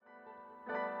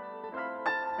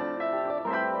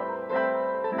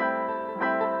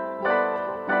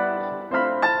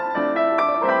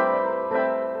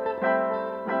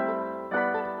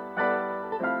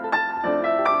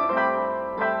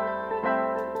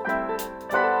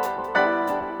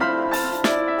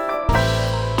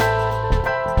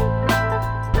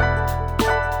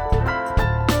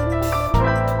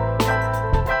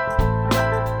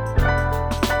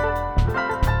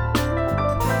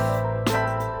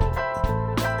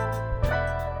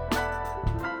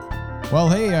Well,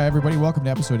 hey, everybody. Welcome to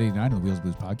episode 89 of the Wheels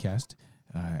Blues podcast.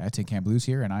 At Tin Can Blues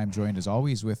here, and I'm joined, as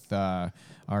always, with our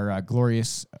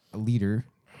glorious leader.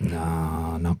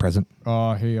 Nah, not present.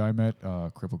 Hey, I'm at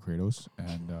Cripple Kratos,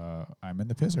 and I'm in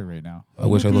the pisser right now. I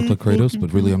wish I looked like Kratos,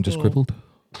 but really I'm just crippled.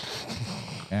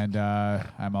 And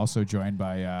I'm also joined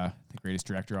by the greatest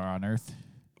director on earth,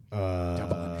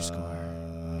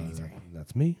 _83.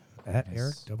 That's me, at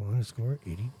Eric,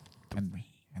 _80.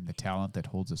 And the talent that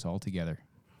holds us all together.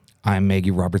 I'm Maggie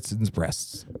Robertson's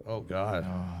breasts. Oh, God.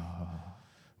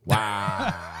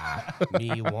 Wow.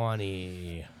 Me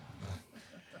wanny.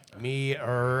 Me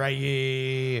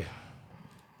righty.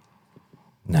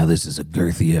 Now this is a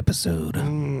girthy episode.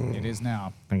 It is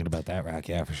now. Thinking about that rack,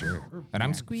 yeah, for sure. And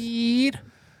I'm Squeed.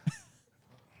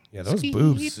 Yeah, those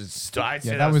boobs. I'd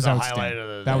say that was the outstanding. highlight of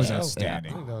the That was show.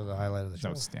 outstanding. I think that was the highlight of the show.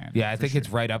 Outstanding. Yeah, I think it's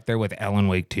right up there with Alan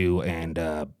Wake 2 and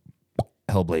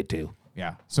Hellblade 2.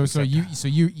 Yeah. So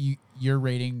you're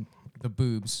rating the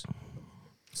boobs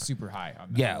super high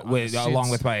on that. Yeah, on the along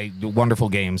shits. with my wonderful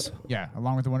games. Yeah,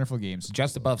 along with the wonderful games.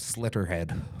 Just above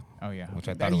Slitterhead. Oh yeah. Which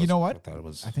I thought it you was, know what? I thought it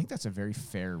was. I think that's a very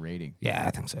fair rating. Yeah,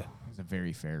 I think so. It's a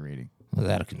very fair rating. It was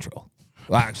out of control.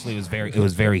 Well, actually, it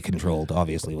was very controlled,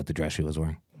 obviously, with the dress she was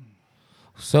wearing.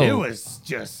 So It was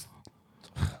just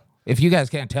if you guys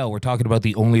can't tell, we're talking about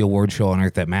the only award show on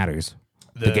earth that matters.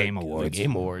 The Game Awards. The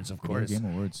Game Awards, of course. Game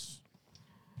Awards.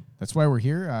 That's why we're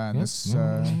here. That's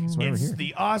why we're It's here.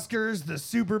 the Oscars, the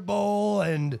Super Bowl,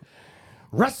 and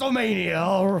WrestleMania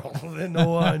all rolled into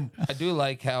one. I do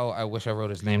like how I wish I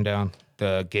wrote his name down.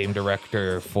 The game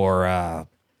director for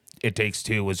It Takes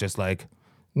Two was just like,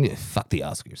 yeah, fuck the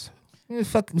Oscars. Yeah,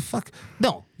 fuck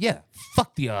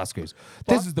the Oscars.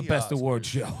 This is the the best Oscars. award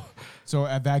show. So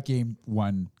that game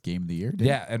won Game of the Year. Didn't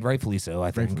Yeah, and rightfully so, I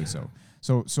think. Rightfully so.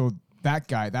 So that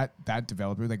guy, that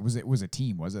developer, like was a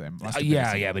team, was it? It must have been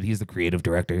a team. Yeah, but he's the creative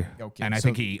director, Okay, and I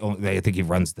so- think he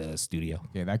runs the studio.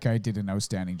 Yeah, that guy did an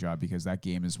outstanding job because that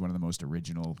game is one of the most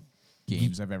original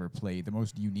games I've ever played, the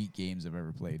most unique games I've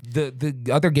ever played.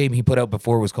 The other game he put out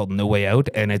before was called No Way Out,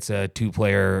 and it's a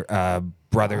 2-player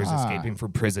brothers escaping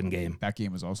from prison game. That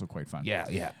game was also quite fun.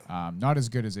 Yeah. Not as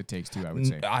good as It Takes Two, I would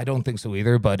say. I don't think so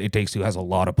either, but It Takes Two has a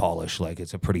lot of polish. Like,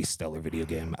 it's a pretty stellar video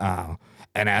game.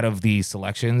 And out of the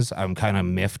selections, I'm kind of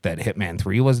miffed that Hitman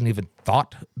 3 wasn't even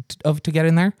thought of to get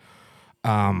in there.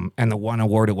 And the one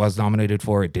award it was nominated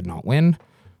for, it did not win,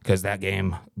 because that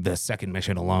game, the second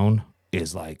mission alone,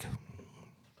 is like...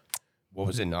 What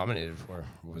was it nominated for?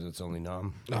 What was its only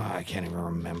nom? I can't even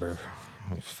remember.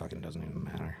 It fucking doesn't even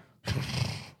matter.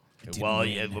 Well,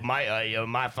 yeah, but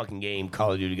my fucking game,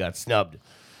 Call of Duty, got snubbed.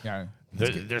 Yeah.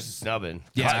 There's a snubbing.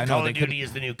 Yeah, I know, Call they of Duty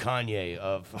is the new Kanye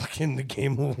of fucking the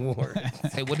Game Award.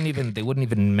 They wouldn't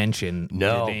even mention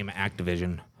No. the name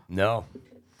Activision. No.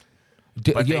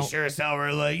 D- But you they know, sure as hell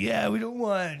were like, yeah, we don't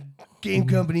want game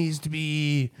companies to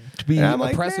be be And I'm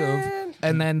like, oppressive. man.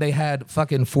 And then they had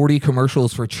fucking 40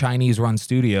 commercials for Chinese-run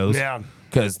studios. Yeah.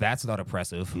 Because that's not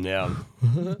oppressive. Yeah.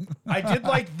 I did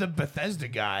like the Bethesda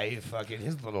guy, fucking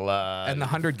his little And the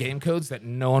 100 game codes that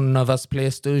none of us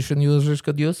PlayStation users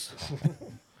could use.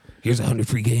 Here's 100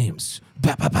 free games.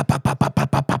 Ba, ba, ba, ba, ba, ba, ba,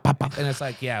 ba, ba, ba. And it's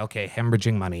like, yeah, okay,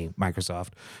 hemorrhaging money, Microsoft.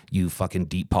 You fucking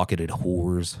deep-pocketed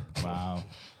whores. Wow.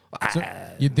 So,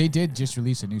 they did just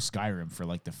release a new Skyrim for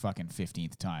like the fucking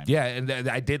 15th time. Yeah, and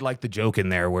I did like the joke in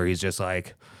there where he's just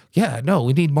like, yeah, no,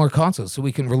 we need more consoles so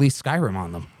we can release Skyrim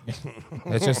on them.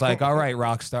 It's just like, all right,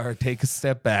 Rockstar, take a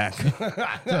step back.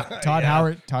 Todd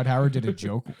Howard did a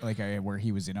joke like where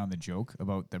he was in on the joke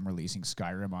about them releasing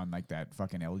Skyrim on like that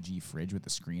fucking LG fridge with the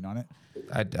screen on it.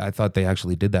 I thought they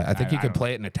actually did that. I think you I could don't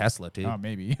play it in a Tesla, too. Oh,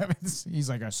 maybe. He's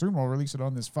like, I assume we'll release it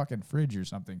on this fucking fridge or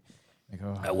something. Like,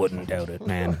 oh, I wouldn't doubt it,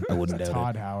 man. I wouldn't doubt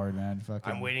Todd it. Howard, man.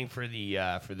 Fucking. I'm waiting for the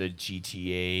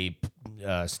GTA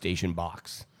station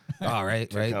box. All right.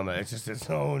 It's just its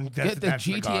own. That's, Get the that's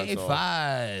GTA console.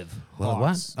 5. Well,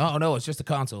 Box. what? Oh, no, it's just a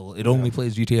console. It only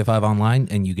plays GTA 5 online,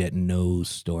 and you get no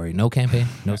story, no campaign,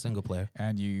 no single player.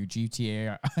 And you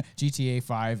GTA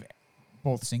 5,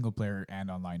 both single player and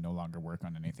online, no longer work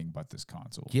on anything but this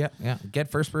console. Yeah.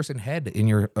 Get first-person head in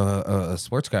your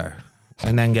sports car,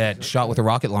 and then get shot with a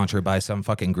rocket launcher by some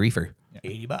fucking griefer.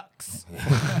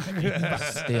 $80.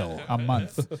 Still. A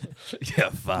month. Yeah,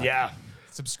 fuck. Yeah.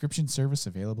 Subscription service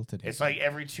available today. It's like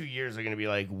every 2 years they're gonna be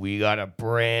like, we got a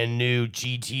brand new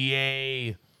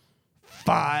GTA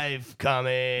 5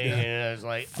 coming, and it's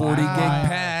like 40 gig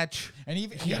patch. And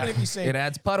even if you say It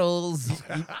adds puddles.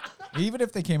 even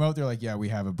if they came out, they're like, yeah, we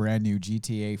have a brand new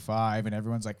GTA 5, and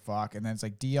everyone's like, fuck. And then it's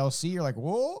like DLC, you're like,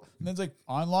 whoa. And then it's like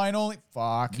online only,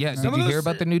 fuck. Yeah, did you hear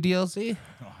about the new DLC?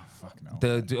 Oh, fuck no.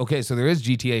 Okay, so there is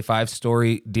GTA 5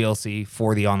 story DLC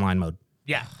for the online mode.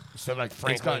 Yeah. So like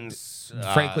Franklin's.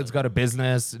 Franklin's got a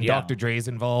business. And yeah. Dr. Dre's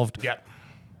involved. Yeah.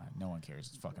 No one cares.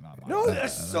 It's fucking online. No,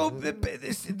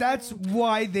 that's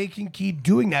why they can keep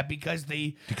doing that because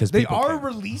they people are care.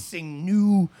 releasing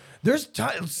new. There's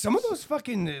some of those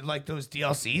fucking like those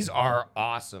DLCs are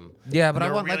awesome. Yeah, but They're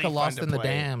I want like really a Lost fun in to the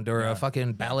play. Damned or a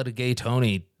fucking Ballad of Gay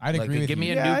Tony. I'd like, agree with give me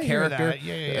you. a Yeah, I new hear character, that.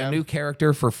 Yeah. a new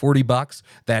character for $40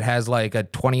 that has like a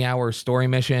 20-hour story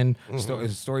mission,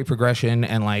 story progression,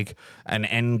 and like an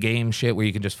end game shit where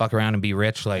you can just fuck around and be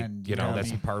rich. Like And you know, don't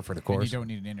that's need- par for the And course. you don't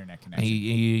need an internet And connection.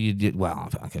 you did well.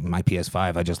 Fucking my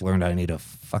PS5. I just learned I need a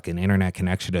fucking internet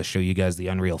connection to show you guys the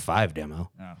Unreal 5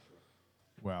 demo. Oh.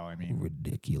 Well, I mean,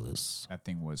 Ridiculous, that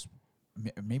thing was.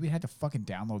 Maybe I had to fucking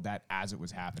download that as it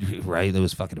was happening. right? It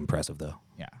was fucking impressive though.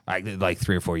 Yeah. I like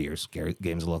 3 or 4 years.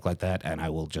 Games look like that, and I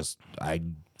will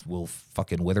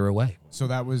fucking wither away. So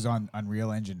that was on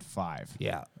Unreal Engine 5.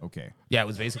 Yeah. Okay. Yeah, it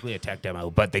was basically a tech demo,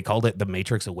 but they called it The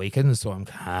Matrix Awakens, so I'm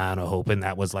kind of hoping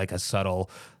that was like a subtle.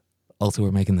 Also,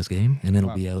 we're making this game, and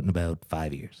it'll be out in about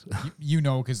 5 years. You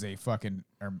know, because they fucking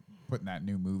are putting that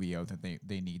new movie out that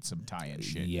they need some tie-in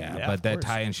shit. yeah, Yeah, but of that course.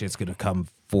 tie-in shit's gonna come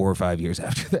 4 or 5 years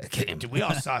after that game. Dude, we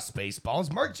all saw Spaceballs.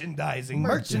 Merchandising.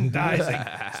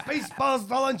 Spaceballs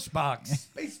the lunchbox.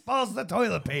 Spaceballs the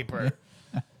toilet paper.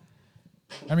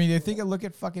 I mean, they think of look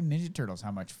at fucking Ninja Turtles,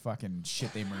 how much fucking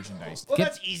shit they merchandised. Well,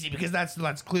 that's easy because that's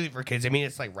clearly for kids. I mean,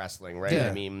 it's like wrestling, right? Yeah.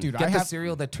 I mean, Dude, Get I the have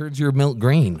cereal that turns your milk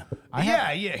green. I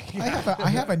have, yeah. I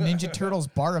have a Ninja Turtles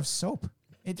bar of soap.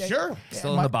 Sure.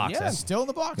 Still in the box. yeah. eh? Still in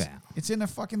the box. Yeah. It's in a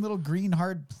fucking little green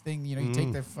hard thing. You know, you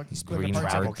take the fucking split Green it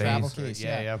apart, hard travel thing. case.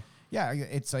 Yeah, yeah. Yeah,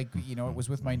 it's like, you know, it was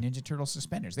with my Ninja Turtle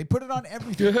suspenders. They put it on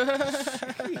everything.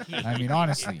 I mean,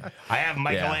 honestly. I have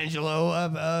Michelangelo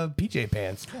PJ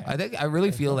pants. I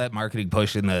really feel that marketing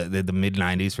push in the mid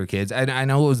 90s for kids. And I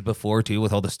know it was before too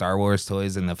with all the Star Wars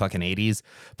toys in the fucking 80s.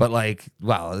 But like,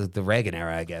 well, the Reagan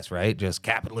era, I guess, right? Just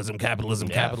capitalism.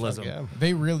 Yeah.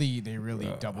 They really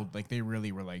doubled, like, they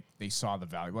really were like, they saw the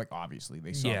value. Like, obviously,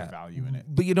 they saw Yeah. the value in it.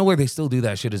 But you know where they still do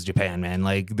that shit is Japan, man.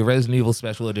 Like the Resident Evil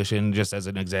Special Edition, just as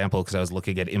an example, because I was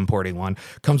looking at importing one,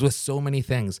 comes with so many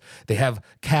things. They have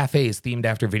cafes themed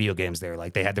after video games there.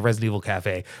 Like they had the Resident Evil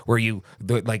Cafe where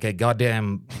like a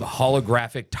goddamn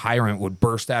holographic tyrant would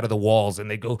burst out of the walls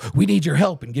and they'd go, "We need your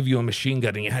help," and give you a machine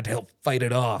gun and you had to help fight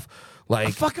it off.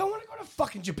 Like, Fuck, I want to go to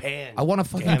fucking Japan. I want to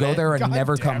fucking Damn go it. there and God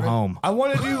never damn come it. home. I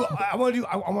want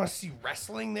to see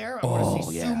wrestling there. I want to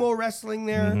see yeah. sumo wrestling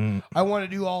there. I want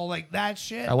to do all like that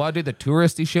shit. I want to do the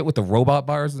touristy shit with the robot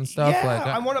bars and stuff. Yeah, like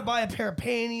I want to buy a pair of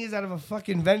panties out of a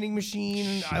fucking vending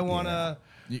machine. I want to.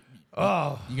 You,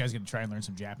 Oh, you guys gonna try and learn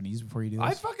some Japanese before you do this?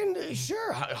 I fucking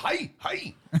sure. Hi,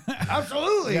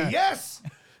 absolutely, Yeah. yes.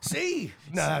 See,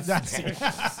 no, that's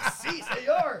see,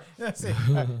 senor. That's it.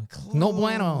 no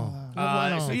bueno.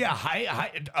 So yeah,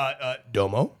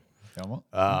 domo. Domo.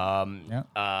 Yeah.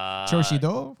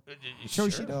 Choshido. Sure.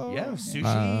 Choshido. Yeah,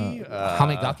 sushi.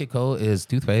 Hamigakiko is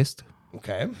toothpaste.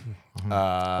 Okay.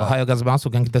 Ohio gozaimasu,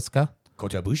 genki desu ka?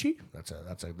 Kotabushi.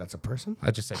 That's a person.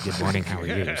 I just said good morning. How are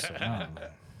you? So-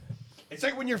 It's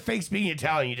like when you're fake speaking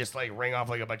Italian, you just like ring off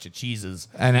like a bunch of cheeses.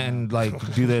 and like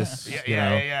do this,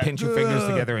 Yeah. pinch your fingers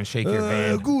together and shake your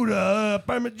hand. Gouda,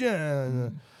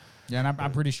 Parmesan. Yeah, and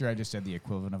I'm pretty sure I just said the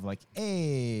equivalent of like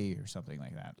 "a" or something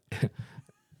like that.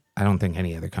 I don't think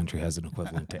any other country has an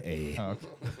equivalent to a. Oh, okay.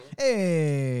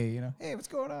 Hey, you know, hey, what's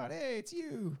going on? Hey, it's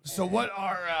you. So what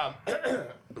are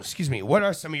excuse me, what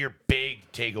are some of your big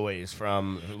takeaways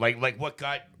from like what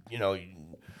got, you know,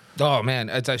 Oh man,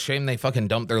 it's a shame they fucking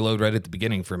dumped their load right at the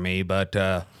beginning for me. But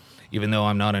even though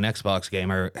I'm not an Xbox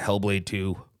gamer, Hellblade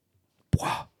 2,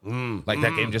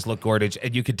 that game just looked gorgeous,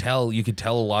 and you could tell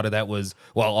a lot of that was,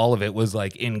 well, all of it was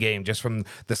like in game, just from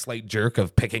the slight jerk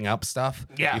of picking up stuff.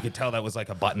 Yeah. You could tell that was like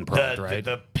a button prompt, right?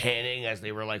 the panning as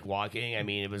they were like walking. I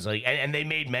mean, it was like, and they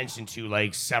made mention to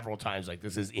like several times, like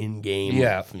this is in game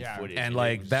footage. And it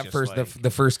like was that just first, like-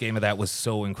 the first game of that was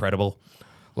so incredible.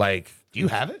 Like, do you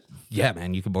have it? yeah,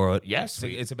 man, you can borrow it. Yes,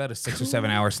 It's about a 6 or 7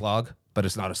 hour slog, but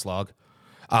it's not a slog.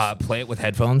 Play it with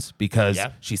headphones because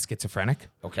Yeah. she's schizophrenic.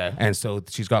 Okay. And so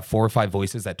she's got 4 or 5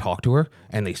 voices that talk to her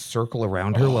and they circle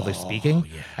around her while they're speaking.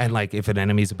 And like if an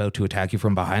enemy's about to attack you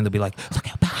from behind, they'll be like, "Look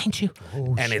out behind you."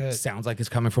 And it sounds like it's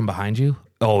coming from behind you.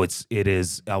 Oh, it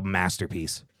is a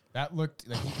masterpiece. That looked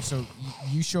like so.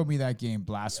 You showed me that game,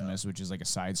 Blasphemous, which is like a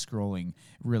side-scrolling,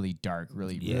 really dark,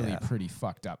 really pretty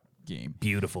fucked up game.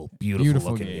 Beautiful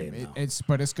looking game.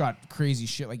 But it's got crazy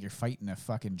shit like you're fighting a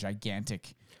fucking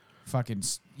gigantic, fucking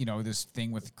this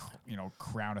thing with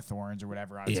crown of thorns or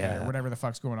whatever on its head or whatever the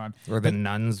fuck's going on. Or the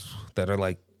nuns that are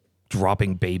like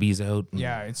dropping babies out.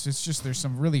 Yeah, it's just there's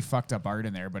some really fucked up art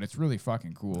in there, but it's really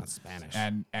fucking cool. That's Spanish.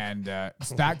 And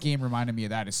that game reminded me of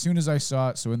that. As soon as I saw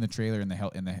it, so in the trailer, in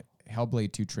the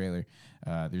Hellblade 2 trailer,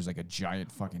 there's like a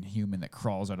giant fucking human that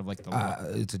crawls out of like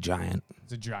the. It's a giant.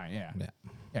 It's a giant, yeah. Yeah.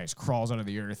 Yeah, he just crawls out of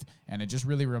the earth, and it just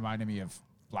really reminded me of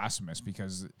Blasphemous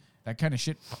because that kind of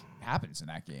shit happens in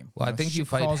that game. Well, I know, think you shit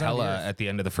fight crawls out of the Hela earth. at the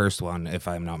end of the first one, if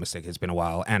I'm not mistaken. It's been a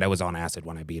while, and I was on acid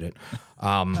when I beat it.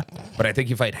 But I think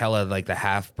you fight Hela, like the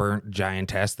half-burnt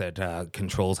giantess that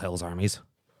controls Hell's armies.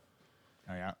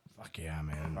 Oh yeah. Fuck yeah,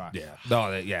 man. Fuck. Yeah.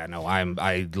 No, no.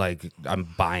 I'm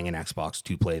buying an Xbox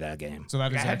to play that game. So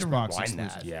that is I had to Xbox rewind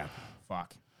exclusive. that. Yeah.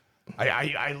 Fuck.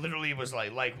 I literally was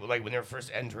like when they were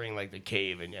first entering like the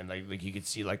cave and like you could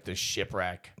see like the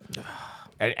shipwreck,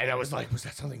 and I was like, was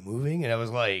that something moving? And I was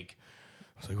like,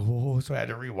 oh, so I had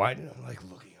to rewind it. I'm like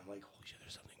looking, I'm like, holy shit,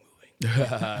 there's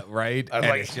something moving. Right. I'm And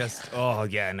like- it's just no.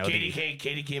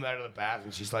 Katie came out of the bath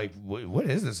and she's like, what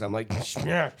is this? I'm like,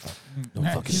 yeah. Don't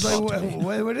fucking She's like, talk to me.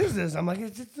 what is this? I'm like,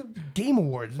 it's the Game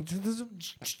Awards.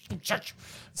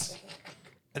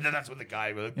 And then that's when the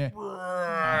guy was like,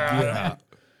 Yeah.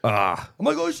 Yeah. I'm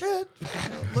like, oh shit.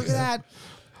 Look at that.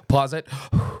 Pause it.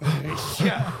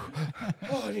 Yeah.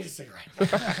 Oh, I need a cigarette.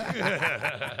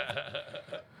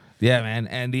 Yeah, man.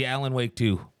 And the Alan Wake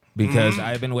 2, because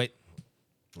I've been waiting.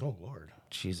 Oh Lord.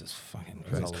 Jesus fucking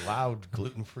It's Christ. a loud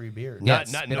gluten-free beer. Yeah, Not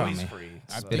spit on me. noise-free.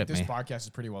 I Spit think at this me. podcast is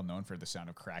pretty well known for the sound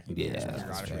of cracking. Yeah, beers, which is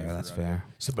that's gotta be fair. That's for- fair.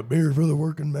 Sip a beer for the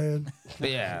working man.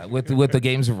 But yeah, with the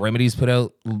games Remedy's put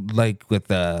out, like with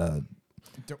the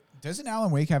Doesn't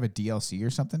Alan Wake have a DLC or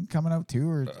something coming out too,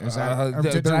 or is that? Or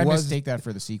there- did there I was- mistake that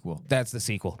for the sequel? that's the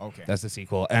sequel. Okay. That's the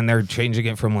sequel, and they're changing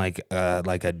it from like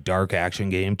a dark action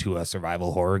game to a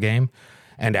survival horror game.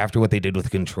 And after what they did with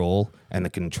Control and the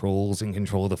controls in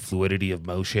Control, the fluidity of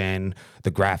motion, the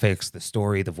graphics, the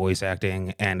story, the voice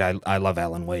acting, and I love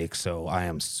Alan Wake, so I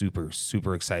am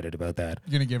super excited about that.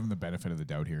 You're gonna give him the benefit of the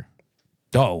doubt here.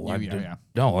 Oh, Yeah.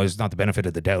 no, it's not the benefit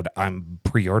of the doubt. I'm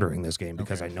pre-ordering this game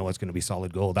because I know it's going to be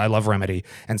solid gold. I love Remedy,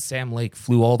 and Sam Lake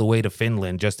flew all the way to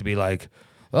Finland just to be like,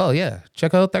 oh yeah,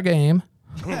 check out their game.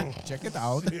 Check it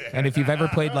out. And if you've ever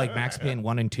played like Max Payne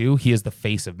 1 and 2, he is the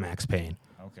face of Max Payne.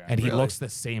 Okay. And he looks the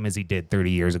same as he did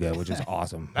 30 years ago, which is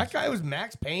awesome. That guy was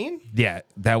Max Payne? Yeah,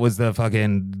 that was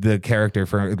the character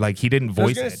for like he didn't I was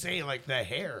voice going it. to say, like, the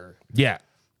hair. Yeah.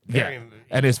 Yeah. Very-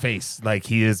 And his face, like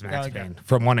he is Max Okay. Payne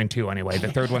from 1 and 2 anyway. The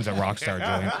third one's a Rockstar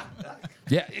joint.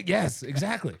 Yeah, yes,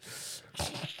 exactly.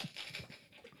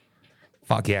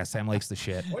 Fuck yeah, Sam Lake's the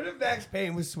shit. What if Max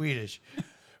Payne was Swedish?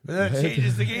 But that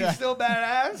changes the game still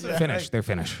badass? Finish, they're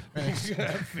finished.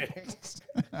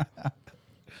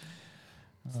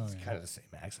 It's kind of the same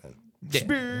accent. Yeah.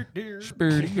 Spirit dear.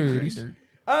 Spirty.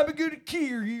 I'm a good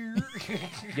kill here.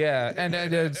 Yeah, and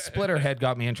Splitterhead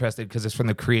got me interested because it's from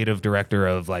the creative director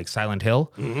of like Silent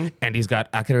Hill, and he's got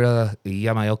Akira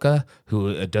Yamaoka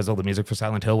who does all the music for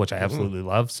Silent Hill, which I absolutely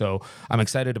love. So I'm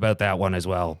excited about that one as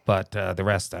well. But the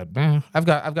rest, I've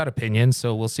got opinions,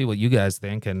 so we'll see what you guys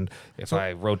think. And if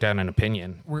I wrote down an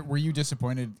opinion, Were you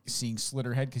disappointed seeing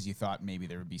Slitterhead because you thought maybe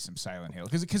there would be some Silent Hill?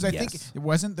 Because I think Yes. it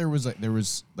wasn't. There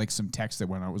was like some text that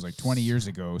went out. It was like 20 years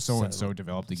ago. So and so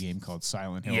developed a game called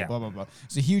Silent Hill. Yeah. Blah blah blah.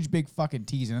 It's a huge big fucking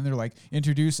tease, and then they're like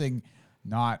introducing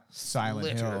not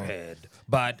Silent Hill. Slitterhead.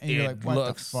 But And you're it like, what the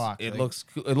looks fuck? it Like-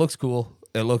 looks cool.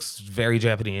 It looks very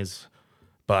Japanese.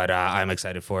 But I'm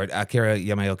excited for it. Akira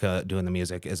Yamaoka doing the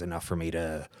music is enough for me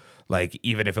to like,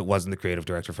 even if it wasn't the creative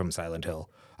director from Silent Hill,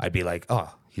 I'd be like,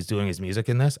 oh, he's doing his music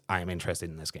in this. I'm interested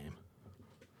in this game.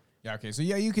 Yeah, okay. So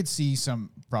yeah, you could see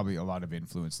probably a lot of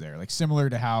influence there. Like similar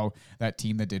to how that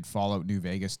team that did Fallout New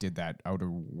Vegas did that Outer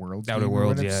Worlds. Outer game or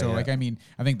Worlds, whatever. yeah, So yeah. like I mean,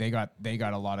 I think they got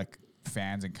a lot of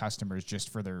fans and customers just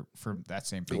for that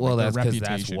same thing. Well, like that's their because that's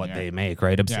reputation, what yeah. they make,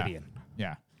 right? Obsidian.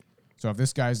 Yeah. So if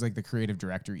this guy's like the creative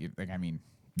director, Yeah.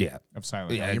 of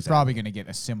Silent Yeah, Hill, you're exactly. probably going to get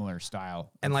a similar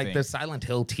style. And of like thing. the Silent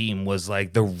Hill team was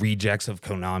like the rejects of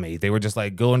Konami. They were just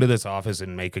like, go into this office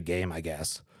and make a game, I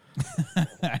guess.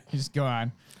 Just go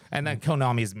on. And then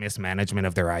Konami's mismanagement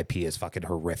of their IP is fucking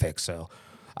horrific. So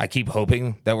I keep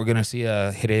hoping that we're going to see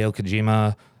a Hideo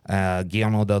Kojima,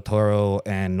 Guillermo del Toro,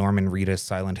 and Norman Reedus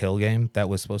Silent Hill game that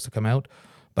was supposed to come out.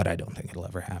 But I don't think it'll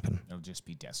ever happen. It'll just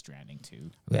be Death Stranding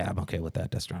too. Yeah, I'm okay with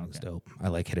that. Death Stranding's dope. I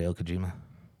like Hideo Kojima.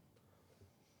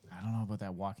 I don't know about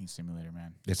that walking simulator,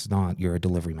 man. It's not. You're a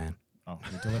delivery man. Oh,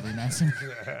 your delivery man.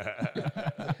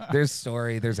 There's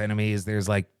story. There's enemies. There's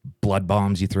like blood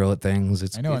bombs you throw at things.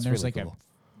 It's I know, it's and there's really like cool.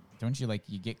 don't you like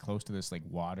you get close to this like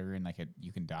water and like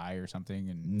you can die or something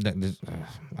and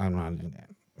I'm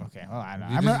not. Okay, well, I,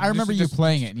 don't know. You I remember you just-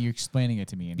 playing it and you explaining it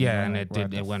to me. And you Yeah, were and like, it what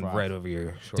did. the It went fuck? right over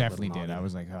your short Definitely little did. noggin. I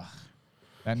was like, ugh,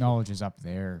 that knowledge is up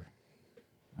there.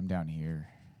 I'm down here.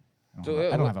 I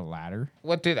don't have a ladder.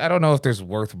 I don't know if there's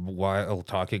worthwhile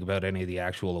talking about any of the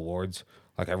actual awards.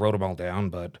 Like I wrote them all down,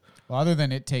 but Well, other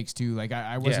than It Takes Two, like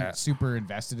I wasn't Yeah. super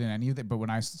invested in any of it, but when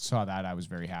I saw that, I was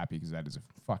very happy because that is a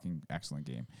fucking excellent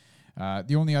game.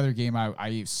 The only other game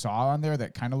I saw on there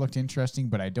that kind of looked interesting,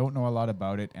 but I don't know a lot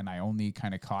about it, and I only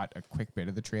kind of caught a quick bit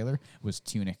of the trailer, was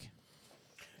Tunic.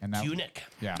 And that, Tunic.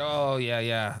 yeah. oh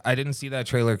yeah. I didn't see that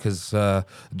trailer because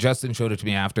Justin showed it to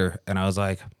me after, and I was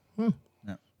like, Yeah.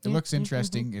 It looks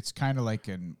interesting. It's kind of like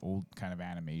an old kind of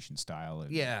animation style.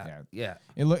 And yeah.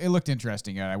 It looked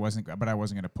interesting. I wasn't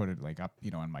gonna put it like up,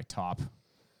 in my top.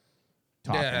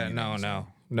 Yeah, anything, no, so.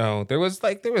 no. There was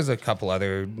a couple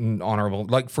other honorable,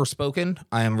 like Forspoken.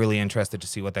 I am really interested to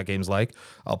see what that game's like.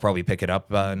 I'll probably pick it up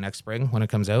next spring when it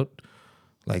comes out.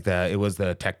 Like it was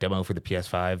the tech demo for the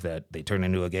PS5 that they turned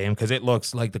into a game because it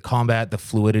looks like the combat, the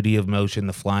fluidity of motion,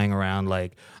 the flying around.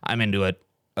 Like I'm into it.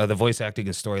 The voice acting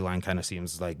and storyline kind of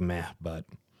seems like meh, but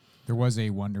There was a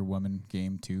Wonder Woman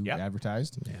game too Yep.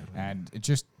 advertised, and it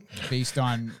just based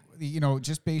on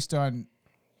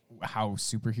how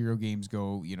superhero games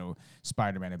go,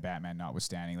 Spider-Man and Batman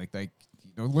notwithstanding,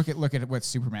 look at what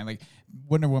Superman, like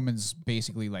Wonder Woman's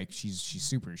basically like she's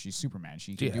Superman.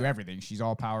 She can do everything. She's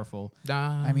all powerful.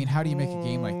 I mean, how do you make a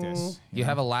game like this? you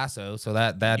have a lasso, so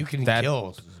that You can that,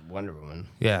 kill Wonder Woman.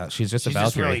 Yeah, she's just She's a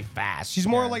just Valkyrie. really fast. She's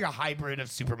more like a hybrid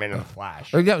of Superman and the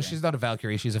Flash. Or, no, she's not a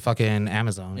Valkyrie. She's a fucking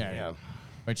Amazon. Yeah.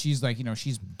 But she's like,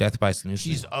 she's Death by Snooze.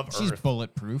 She's of she's Earth.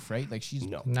 bulletproof, right? Like she's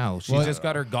No, she's just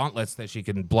got her gauntlets that she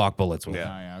can block bullets with. Oh,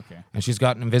 yeah, okay. And she's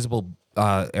got an invisible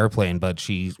airplane, but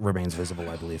she remains visible,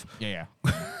 I believe. Yeah.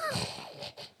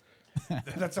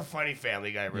 That's a funny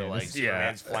Family Guy real this- like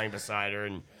Superman's flying beside her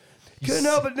and couldn't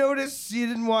help but notice you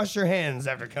didn't wash your hands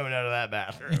after coming out of that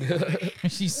bathroom.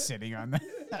 She's sitting on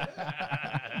that.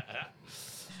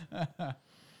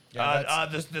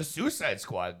 The Suicide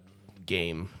Squad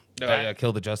game. Oh, yeah,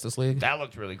 Kill the Justice League. That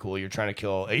looked really cool. You're trying to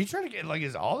kill. Are you trying to get like?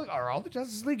 Are all the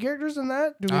Justice League characters in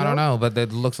that? Do we I don't know, but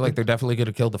it looks like they're definitely going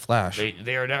to kill the Flash.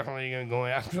 They are definitely going to go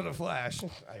after the Flash.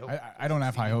 I hope. I don't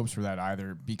have high hopes for that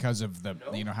either because of the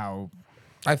how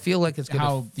I feel like it's going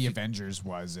to. the Avengers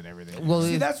was and everything. Well,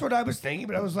 See, that's what I was thinking,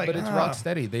 but I was like, but it's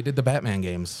Rocksteady. They did the Batman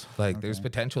games. Like, there's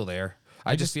potential there.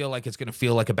 I just feel like it's going to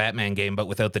feel like a Batman game, but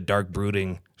without the dark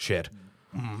brooding shit.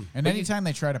 And anytime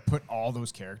they try to put all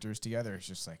those characters together, it's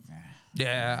just like, nah.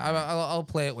 Yeah, I'll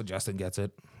play it when Justin gets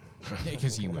it.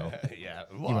 Because he will. Yeah.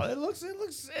 Well, it looks.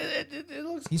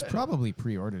 He's good. probably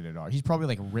pre-ordered it all. He's probably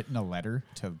like written a letter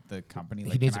to the company.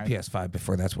 Like, He needs a can I- PS5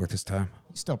 before that's worth his time.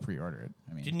 He still pre-order it.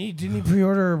 I mean, Didn't he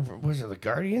pre-order? Was it the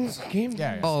Guardians game?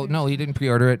 yeah. Oh no, he didn't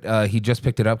pre-order it. He just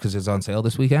picked it up because it's on sale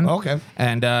this weekend. Okay.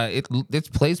 And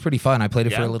it plays pretty fun. I played it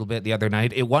for Yeah. a little bit the other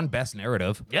night. It won Best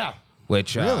Narrative, Yeah.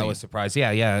 which I Really? was surprised.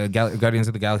 Yeah. Guardians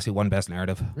of the Galaxy won Best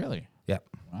Narrative. Really? Yep.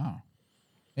 Wow.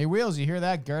 Hey, Wheels, you hear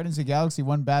that? Guardians of the Galaxy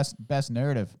won best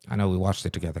narrative. I know we watched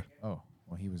it together. Oh,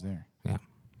 well, he was there. Yeah.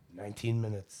 19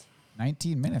 minutes.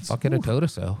 19 minutes. Fucking a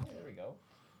Totoso. There we go.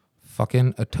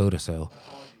 Fucking a Totoso.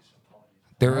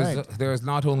 There is Alright. there is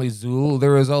not only Zool,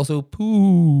 there is also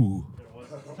Pooh.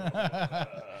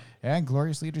 And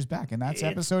Glorious Leader's back. And that's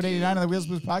episode 89 of the Wheels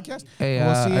Blues podcast. Hey,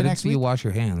 we'll see I you didn't next see week. you wash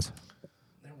your hands.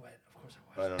 They're wet. Of course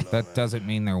I I don't know. That doesn't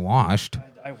mean they're washed.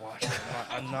 I watch it.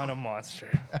 I'm not a monster.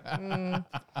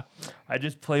 I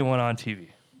just play one on TV.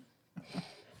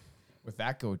 With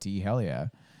that goatee, hell yeah.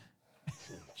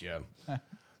 Jim.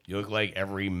 You look like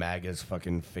every MAGA's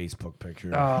fucking Facebook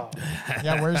picture. Oh,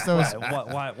 Yeah, where's those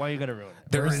why you gotta ruin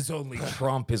it? There is only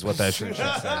Trump, is what that shirt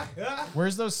should say.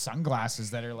 where's those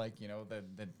sunglasses that are like,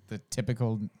 the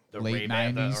typical the late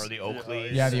Ray-Ban, 90s? or the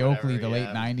Oakleys. Yeah, the or Oakley, the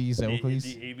whatever, late 90s Oakleys.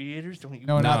 The aviators? Don't you?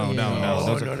 No, not No, the no, no. aviators.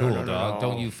 Those no, are no, cool, no, no, dog. no.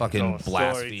 Don't you fucking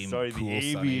blaspheme Sorry, cool the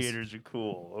sunnies. aviators are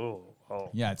cool. Oh.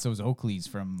 Yeah, it's those Oakleys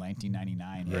from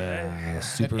 1999. Yeah,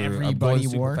 super. everybody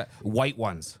super wore? white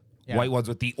ones. Yeah. White ones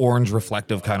with the orange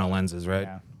reflective kind of lenses, right?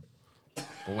 Yeah.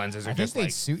 The lenses are I think just they'd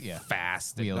like suit you.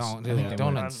 fast. Wheels. Don't, I think they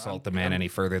don't would. insult the man any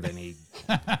further than he.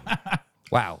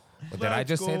 Wow. Did I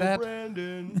just say that?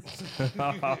 Brandon.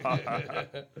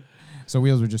 So,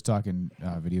 Wheels, we're just talking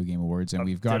video game awards, and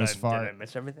we've got Did as far. Did I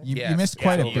miss everything? You Yes. missed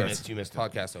quite Yeah, a you bit. missed. You missed it.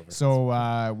 Podcast over. So,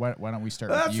 why don't we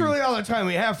start with That's you? really all the time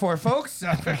we have for it, folks.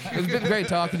 It's been great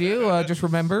talking to you. Just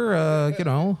remember,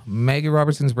 Maggie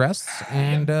Robertson's breasts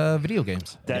and video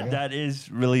games. That is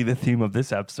really the theme of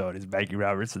this episode is Maggie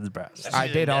Robertson's breasts. I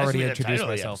did That's already the introduce title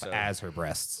of the myself episode. as her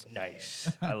breasts. Nice.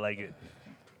 I like it.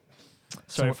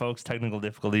 Sorry, folks. Technical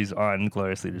difficulties on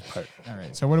Glorious Leader's part. All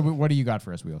right. So what do you got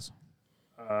for us, Wheels?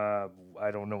 I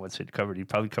don't know what Sid covered. He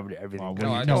probably covered everything. Well, good.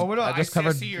 what do you No, know? what do I just see-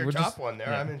 covered- see your we're top just- one there.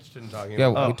 yeah. I'm interested in talking Yeah,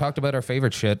 about. we talked about our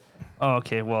favorite shit. Oh,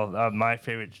 okay. Well, my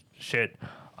favorite shit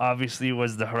obviously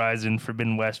was the Horizon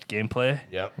Forbidden West gameplay,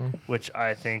 Yep. which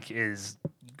I think is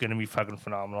gonna be fucking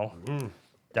phenomenal.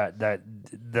 That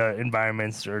the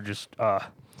environments are just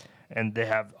and they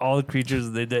have all the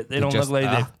creatures. They don't look just, like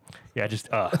they. Yeah, just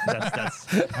That's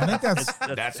I think that's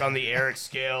That's on the Eric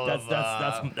scale of.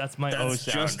 that's my O That's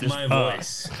sound. just my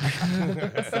voice.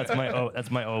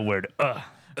 That's my O word.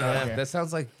 That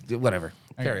sounds like whatever.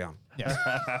 Carry on. yes.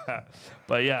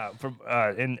 But yeah,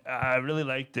 and I really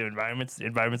like the environments. The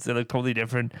environments, they look totally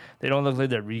different. They don't look like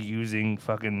they're reusing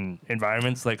fucking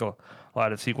environments like a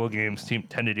lot of sequel games tend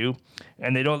to do.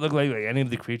 And they don't look like any of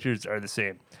the creatures are the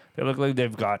same. They look like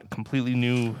they've got completely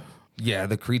new. Yeah,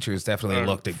 the creatures definitely Or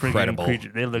looked friggin' incredible.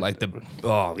 they look-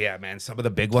 like man, some of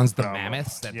the big ones, the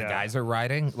mammoths that the Yeah. guys are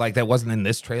riding, like that wasn't in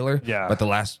this trailer. Yeah. but the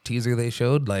last teaser they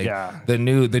showed, like Yeah. the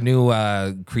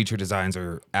new creature designs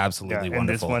are absolutely And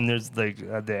this wonderful. one, there's like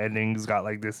the ending's got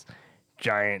like this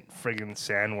giant friggin'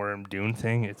 sandworm dune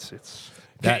thing. It's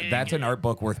that's an art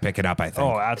book worth picking up, I think.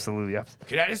 oh, absolutely.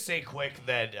 Can I just say quick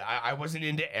that I wasn't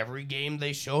into every game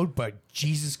they showed, but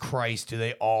Jesus Christ, do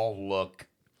they all look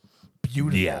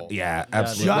beautiful? yeah,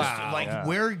 absolutely. Just Wow. like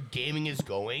where gaming is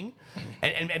going,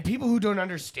 and people who don't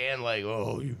understand, like,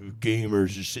 oh, you gamers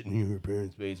just sitting in your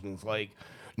parents' basements, like,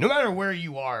 no matter where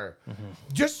you are,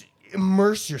 just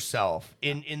immerse yourself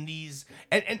in these,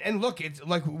 and look, it's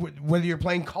like whether you're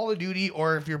playing Call of Duty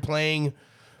or if you're playing,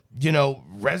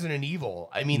 Resident Evil.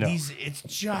 I mean, it's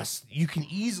just, you can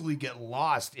easily get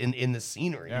lost in the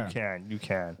scenery. Yeah. You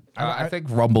can. I think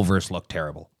Rumbleverse looked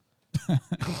terrible.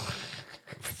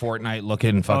 Fortnite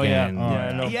looking fucking.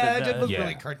 no, Yeah, but it did look Yeah.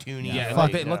 really cartoony. Yeah,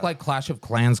 Like, it looked like Clash of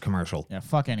Clans commercial. Yeah,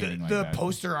 fuck anything like the that.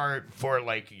 poster art for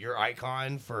like your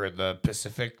icon for the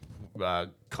Pacific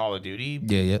Call of Duty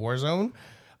Yeah. Warzone,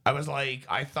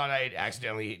 I thought I had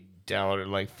accidentally downloaded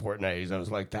like Fortnite. I was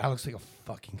like, that looks like a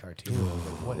fucking cartoon. I was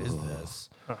like, what is this?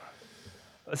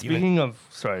 Speaking of,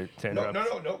 sorry to No, interrupt.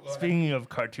 no. Go ahead. Speaking of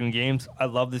cartoon games, I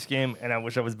love this game and I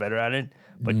wish I was better at it.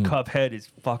 But Cuphead is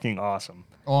fucking awesome.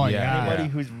 Oh Yeah. yeah. Anybody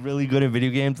who's really good at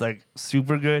video games, like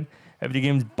super good at video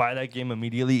games, buy that game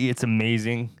immediately. It's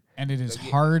amazing. And it is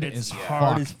hard It's as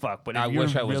hard fuck. as fuck. But if I you're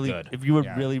wish I was really, good. if you were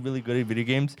Yeah. really, really good at video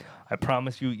games, I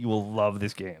promise you will love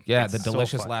this game. Yeah, It's the so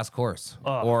delicious fun. last course,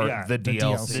 Oh, or yeah. the The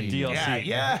DLC. The DLC.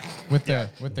 Yeah. with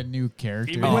the new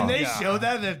character. Even When they Yeah. showed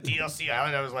that the DLC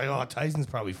island, I was like, oh, Tyson's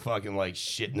probably fucking like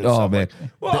shitting Oh, himself. man.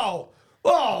 Like,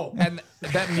 whoa. And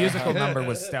that musical number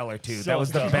was stellar too. So That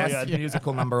was the stellar. best Yeah.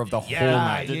 musical number of the whole Yeah,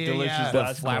 night. The yeah, delicious yeah. The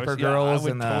last flapper course. girls I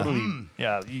would and the- totally.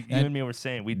 Yeah, you and me were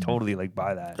saying we'd totally like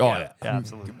buy that. Oh, yeah, yeah.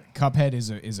 absolutely. Cuphead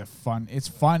is a fun. It's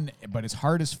fun, but it's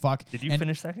hard as fuck. Did you And-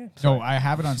 finish that game? No, I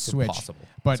have it on Switch. impossible.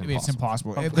 But It's it's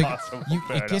impossible. It, Impossible.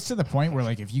 Fair it gets enough. to the point where,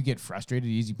 like, if you get frustrated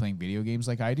easy playing video games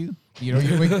like I do, you're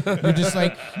just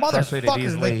like, Frustrated motherfucker,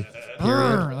 easily,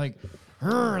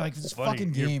 like this Funny,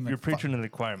 fucking you're, game. You're like, preaching to the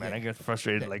choir, man. I get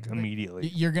frustrated like immediately.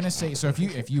 You're gonna say so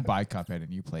if you buy Cuphead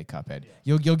and you play Cuphead,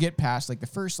 you'll get past like the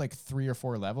first like 3 or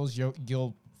 4 levels.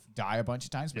 You'll die a bunch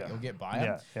of times, but Yeah. you'll get by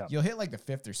them. Yeah. You'll hit like the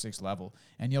 5th or 6th level,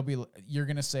 and you're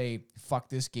gonna say fuck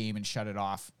this game and shut it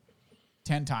off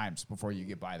 10 times before you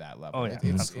get by that level. Oh, yeah.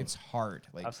 It's hard.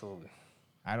 Like Absolutely.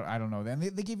 I don't know. Then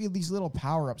they give you these little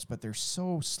power ups, but they're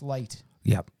so slight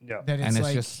Yep. Yeah. that it's And it's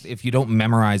like just if you don't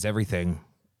memorize everything,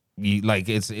 you like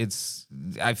it's.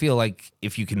 I feel like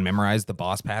if you can memorize the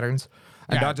boss patterns,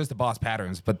 and Yeah. not just the boss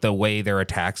patterns, but the way their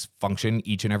attacks function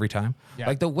each and every time. Yeah.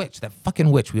 Like the witch, that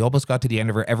fucking witch. We almost got to the end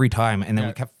of her every time, and then Yeah.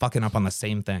 we kept fucking up on the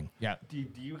same thing. yeah. Do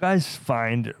you guys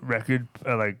find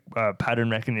pattern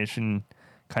recognition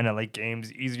kind of like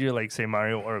games easier, like say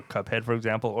Mario or Cuphead, for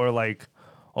example, or like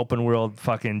open world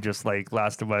fucking just like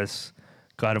Last of Us,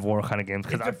 God of War kind of games?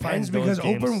 Because It I depends find those because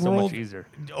games open so world, much easier.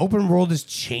 open world is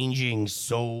changing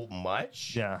so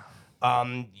much. Yeah.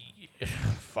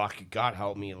 Fuck, God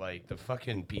help me, like the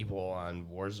fucking people on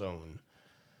Warzone.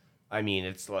 I mean,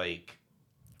 it's like,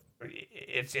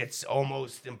 it's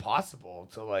almost impossible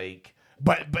to like,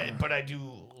 but I do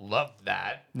love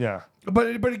that. Yeah. But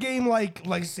a game like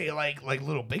say like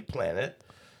Little Big Planet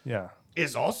Yeah.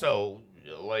 is also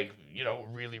like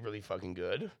really really fucking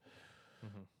good.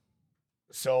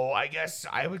 So I guess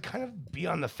I would kind of be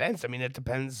on the fence. I mean, it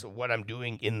depends what I'm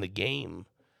doing in the game.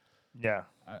 Yeah.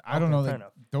 I don't know, fair like,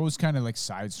 enough. those kind of like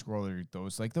side scroller,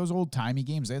 those old timey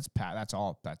games. That's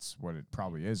what it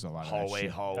probably is. A lot of that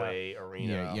shit. hallway,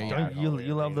 arena. Yeah. hallway,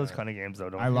 You love arena. those kind of games though,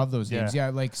 don't I you? love those games. Yeah,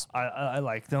 like I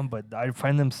like them, but I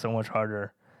find them so much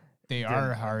harder. they than-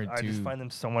 are hard I to. just find them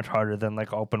so much harder than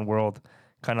like open world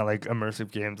kind of like immersive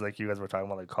games like you guys were talking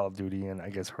about, like Call of Duty and I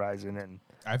guess Horizon and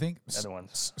I think other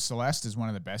ones. Celeste is one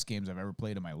of the best games I've ever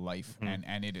played in my life, Mm-hmm.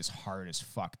 and it is hard as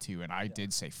fuck too. And I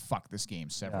did say fuck this game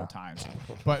several times,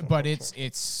 but it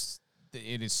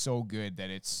is so good that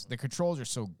the controls are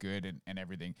so good and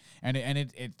everything, and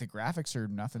the graphics are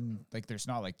nothing like, there's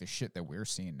not like the shit that we're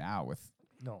seeing now with.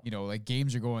 No. You know, like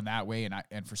games are going that way,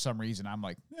 and for some reason I'm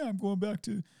like, yeah, I'm going back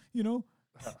to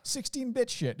 16-bit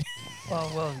shit.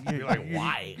 Well, You're like,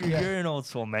 why? You're an old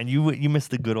soul, man. You miss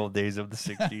the good old days of the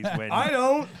 '60s when. I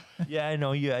don't. Yeah, I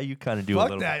know. Yeah, you kind of do a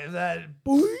Fuck little. that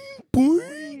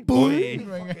boing, boing.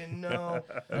 Fucking no.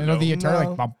 I know the guitar No.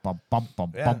 like bum bum bum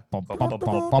bum Yeah. bum bum bum bum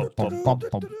bum bum bum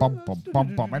bum bum bum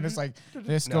bum bum, and it's like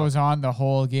this goes on the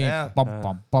whole game. Yeah. Bum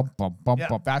bum bum bum bum Yeah.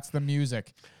 bum. That's the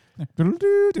music.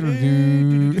 Diddle-doo,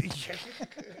 diddle-doo.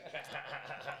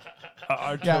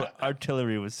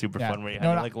 Artillery was super Yeah. fun where you had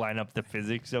No, to no. like line up the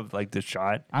physics of like the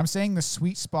shot. I'm saying the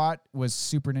sweet spot was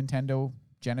Super Nintendo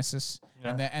Genesis,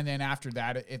 Yeah. and then after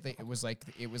that, it was like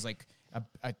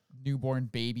a newborn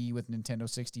baby with Nintendo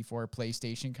 64,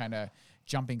 PlayStation, kind of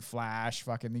jumping Flash,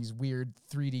 fucking these weird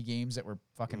 3D games that were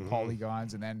fucking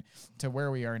polygons, and then to where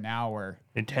we are now, where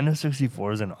Nintendo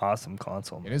 64 is an awesome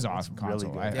console. it is an awesome It's really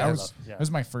console. good. That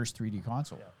was my first 3D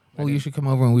console. Well, you should come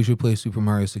over and we should play Super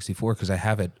Mario 64 because I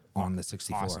have it on the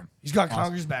 64. Awesome. He's got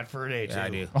Conker's Bad Fur Day too. Yeah, I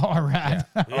do. All right.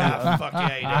 Yeah, fuck yeah,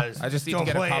 he does. I just need to Don't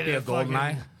get a play it copy at of GoldenEye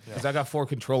fucking- because I got 4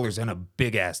 controllers and a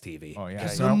big ass TV. Oh yeah. The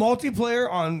So,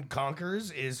 multiplayer on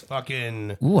Conkers is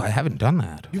fucking. Ooh, I haven't done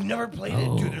that. You've never played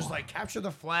it, dude. There's like capture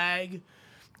the flag,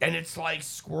 and it's like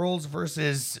squirrels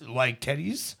versus like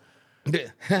teddies.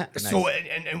 So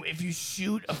and if you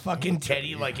shoot a fucking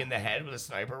teddy like in the head with a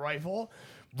sniper rifle,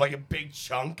 like a big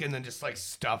chunk, and then just like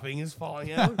stuffing is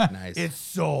falling out. Nice. It's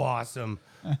so awesome.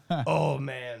 Oh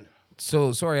man.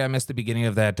 So sorry, I missed the beginning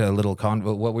of that little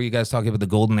What were you guys talking about? The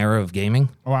golden era of gaming?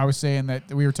 I was saying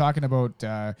that we were talking about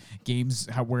games,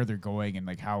 where they're going, and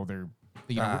like how they're.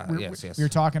 Yes. We were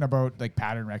talking about like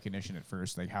pattern recognition at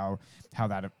first, like how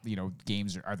that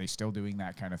games are they still doing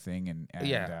that kind of thing, and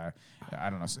Yeah. I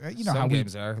don't know, so, Some how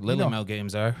games are. Lily Mel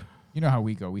games are. You know how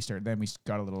we go. We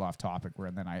got a little off topic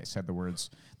and then I said the words.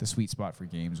 The sweet spot for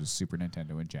games was Super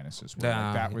Nintendo and Genesis. Where,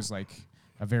 like, that was like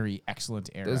a very excellent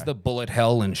era. There's the bullet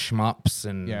hell and shmups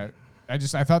and Yeah, I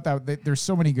thought that there's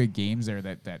so many good games there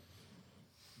that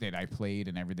I played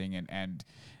and everything, and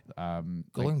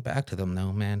going back to them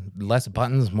though, man. Less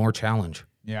buttons, more challenge.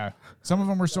 yeah, some of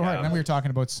them were so hard. And then we were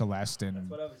talking about Celeste and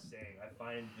What I was saying, I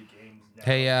find the games now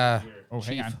Hey, easier. hang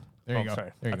Chief. on, there you go.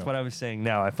 Sorry. There you That's go. what I was saying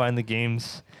now. I find the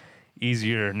games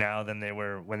easier now than they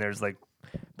were when there's like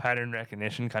pattern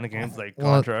recognition kind of games like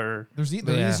Well, Contra or They're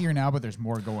Yeah. easier now, but there's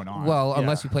more going on. Well, Yeah.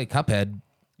 unless you play Cuphead.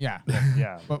 yeah,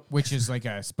 yeah. but which is like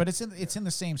but it's in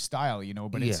the same style,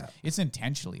 but Yeah. it's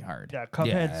intentionally hard. Yeah, Cuphead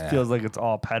Yeah. feels like it's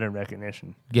all pattern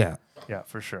recognition. Yeah. Yeah,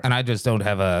 for sure. And I just don't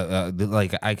have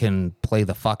like I can play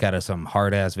the fuck out of some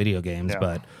hard ass video games, Yeah.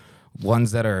 but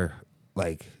ones that are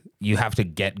like you have to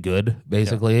get good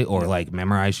basically or like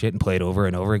memorize shit and play it over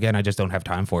and over again. I just don't have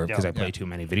time for it because I play too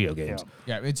many video games.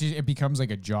 Yeah. Yeah, it becomes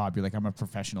like a job. You're like, I'm a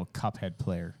professional Cuphead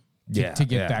player. Yeah, to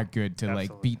get yeah. that good to like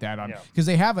Absolutely. beat that on Yeah. because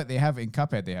they have in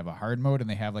Cuphead they have a hard mode and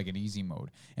they have like an easy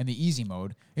mode, and the easy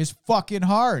mode is fucking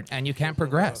hard, And you can't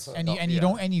progress. and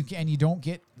you don't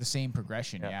get the same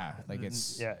progression. Yeah, like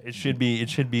it's Yeah, it should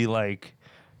be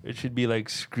like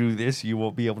screw this, you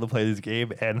won't be able to play this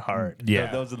game and hard.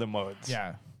 Yeah. Those are the modes.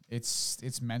 yeah,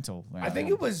 it's mental. I think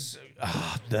it was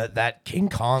that King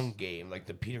Kong game, like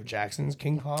the Peter Jackson's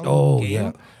King Kong Oh, game,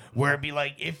 yeah. where it'd be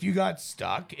like if you got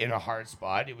stuck in a hard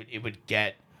spot, it would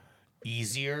get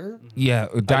easier. Yeah,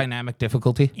 dynamic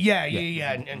difficulty. Yeah,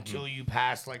 until you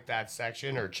pass like that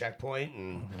section or checkpoint,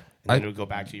 and then it would go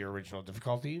back to your original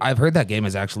difficulty. I've heard that game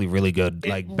is actually really good,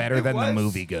 like better It than the was-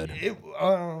 movie good.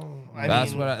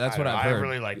 That's what I've heard. I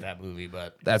really like that movie,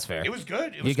 but That's fair. it was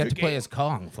good. It You was get good to play game. as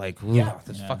Kong. Like, ooh, Yeah.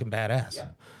 that's fucking badass.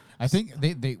 I think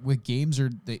they with games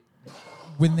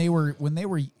when they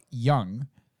were young,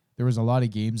 there was a lot of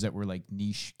games that were like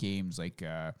niche games, like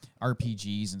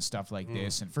RPGs and stuff like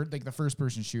this, and for like the first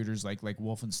person shooters, like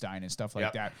Wolfenstein and stuff like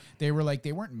Yep. that. They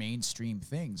weren't mainstream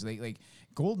things. Like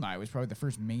GoldenEye was probably the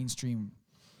first mainstream.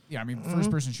 Yeah, I mean, first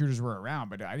person shooters were around,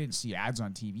 but I didn't see ads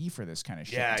on TV for this kind of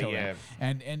shit. Yeah, until yeah.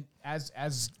 then. And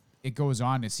as it goes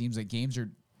on, it seems like games are.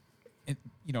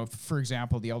 for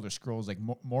example, the Elder Scrolls like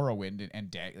Morrowind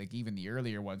and like even the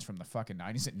earlier ones from the fucking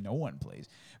 90s that no one plays.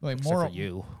 Like Except for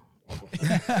you.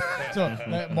 So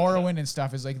Morrowind and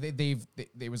stuff is like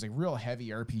they was like real heavy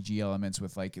RPG elements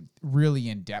with like really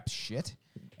in-depth shit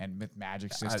and with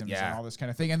magic systems and all this kind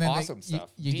of thing. And then Awesome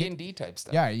stuff. You get D&D type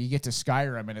stuff. Yeah, you get to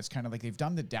Skyrim, and it's kind of like they've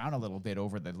dumbed it down a little bit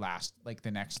over the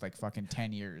next like fucking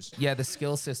 10 years. Yeah, the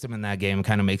skill system in that game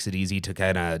kind of makes it easy to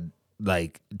kind of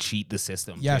like cheat the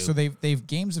system. Yeah, too. so they've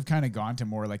games have kind of gone to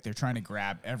more like they're trying to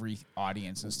grab every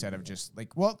audience instead of just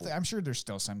like, well, I'm sure there's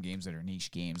still some games that are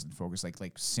niche games and focus like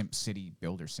city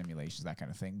builder simulations, that kind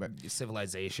of thing. But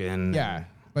Civilization. yeah.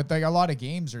 But like a lot of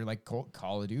games are like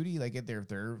Call of Duty, like they're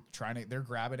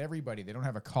grabbing everybody. They don't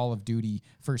have a Call of Duty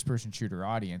first person shooter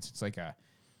audience. It's like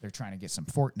they're trying to get some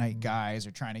Fortnite guys.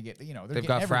 They're trying to get they've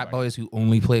got frat boys who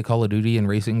only play Call of Duty and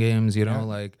racing games.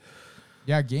 Like.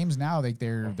 Yeah, games now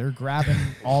they're grabbing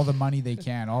all the money they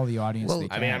can, all the audience they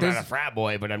can. I mean, I'm not a frat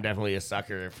boy, but I'm definitely a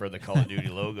sucker for the Call of Duty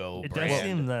logo. It brand. does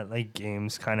seem that like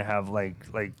games kind of have like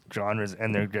genres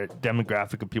and their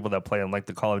demographic of people that play them, like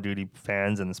the Call of Duty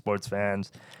fans and the sports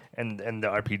fans, and the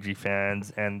RPG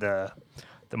fans and the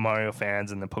Mario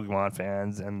fans and the Pokemon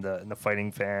fans and the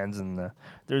fighting fans and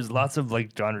there's lots of like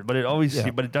genres, but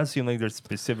it does seem like there's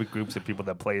specific groups of people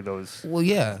that play those. Well,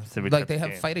 yeah, specific like types they of have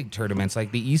games. fighting tournaments.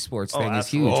 Like the esports thing is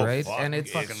absolutely. huge, right? Fuck, And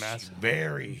it's fucking massive.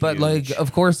 Very But huge. like,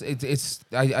 of course,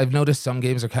 I've noticed some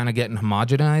games are kind of getting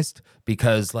homogenized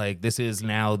because like this is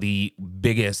now the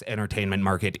biggest entertainment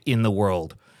market in the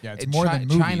world. Yeah, it's more than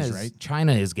movies, right?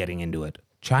 China is getting into it.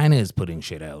 China is putting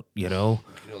shit out. I can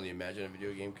only imagine a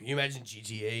video game. Can you imagine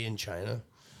GTA in China?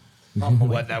 Mm-hmm.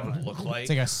 What that would look like? It's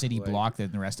like a city block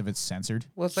that the rest of it's censored.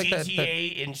 Well, it's like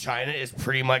GTA in China is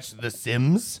pretty much The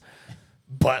Sims,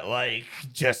 but like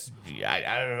just I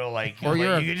don't know, like, Or like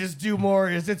you're you could just do more.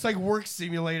 It's like work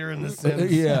simulator in The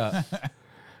Sims. yeah.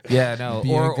 Yeah, no,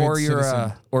 Be a or good you're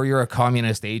citizen. you're a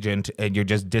communist agent and you're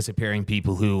just disappearing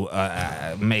people who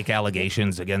make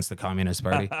allegations against the Communist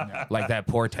Party, like that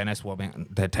poor tennis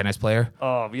player.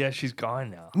 Oh yeah, she's gone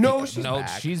now. No, she's No,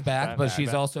 back. she's back, but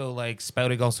she's also like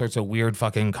spouting all sorts of weird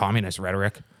fucking communist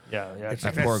rhetoric. Yeah. It's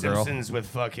That like poor that girl. Simpsons with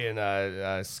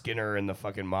fucking Skinner and the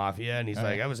fucking mafia, and he's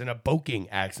like, I was in a boating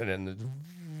accident.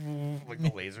 And like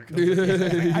the laser comes. He's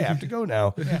like, I have to go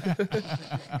now.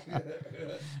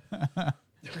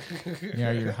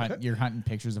 Yeah, you're hunting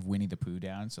pictures of Winnie the Pooh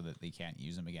down so that they can't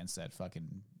use them against that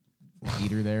fucking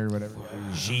leader there or whatever.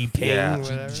 Xi Ping, Yeah.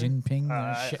 whatever. Jinping.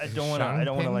 I don't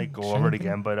want to like go over it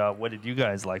again, but what did you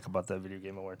guys like about the Video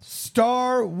Game Awards?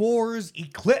 Star Wars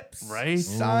Eclipse. Right?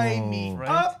 Sign me Right?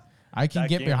 up. I can That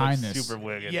get game behind looks this. Super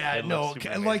wicked. Yeah, It no, looks super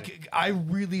amazing. like I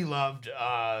really loved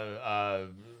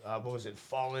what was it?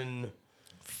 Fallen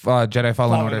Jedi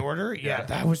Fallen Order. Order. Yeah,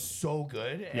 that was so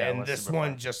good. Yeah, it and was this super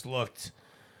one fun. just looked.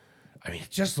 I mean, it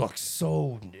just looks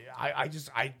so.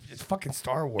 It's fucking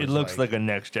Star Wars. It looks like a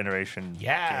next generation.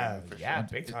 Yeah, game, for yeah,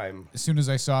 big time. As soon as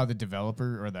I saw the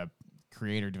developer or the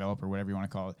creator, developer, whatever you want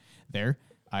to call it, there,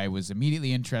 I was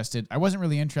immediately interested. I wasn't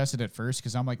really interested at first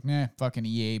because I'm like, nah, fucking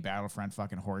EA, Battlefront,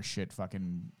 fucking horse shit,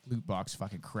 fucking loot box,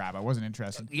 fucking crap. I wasn't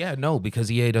interested. Yeah, no,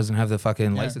 because EA doesn't have the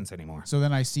fucking license anymore. So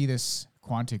then I see this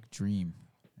Quantic Dream,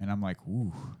 and I'm like,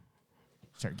 ooh.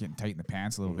 Start getting tight in the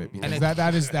pants a little bit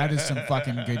because that is some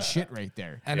fucking good shit right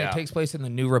there. And Yeah. it takes place in the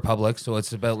New Republic, so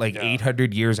it's about like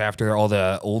 800 years after all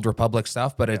the Old Republic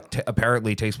stuff, but it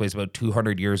apparently takes place about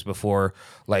 200 years before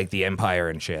like the Empire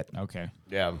and shit. Okay.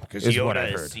 Yeah, because Is what I've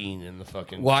Yoda heard. is seen in the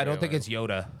fucking. Well, I don't think trailer. it's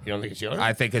Yoda. You don't think it's Yoda?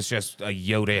 I think it's just a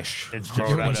Yodish. It's just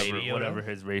Baby Yoda? whatever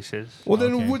his race is. well,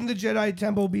 then Okay. wouldn't the Jedi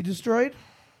Temple be destroyed?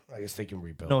 I guess they can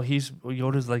rebuild. No,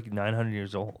 Yoda's like 900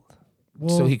 years old.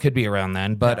 So he could be around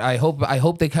then, but I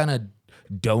hope they kind of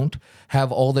don't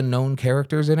have all the known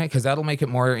characters in it because that'll make it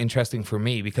more interesting for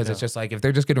me because it's just like if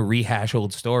they're just going to rehash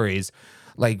old stories,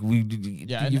 like and-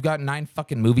 you've got 9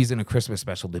 fucking movies and a Christmas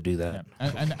special to do that.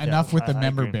 And enough with the I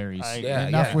member agree. berries. I agree.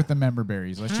 Enough Yeah. with the member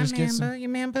berries. Let's just get some.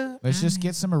 remember? Let's just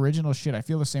get some original shit. I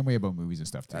feel the same way about movies and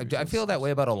stuff too. I feel that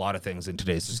way about a lot of things in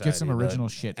today's Just society. get some but original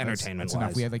shit. entertainment That's enough.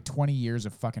 wise. We had like 20 years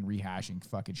of fucking rehashing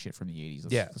fucking shit from the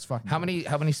 80s. Let's fucking How go.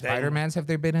 many Spider-Mans have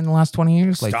there been in the last 20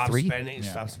 years? Like stop 3? spending.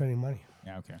 Stop spending money.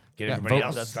 Yeah, okay. Get Yeah, everybody vote-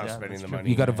 else to That's- stop yeah, spending that's the true. money.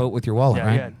 You got to vote with your wallet,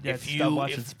 right? If Stop you-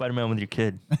 watching if- Spider-Man with your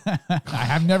kid. I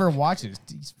have never watched it.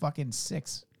 He's fucking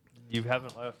 6. You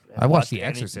haven't. I watched The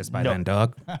Exorcist by then,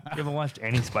 dog. You haven't watched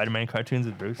any Spider-Man cartoons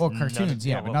with Bruce? Well, None of- cartoons,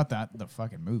 yeah, but well- not the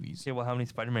fucking movies. Okay, well, how many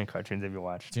Spider-Man cartoons have you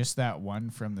watched? Just that one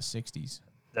from the 60s.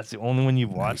 That's the only one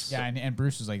you've watched. Yeah, and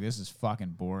Bruce was like, "This is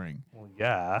fucking boring." Well,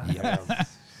 yeah.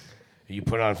 You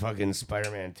put on fucking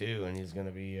Spider-Man 2, and he's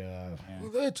gonna be.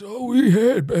 Well, that's all we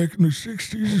had back in the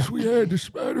 60s is we had the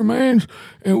Spider-Mans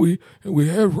and we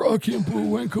had Rocky and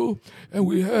Bullwinkle and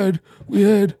we had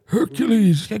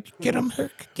Hercules. Get him,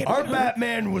 Herc. Get Our him.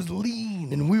 Batman was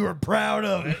lean, and we were proud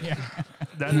of it.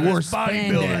 That, He that, wore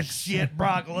bodybuilder shit,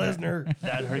 Brock Lesnar.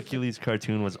 that Hercules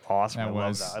cartoon was awesome. That I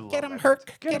was. love that. I love Get him, that.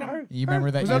 Herc. Get him, Herc. You remember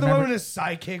that? Was you that the one remember, when his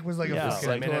sidekick was like Yeah, a fucking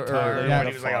like, minotaur? or- Yeah, or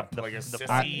he was like a the-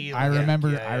 sissy. I like, remember.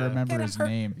 yeah, I yeah. remember his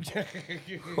name.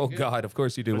 Oh God, of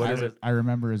course you do. What is it? I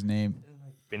remember his name.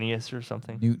 Phineas or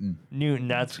something. Newton. Newton.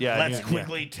 That's Let's Newton,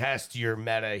 quickly test your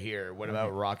meta here. What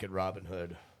about Rocket Robin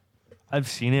Hood? I've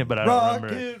seen it, but I don't remember.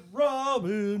 Rocket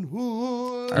Robin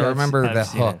Hood. I remember I've the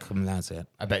seen hook, and that's it.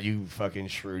 I bet you fucking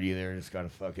Shruti there just got a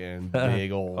fucking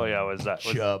big old. Oh yeah, was that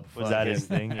chub was that his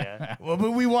fucking- thing? Yeah. Well,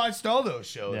 but we watched all those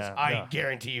shows. Yeah, I yeah.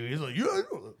 guarantee you, he's like, yeah, I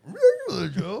know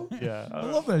that show. Yeah. I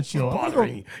love that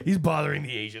show. He's bothering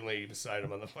the Asian lady beside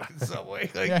him on the fucking subway.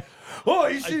 Like, Yeah. oh,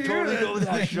 you should hear totally know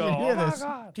that show. hear Oh my this.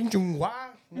 god. Ding dong wah.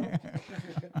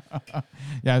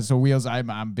 Yeah, so Wheels, I'm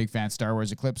a big fan of Star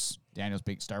Wars Eclipse. Daniel's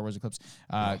big Star Wars Eclipse.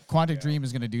 Quantic Dream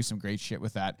is going to do some great shit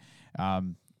with that.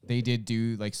 They did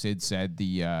do, like Sid said,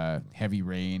 the Heavy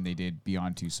Rain. They did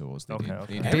Beyond Two Souls. They Okay, did,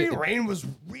 okay. They did, Heavy Rain was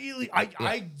really. I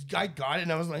got it,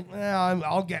 and I was like, well,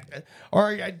 I'll get it. Or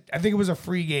I think it was a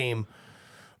free game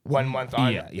 1 month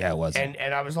on. Yeah, it was. And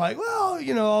I was like, well,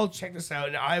 I'll check this out.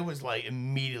 And I was like,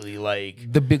 immediately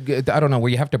like, The big, I don't know,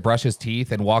 where you have to brush his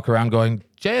teeth and walk around going,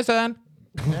 Jason,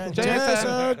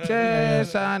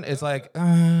 Jason. It's like,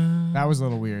 that was a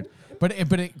little weird, but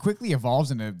it quickly evolves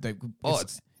into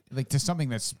it's like to something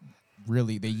that's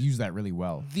really, they use that really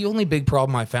well. the only big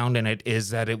problem I found in it is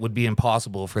that it would be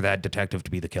impossible for that detective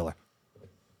to be the killer.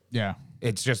 Yeah.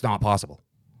 It's just not possible.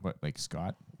 What, like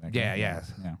Scott? That Yeah, guy? yeah.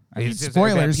 Yeah. I mean, It's just-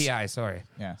 spoilers. PI, sorry.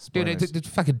 Yeah, Dude, spoilers. it's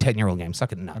a fucking 10-year-old game.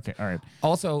 Suck it nut. Okay, all right.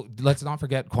 Also, let's not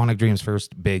forget Quantic Dream's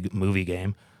first big movie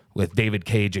game with David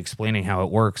Cage explaining how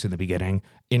it works in the beginning,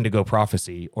 Indigo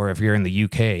Prophecy, or if you're in the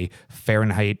UK,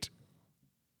 Fahrenheit.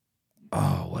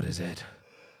 Oh, what is it?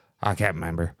 I can't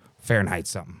remember. Fahrenheit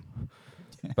something.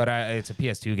 But it's a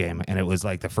PS2 game, and it was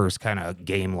like the first kind of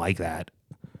game like that.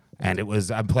 And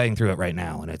I'm playing through it right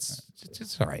now, and it's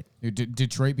all right. Dude,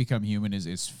 Detroit Become Human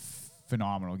is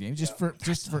phenomenal game. Just for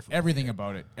everything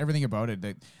about it. Everything about it.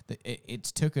 It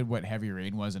took what Heavy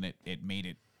Rain was and it made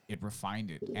it. It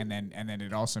refined it, and then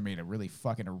it also made a really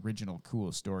fucking original,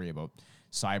 cool story about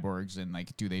cyborgs and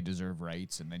like, do they deserve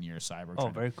rights? And then you're a cyborg. Oh,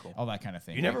 trying to- very cool. All that kind of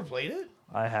thing. you never played it?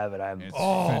 I have it. It's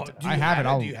Oh, fant- do I you have it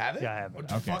all. Do you have it? Yeah, I have it.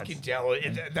 Oh, Okay. fucking download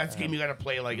it. That's a game you got to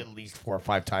play like at least 4 or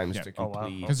 5 times Yeah. to Oh, wow.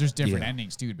 complete. because there's different Yeah.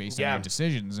 endings too, based Yeah. on your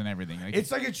decisions and everything. Like,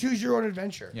 It's like a choose your own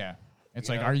adventure. yeah. It's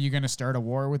You like, know? are you going to start a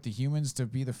war with the humans to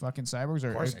be the fucking cyborgs,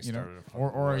 or course I you know, started a fucking or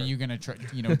are war. you going to try,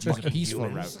 choose a peaceful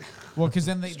humans. route? Well, because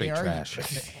then they Straight argue,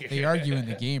 trash. they argue in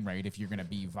the game, right? If you're going to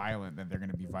be violent, then they're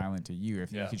going to be violent to you.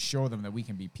 If you Yeah. could show them that we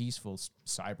can be peaceful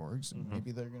cyborgs, and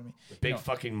maybe they're going to be Big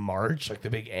fucking march, like the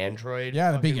big android.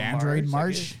 Yeah, the big fucking android Like,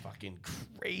 march. it's fucking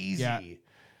crazy. Yeah.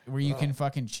 where you can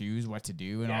fucking choose what to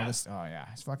do and all Yeah. this. Oh yeah,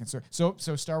 it's fucking so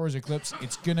Star Wars Eclipse.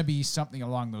 It's gonna be something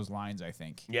along those lines, I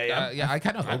think. Yeah, Yeah, I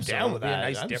kind of I'm hope so. down It'll with be a that.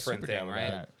 nice I'm different super thing, down with right?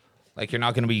 that. Like you're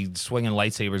not going to be swinging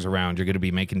lightsabers around. You're going to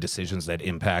be making decisions that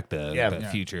impact the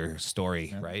Yeah. future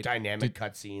story, right? Dynamic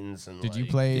cutscenes and. Did you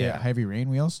like- play Yeah. Heavy Rain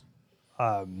Wheels?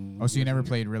 Oh, so you never I'm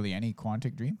played really any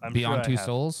Quantic Dream? Beyond sure I Two have.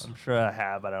 Souls? I'm sure I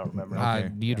have. I don't remember.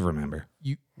 Okay. You'd remember.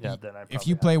 You Yeah, then I if probably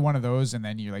you have. play one of those and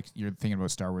then you're thinking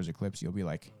about Star Wars Eclipse, you'll be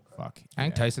like, fuck. I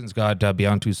think yeah. Tyson's got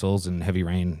Beyond Two Souls and Heavy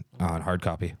Rain on hard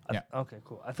copy. Yeah. Okay,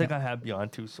 cool. I think I have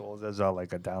Beyond Two Souls as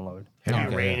like a download. Heavy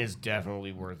Okay. Rain is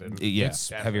definitely worth it. Yeah, It's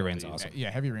Heavy Rain's definitely- awesome.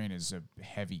 Yeah, Heavy Rain is a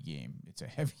heavy game. It's a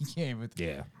heavy game with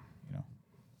Yeah. you know.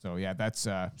 So yeah, that's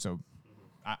so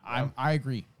I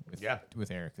agree with Yeah.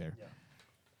 with Eric there.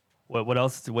 What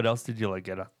else? What else did you like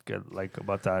get like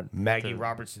about that? Maggie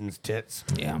Robertson's tits.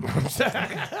 Yeah.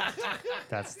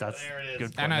 That's There it is.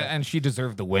 good. And point. and she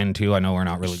deserved the win too. I know we're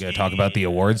not really going to talk about the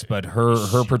awards, but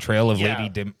her portrayal of Yeah.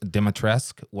 Lady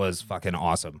Dimitrescu was fucking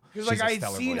awesome. Because She's like a I'd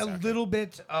stellar seen voice a actor. little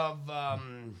bit of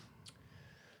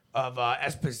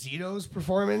Esposito's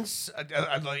performance,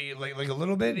 like a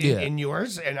little bit Yeah. in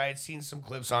yours, and I had seen some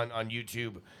clips on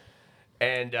YouTube,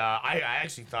 and I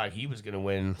actually thought he was gonna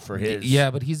win for his.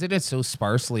 Yeah, but he did it so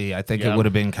sparsely. I think Yeah. it would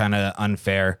have been kind of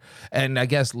unfair. And I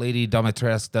guess Lady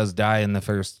Dimitrescu does die in the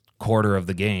first quarter of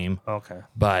the game, Okay.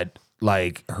 but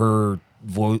like her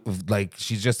like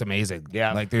she's just amazing.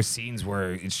 Yeah. like there's scenes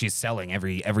where she's selling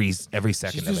every second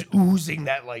She's of just it. oozing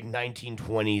that like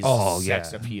 1920s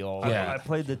sex yeah. appeal. Yeah. I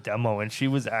played the demo and she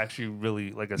was actually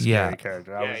really like a scary Yeah.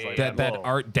 character. I Yeah, was yeah, like, That whoa.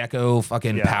 Art Deco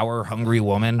fucking Yeah. power hungry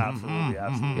woman. Absolutely,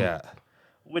 absolutely. Yeah.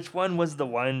 Which one was the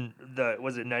one?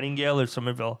 Was it Nightingale or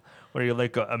Somerville, where you're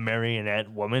like a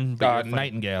marionette woman? But you're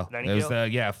Nightingale. It was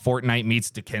Nightingale? Fortnite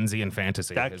meets Dickensian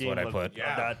fantasy That is game what I looked,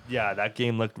 put. that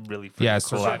game looked really freaking Yeah,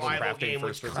 cool. survival Survival crafting game, which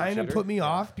first-person kind of shooter. put me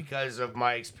off because of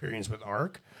my experience with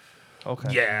Ark. Okay.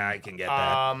 Yeah, I can get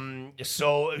that.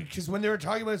 So because when they were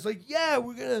talking about it, it's like, yeah,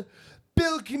 we're gonna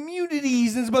build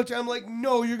communities and it's about time. I'm like,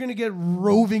 no, you're gonna get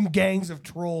roving gangs of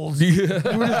trolls. We're just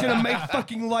gonna make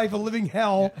fucking life a living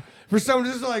hell for someone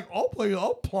just like, I'll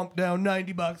plump down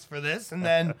 $90 for this, and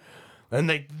then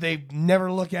they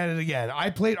never look at it again. I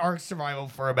played Ark Survival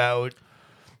for about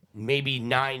maybe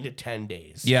 9 to 10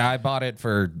 days. Yeah, I bought it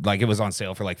for it was on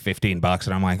sale for like $15,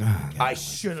 and I'm like, oh, I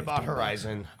should have bought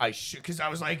Horizon. I should, because I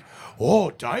was like,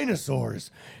 oh,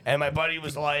 dinosaurs. And my buddy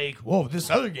was like, whoa, this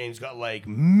other game's got like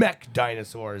mech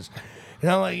dinosaurs. And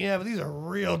I'm like, yeah, but these are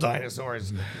real dinosaurs.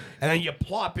 And then you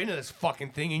plop into this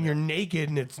fucking thing and you're naked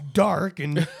and it's dark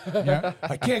and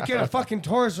I can't get a fucking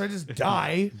torch, so I just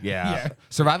die. yeah.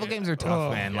 Survival games are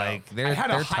tough, man. Yeah. Like they're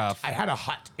tough. I had a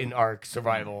hut in Ark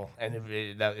Survival, and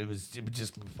it was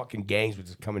just fucking gangs would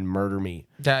just come and murder me.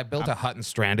 Yeah, I built a hut and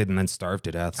stranded and then starved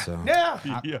to death. So Yeah.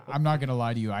 I'm not gonna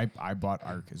lie to you. I bought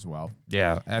Ark as well.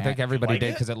 yeah, I think everybody like did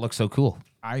it? because it looks so cool.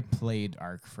 I played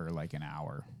Ark for like an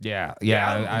hour. Yeah, I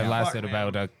Yeah, lasted fuck,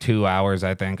 about 2 hours.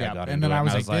 I think I Yeah, got and into then it, I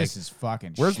was and like, "This is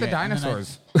fucking." "Where's shit." the And then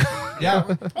dinosaurs?"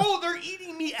 Yeah, Oh, they're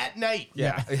eating me at night.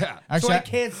 yeah. yeah, So Actually, I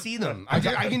can't see them. I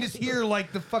can just hear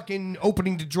like the fucking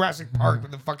opening to Jurassic Park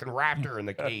with the fucking raptor in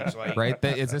the cage. Like, right.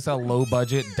 Is this a low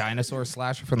budget dinosaur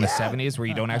slasher from the '70s where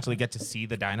you don't actually get to see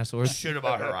the dinosaurs? should have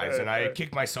bought Horizon. I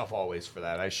kick myself always for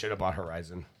that. I should have bought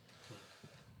Horizon.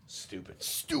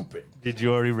 Stupid. Did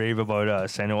you already rave about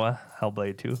Senua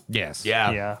Hellblade 2? Yes.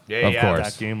 Yeah. Of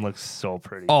course. That game looks so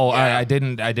pretty. Oh, Yeah. I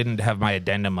didn't have my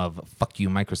addendum of "fuck you,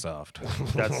 Microsoft,"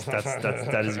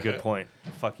 That is a good point.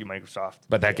 Fuck you, Microsoft.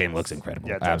 but that game looks incredible.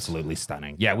 Yeah, it does. Absolutely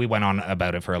stunning. Yeah, we went on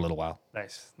about it for a little while.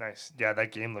 Nice. Yeah,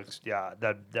 that game looks. Yeah,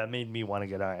 that made me want to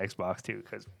get on Xbox too.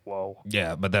 Cause whoa.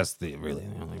 Yeah, but that's really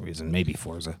the only reason. Maybe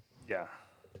Forza. Yeah.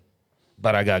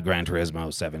 But I got Gran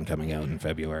Turismo 7 coming out in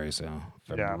February, so.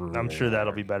 Yeah. I'm sure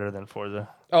that'll be better than Forza.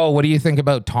 Oh, what do you think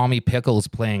about Tommy Pickles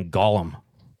playing Gollum?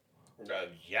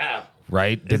 Yeah.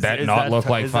 Right? Did Is- that is not that look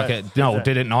to- like is that- fucking? is No, that-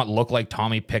 did it not look like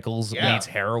Tommy Pickles Yeah. meets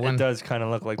heroin? It does kind of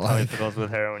look like Tommy Pickles with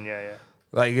heroin. Yeah.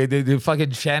 Like the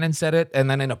fucking Shannon said it, and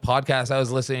then in a podcast I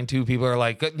was listening to, people are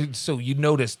like, "So you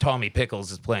noticed Tommy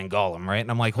Pickles is playing Gollum, right?" And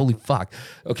I'm like, "Holy fuck!"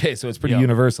 Okay, so it's pretty Yeah.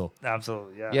 universal.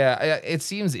 Absolutely. Yeah. Yeah, it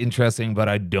seems interesting, but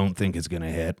I don't think it's gonna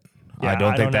hit. Yeah, I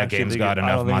don't think that actually game's think got I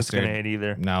enough don't think mustard. It's gonna hit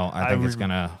either. No, I think it's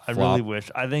gonna I flop. really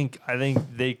wish. I think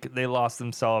they lost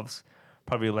themselves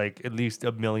probably like at least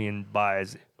 1 million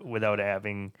buys without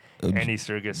having any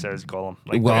circus as Gollum.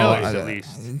 Like Well, millions I- at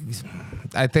least.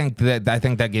 I think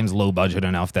that game's low budget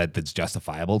enough that it's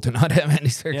justifiable to not have any Yeah,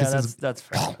 circuses. that's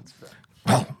fair.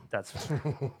 That's fair.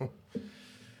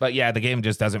 But yeah, the game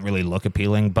just doesn't really look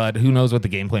appealing. But who knows what the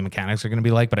gameplay mechanics are going to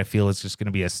be like? But I feel it's just going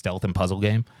to be a stealth and puzzle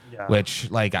game, Yeah. which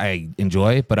like I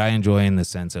enjoy. But I enjoy in the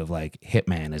sense of like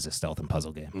Hitman is a stealth and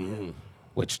puzzle game,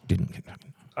 which didn't.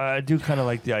 I do kind of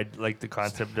like the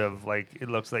concept of like it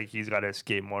looks like he's got a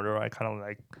escape motor. I kind of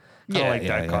like Yeah, that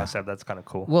yeah. concept. That's kind of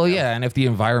cool. Well, yeah, and if the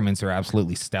environments are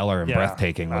absolutely stellar and Yeah,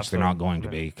 breathtaking, which they're not absolutely. going to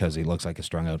be because he looks like a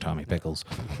strung out Tommy Pickles.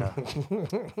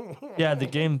 Yeah, the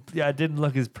game. Yeah, it didn't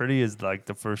look as pretty as like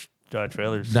the first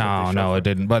trailers. that No, they no, showed it for-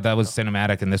 didn't. But that was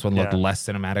cinematic, and this one looked Yeah. less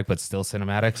cinematic, but still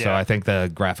cinematic. So Yeah. I think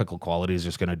the graphical quality is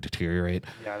just going to deteriorate.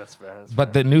 Yeah, that's fair.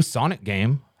 But the new Sonic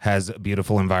game has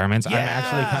beautiful environments. I'm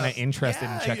actually kind of Yes. interested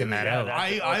in checking that yeah, out. that-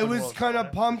 I open was world kind of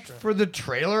Sonic, pumped sure. for the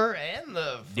trailer and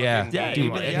the Yeah, fucking Yeah, game.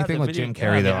 dude, Like, anything the with Jim video-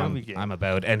 Carrey yeah, though, the movie game. I'm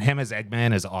about. And him as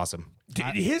Eggman is awesome. Dude,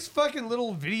 his fucking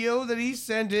little video that he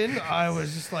sent in, I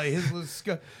was just like, his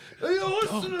little hey, you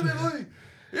listen to me, buddy.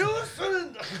 You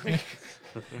listen.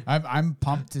 I'm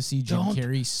pumped to see Jim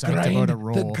Carrey psyched about a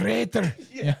role. greater.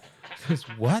 Yeah. Just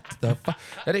what the fuck?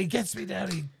 And he gets me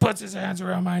down. He puts his hands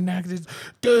around my neck. And he's,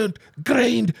 don't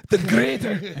grind the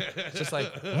greater. It's just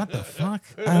like, what the fuck?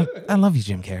 I love you,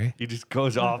 Jim Carrey. He just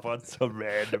goes off on some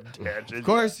random tangent. Of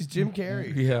course, he's Jim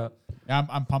Carrey. Yeah.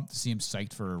 I'm pumped to see him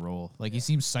psyched for a role. Like he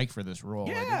seems psyched for this role.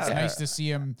 And it's Yeah. nice to see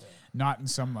him not in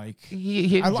some like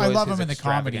He I enjoys love his him in the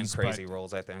extravagant, comedies, crazy but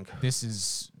roles. I think. this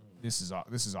is this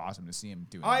is awesome to see him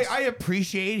doing. I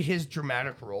appreciate his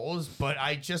dramatic roles, but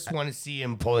I just want to see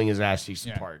him pulling his ass cheeks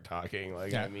apart, talking.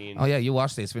 Like, Yeah. I mean, Oh yeah, you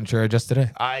watched Ace Ventura just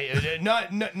today. I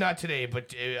not today, but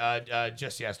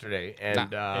just yesterday,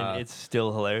 and And it's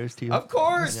still hilarious to you. of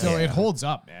course. So it holds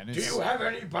up, man. Do It's, you have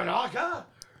any banaka?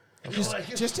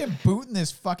 just him booting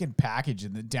this fucking package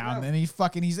in the down, and he's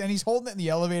holding it, and the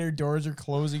elevator doors are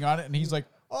closing on it, and he's like,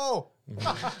 oh,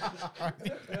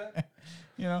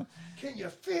 you know, Can you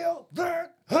feel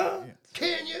that? Huh?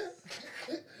 Can you?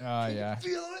 yeah.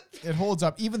 Feel it? It holds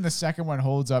up. Even the second one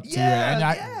holds up too. Yeah, And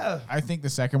yeah. I think the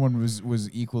second one was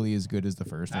equally as good as the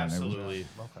first one. Absolutely.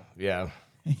 Yeah.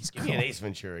 He's Give me an cool. Ace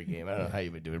Ventura game. I don't know how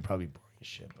you would do it. Probably boring as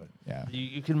shit, but Yeah.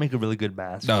 You can make a really good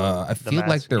mask. I feel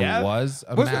like there Yeah. was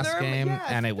a Wasn't mask there? game, Yeah,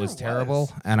 I and think it was there terrible.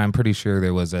 was. And I'm pretty sure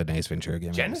there was an Ace Ventura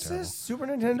game. that was Genesis, Super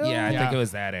Nintendo. terrible. Yeah, I Yeah. think it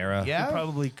was that era. Yeah. You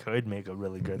probably could make a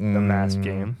really good the mask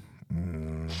game.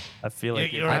 I feel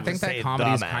like You don't I have to think that say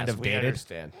comedy's dumbass. kind of We dated.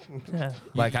 understand.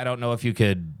 Like, I don't know if you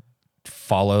could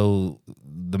follow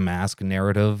the mask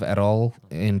narrative at all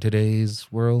in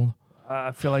today's world.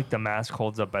 I feel like the mask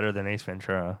holds up better than Ace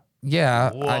Ventura.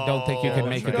 Yeah, I don't think you could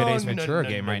make a good No, Ace no, Ventura no,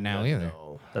 game no, right now no, either.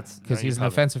 no. That's Because no, he's you an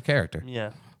probably- offensive character.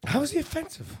 Yeah. How is he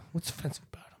offensive? What's offensive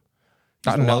about him?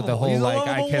 I don't know, lovable. the whole, He's a like, I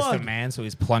lovable kissed a lug. man, so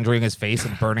he's plunging his face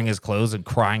and burning his clothes and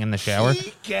crying in the shower.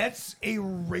 He gets a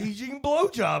raging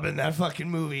blowjob in that fucking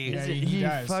movie. Yeah, Yeah, he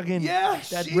does. fucking she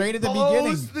right at the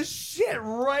blows beginning. the shit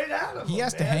right out of him. He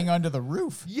has to man. hang onto the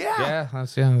roof. Yeah.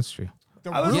 That's true. The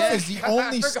I was roof like- is the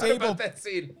only stable. that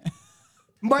scene.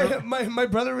 My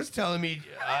brother was telling me,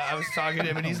 I was talking to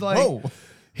him, and he's like, Whoa.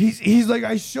 he's like,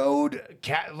 I showed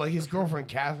like his girlfriend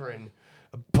Catherine,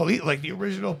 police, like the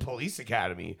original Police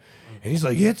Academy, and he's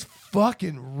like, it's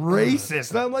fucking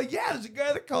racist. And I'm like, yeah, there's a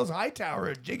guy that calls Hightower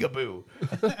a jigaboo.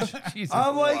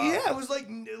 I'm like, yeah, it was like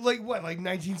what, like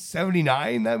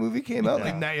 1979 that movie came out.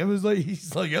 Like, it was like,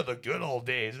 he's like, yeah, the good old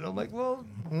days. And I'm like, well,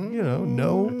 you know,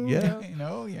 no, yeah. You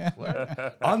know, yeah.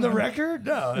 On the record,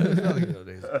 no. It's not the good old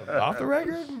days. Off the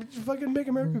record, just fucking make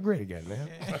America great again, man.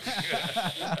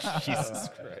 Jesus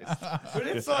Christ. But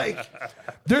it's like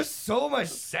there's so much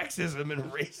sexism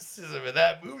and racism in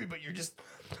that movie, but you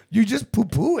just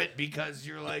poo-poo it because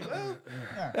you're like, well,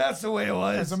 that's the way it It's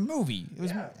was. a movie. It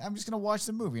was. I'm just gonna watch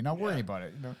the movie, not worry about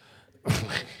it. You know?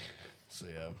 So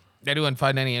yeah, Anyone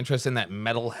find any interest in that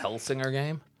Metal Hellsinger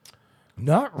game?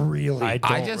 not really. I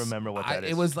don't just remember what that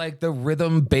is. It was like the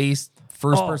rhythm-based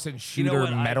first-person You shooter know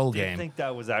what? metal I did game. think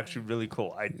that was actually really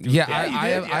cool. I do Yeah,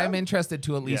 think- I am interested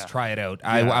to at least Yeah. try it out. Yeah.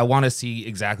 I want to see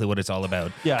exactly what it's all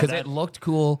about. Yeah, because that- it looked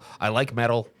cool. I like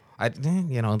metal.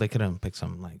 They could have picked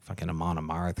some like fucking Amon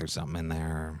Amarth or something in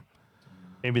there.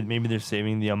 Maybe they're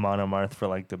saving the Amon Amarth for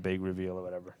like the big reveal or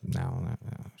whatever. No,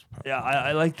 it's probably- Yeah,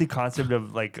 I like the concept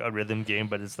of like a rhythm game,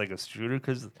 but it's like a shooter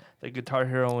because like Guitar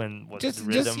Hero and what Just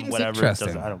rhythm, seems whatever. It interesting.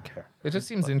 doesn't, I don't care. it just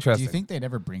seems Do interesting. you think they'd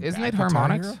ever bring? Isn't back it Guitar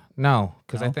harmonics? Hero? No,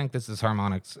 because I No? think this is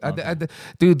harmonics.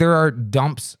 Dude, there are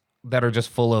dumps that are just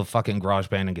full of fucking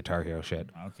GarageBand and Guitar Hero shit.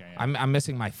 Okay. I'm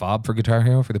missing my fob for Guitar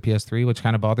Hero for the PS3, which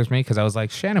kind of bothers me because I was like,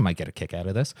 Shannon might get a kick out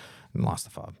of this, and lost the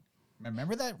fob.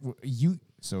 Remember that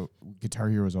so Guitar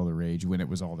Hero was all the rage when it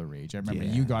was all the rage. I remember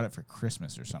Yeah. you got it for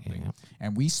Christmas or something, Yeah.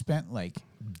 and we spent like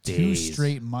 2 Days.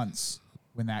 straight months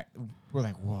when we're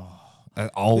like, whoa,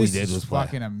 All we this did is was play.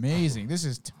 fucking amazing. This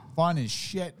is fun as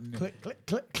shit. And click, click,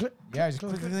 click, click. yeah, just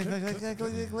click, click, click, click, click,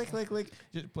 click, click, click, click,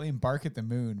 just playing Bark at the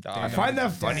Moon. I I find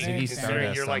that funny Dang, considering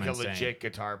dang. you're like a Insane. legit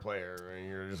guitar player and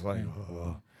you're just like,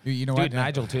 oh. You know Dude, what?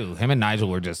 Nigel too. Him and Nigel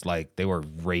were just like they were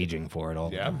raging for it all.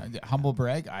 the Yeah. time. Humble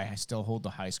brag, I still hold the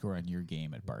high score on your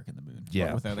game at Bark in the Moon.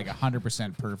 Yeah. with like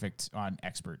 100% perfect on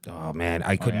expert. Oh man,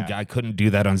 I couldn't. yeah. I couldn't do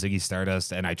that on Ziggy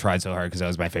Stardust, and I tried so hard because that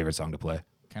was my favorite song to play.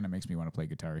 Kind of makes me want to play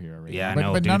Guitar Hero right Yeah,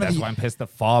 now. no, dude. That's why I'm pissed. The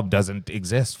fob doesn't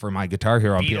exist for my Guitar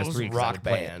Hero on PS3. Beatles 'cause I rock would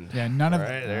play it. band. Yeah, none of Right,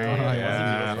 there oh, you go.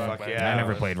 yeah. Yeah, fuck yeah. I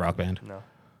never played Rock Band. No.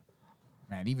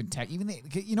 Man, even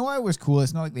you know what was cool?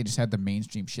 It's not like they just had the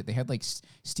mainstream shit. They had like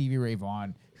Stevie Ray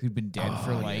Vaughan, who'd been dead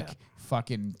for like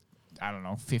fucking, I don't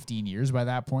know, 15 years by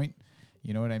that point.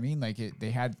 You know what I mean? Like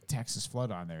they had Texas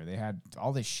Flood on there. They had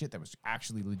all this shit that was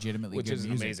actually legitimately Which good is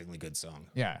an music. amazingly good song.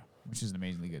 Yeah, which is an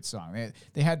amazingly good song.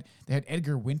 They had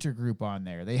Edgar Winter Group on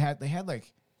there. They had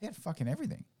fucking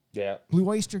everything. Yeah. Blue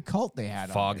Oyster Cult they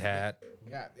had on there. Foghat.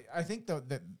 Yeah, I think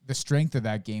the strength of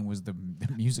that game was the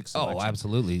music selection. Oh,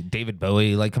 absolutely. David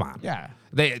Bowie. Like, come on. Yeah.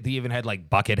 They even had like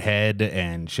Buckethead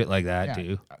and shit like that Yeah.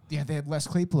 too. Yeah, they had Les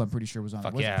Claypool. I'm pretty sure was on.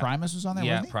 Fuck Was yeah. Primus was on there.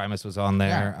 Yeah, wasn't he? Primus was on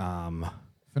there.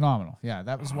 Phenomenal. Yeah,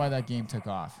 that was why that game took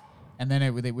off. And then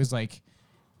it was like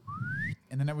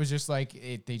and then it was just like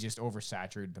they just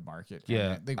oversaturated the market.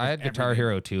 Yeah, And I had Guitar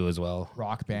Hero 2 as well.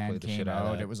 Rock Played Band the came shit out of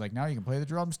out. that. It was like, now you can play the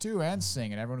drums too and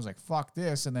sing, and everyone was like, "Fuck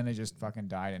this!" And then it just fucking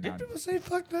died. And now, Did people say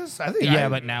fuck this? I think. Yeah,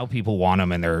 but now people want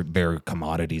them, and they're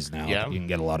commodities now. Yeah. You can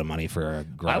get a lot of money for a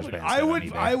garage band.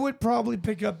 I would probably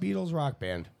pick up Beatles Rock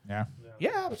Band. yeah,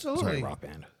 Yeah, absolutely. Sorry, Rock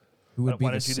Band. who would be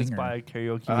Why the don't you just singer? buy a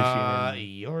karaoke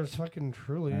machine? Yours fucking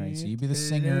truly. All right, so you be the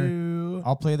singer.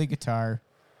 I'll play the guitar.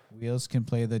 Wheels can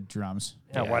play the drums.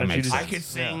 Yeah, Yeah, why that don't you makes just? I could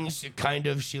sing kind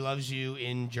of "She Loves You"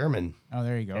 in German. Oh,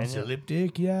 there you go.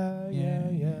 Elliptic, yeah.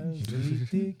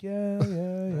 Elliptic, yeah.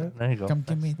 There you go. Come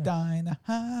give me dine.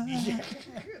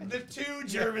 The two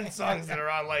German songs that are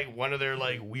on like one of their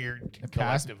like weird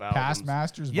Past collective albums. Past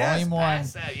Masters Yes, Volume 1.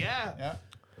 past that, yeah. Yeah.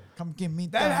 Come give me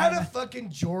That had a dine. fucking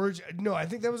George. No, I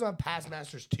think that was on Past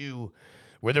Masters 2,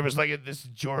 where there was like this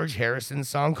George Harrison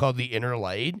song called "The Inner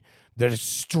Light" that is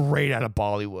straight out of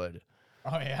Bollywood,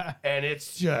 Oh yeah. and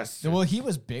it's just. Well, he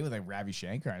was big with like Ravi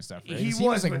Shankar and stuff. Right? He 'Cause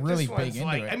was like but really this big one's into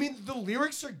like, it. I mean, the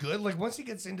lyrics are good. Like once he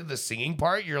gets into the singing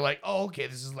part, you're like, oh, okay,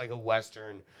 this is like a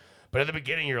western. But at the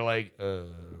beginning, you're like,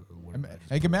 what am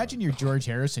I- Like imagine you're George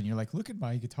Harrison. You're like, look at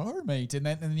my guitar, mate, and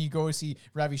then you go see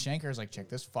Ravi Shankar's like, check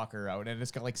this fucker out, and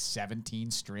it's got like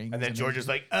 17 strings. And then George is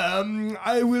like,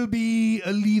 I will be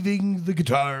leaving the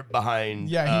guitar behind.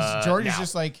 yeah, George is now.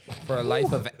 just like, For a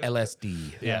life of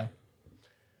LSD. Yeah.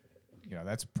 you know,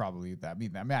 that's probably that. I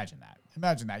mean, imagine that.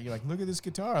 Imagine that. You're like, look at this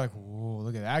guitar. Like, whoa,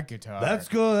 look at that guitar. That's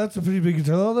good. That's a pretty big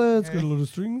guitar there. It's got a lot of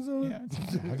strings on it.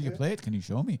 Yeah. How do you play it? Can you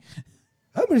show me?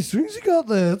 How many strings you got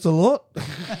there? That's a lot.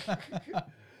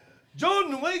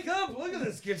 John, wake up. Look at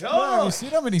this Oh, guitar. you see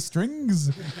how many strings?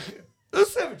 There's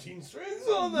 17 strings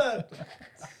on that.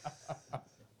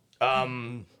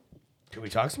 Can we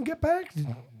talk some Get Back?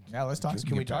 Yeah, let's talk. some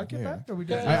Can we Get talk Back, Get yeah. Back? Are we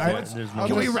done? There's no.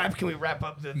 Can we wrap? Can we wrap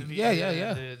up the the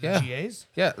Yeah. GAs?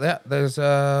 Yeah, there's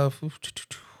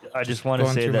I just want to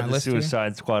Going say through that my the list here.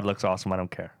 Suicide Squad looks awesome. I don't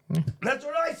care. That's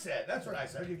what I said. That's what I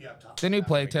said. I'll give you up top. the new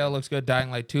Plague Tale looks good. Dying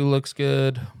Light 2 looks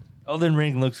good. Elden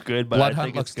Ring looks good, but Blood I Hunt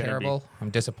think looks it's gonna terrible. I'm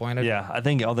disappointed. Be, yeah, I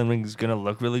think Elden Ring is gonna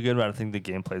look really good, but I think the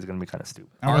gameplay is gonna be kind of stupid.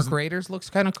 I Arc wasn't- Raiders looks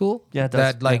kind of cool. Yeah, it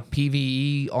does, that like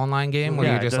PVE online game where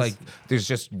Yeah, you're it just does. like there's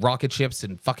just rocket ships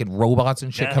and fucking robots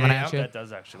and shit coming at you. That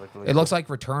does actually look really. It looks like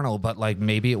Returnal, but like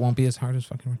maybe it won't be as hard as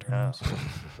fucking Returnal.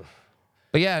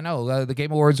 But yeah, no, the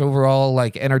Game Awards overall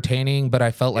like entertaining, but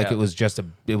I felt like Yeah.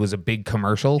 it was a big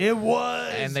commercial. It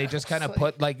was. And they just kind of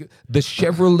put like the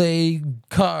Chevrolet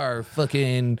car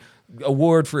fucking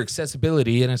award for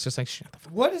accessibility, and it's just like shut the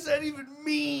fuck. What does that even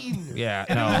mean? Yeah,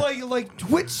 And no. it was like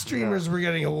Twitch streamers were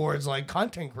getting awards, like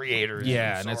content creators.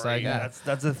 Yeah, I'm and it's sorry. like, Yeah,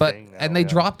 that's a But thing. Now, and they yeah.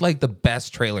 dropped like the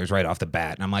best trailers right off the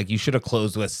bat, and I'm like, you should have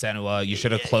closed with Senua, you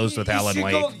should have closed with You Alan should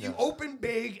Wake. go- you open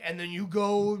big and then you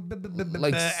go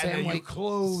Like and Sam then you Lake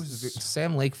close.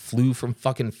 Sam Lake flew from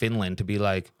fucking Finland to be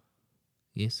like,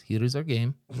 yes, here is our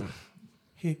game.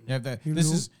 Yeah,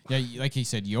 this is like he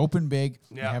said. You open big.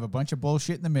 You Yeah. have a bunch of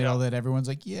bullshit in the middle that everyone's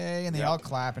like, yay, and they all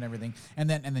clap and everything. And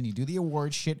then you do the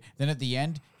awards shit. Then at the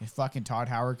end, if fucking Todd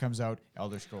Howard comes out,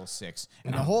 Elder Scrolls 6,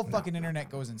 and the whole fucking internet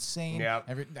goes insane. Yeah.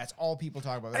 That's all people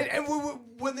talk about. And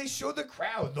when they showed the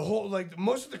crowd, the whole like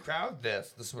most of the crowd,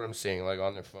 this is what I'm seeing, like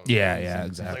on their phone. Yeah,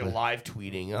 exactly. Like live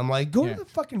tweeting. I'm like, go Yeah. to the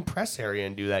fucking press area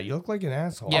and do that. You look like an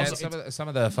asshole. Yeah, Also, and some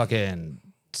of the fucking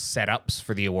setups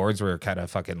for the awards were kind of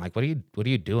fucking like, what are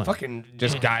you doing? Fucking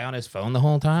just guy on his phone the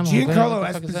whole time. I'm like, Giancarlo what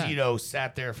the fuck is that? Esposito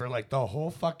sat there for like the whole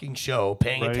fucking show,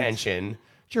 paying Right. attention.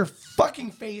 Get your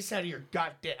fucking face out of your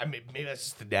goddamn. I mean, maybe that's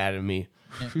just the dad in me.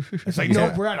 It's like,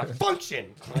 no, we're at a function.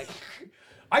 Like,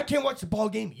 I can't watch the ball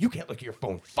game. You can't look at your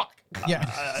phone. Fuck. Yeah,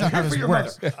 that's not how Good for this your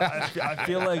works. mother. I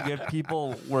feel like if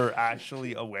people were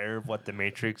actually aware of what the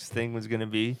Matrix thing was going to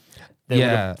be, they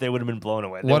Yeah. would have been blown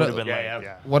away. They What would a- have been Yeah, like,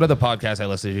 yeah. One of the podcasts I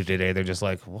listened to today, they're just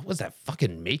like, what was that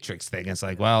fucking Matrix thing? It's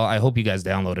like, well, I hope you guys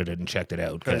downloaded it and checked it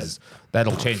out because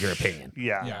that'll change your opinion.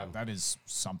 yeah, Yeah, that is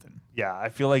something. yeah. I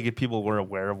feel like if people were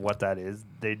aware of what that is,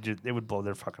 they would blow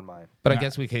their fucking mind. But I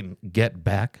guess we can get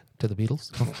back to the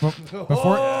Beatles.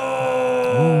 Before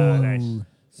Nice.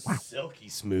 Silky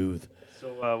smooth.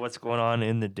 So what's going on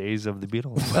in the days of the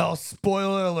Beatles? Well,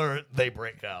 spoiler alert, they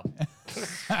break up.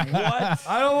 What?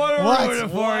 I don't want to What? ruin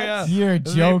it for you. You're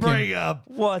They joking. break up.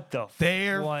 What the?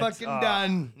 They're What's fucking up?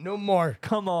 done. No more.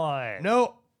 Come on.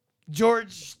 No.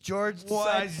 George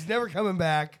decides he's never coming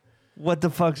back. What the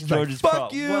fuck's Like, George's fuck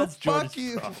problem? you. What's Fuck George's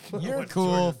you. problem? You're What's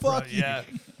cool. George's Fuck problem? you. Yeah.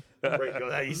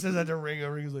 Ringo, he says that to Ringo.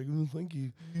 Ringo's like, oh, thank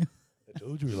you. I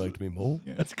told you he liked me, Mole.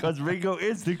 That's because Ringo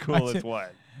is the coolest one.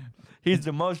 He's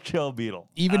the most chill Beatle.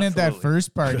 Even in that Absolutely.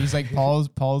 first part, he's like,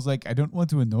 Paul's like, I don't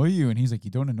want to annoy you, and he's like, you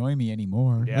don't annoy me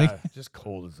anymore. Yeah, Like, just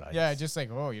cold as ice. yeah, just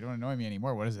like, oh, you don't annoy me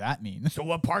anymore. What does that mean? So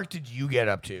what part did you get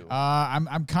up to?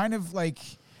 I'm kind of like,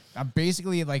 I'm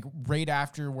basically like right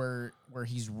after where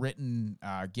he's written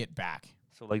Get Back.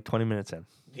 So like 20 minutes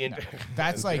in.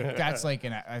 That's like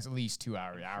at least 2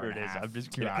 hour Sure and it a is. half. I'm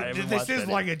just 2 kidding. hours. I haven't This watched is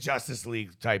any. like a Justice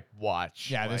League type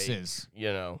watch. Yeah, this like, is.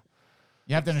 You know.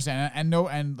 You have to understand,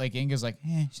 and like Inga's like,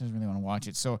 she doesn't really want to watch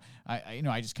it, so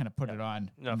I just kind of put it on,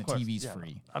 No, and of the course. TV's Yeah.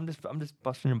 free. I'm just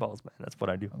busting your balls, man. That's what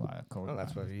I do. A lot of code. Oh,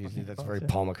 that's what that's very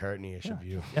Paul McCartney-ish of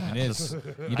you. it is.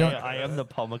 You don't. I am the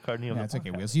Paul McCartney of Yeah, the it's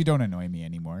okay, Wheels. You don't annoy me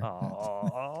anymore.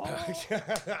 Oh,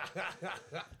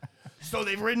 So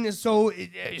they've written it so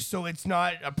it's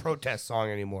not a protest song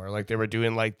anymore. Like they were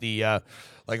doing like the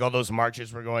like all those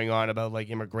marches were going on about like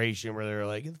immigration where they were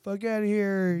like, get the fuck out of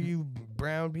here, you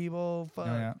brown people. Fuck.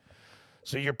 Yeah.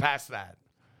 So you're past that.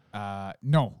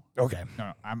 No, Okay.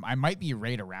 no, I might be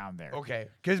right around there. Okay.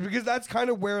 Because that's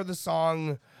kind of where the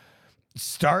song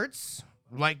starts.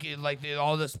 Like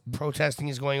all this protesting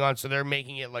is going on, so they're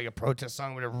making it like a protest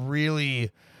song, but it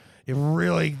really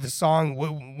the song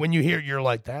when you hear it, you're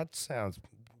like, that sounds.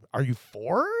 Are you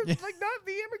for like not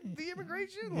the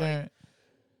immigration? Like, Yeah.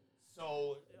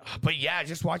 so, but yeah,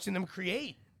 just watching them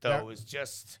create though is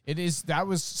just It is. That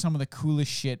was some of the coolest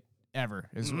shit ever.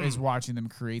 Is watching them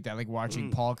create that. Like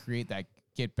watching Paul create that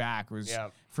Get Back was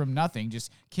from nothing, just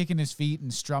kicking his feet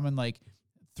and strumming like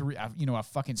a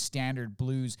fucking standard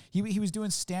blues. He was doing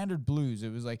standard blues.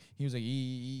 It was like he was like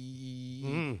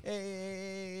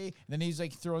hey, and then he's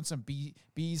like throwing some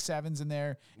B7s in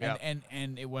there,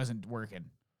 and it wasn't working.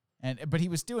 But he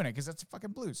was doing it because that's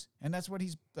fucking blues, and that's what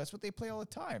they play all the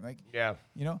time. Like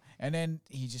and then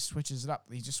he just switches it up.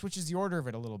 He just switches the order of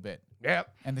it a little bit,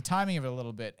 and the timing of it a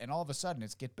little bit, and all of a sudden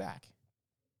it's Get Back,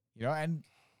 and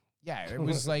it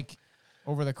was like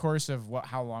over the course of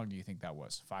how long do you think that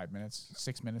was? 5 minutes,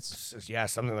 6 minutes? Yeah,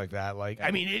 something like that. Like,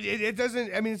 I mean, it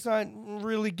doesn't. I mean, it's not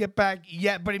really Get Back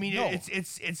yet, but I mean,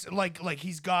 it's like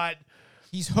he's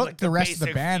hooked like the rest of the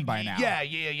basic- band by now.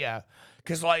 Yeah.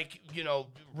 Because like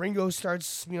Ringo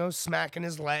starts smacking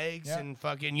his legs and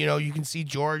fucking you can see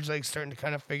George like starting to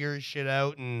kind of figure his shit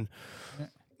out and.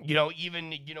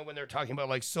 Even when they're talking about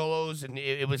like solos, and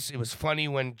it was funny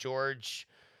when George.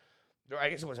 I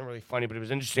guess it wasn't really funny, but it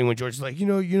was interesting when George was like, do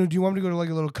you want me to go to like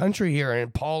a little country here?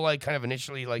 And Paul like kind of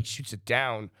initially like shoots it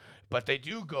down, but they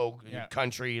do go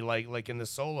country like in the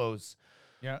solos.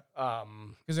 Yeah.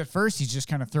 Because at first he's just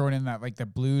kind of throwing in that like the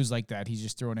blues like that. He's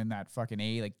just throwing in that fucking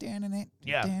A like dan in it.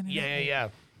 Yeah.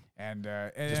 And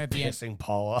Just at the end, pissing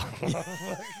Paul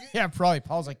off. yeah, probably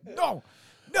Paul's like, no.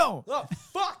 Oh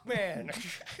fuck, man.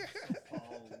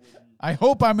 I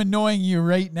hope I'm annoying you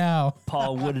right now.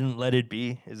 Paul wouldn't let it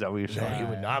be. Is that what you're No, saying? he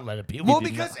would not let it be. Well, did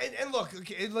because and look,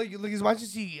 okay, like as much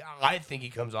as I think he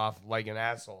comes off like an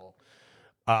asshole.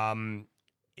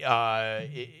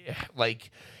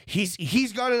 Like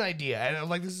he's got an idea, and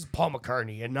like this is Paul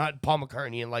McCartney, and not Paul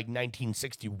McCartney in like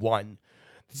 1961.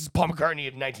 This is Paul McCartney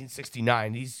of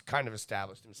 1969. He's kind of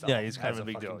established himself. Yeah, he's kind as of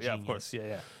a big deal. fucking Yeah, of genius. course.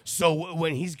 Yeah. So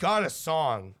when he's got a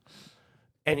song,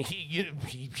 and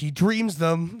he dreams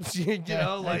them,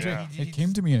 like It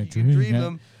came to me in a you can dream. dream yeah.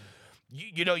 them.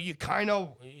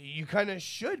 You kind of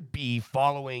should be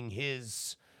following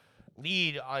his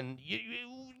lead on.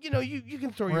 You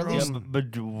can throw Or your at own. least-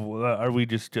 But are we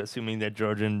just assuming that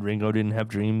George and Ringo didn't have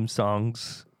dream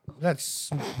songs? That's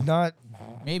not.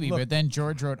 Maybe, Look. but then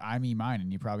George wrote "I Me Mine,"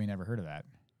 and you probably never heard of that.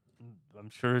 I'm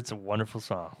sure it's a wonderful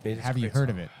song. Have you heard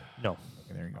of it? No. Okay,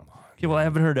 there you go. Okay, well, I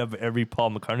haven't heard of every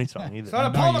Paul McCartney song either. It's not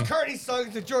a know Paul you- McCartney song.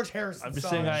 It's a George Harrison I'm just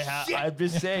song. saying Shit. I'm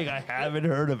just saying I haven't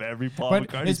heard of every Paul But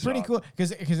McCartney it's pretty song. cool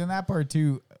because in that part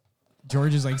too,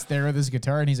 George is like there with his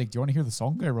guitar and he's like, "Do you want to hear the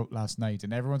song I wrote last night?"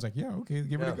 And everyone's like, "Yeah, okay,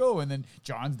 give it a go." And then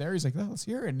John's there. He's like, "Oh, let's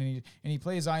hear it." And he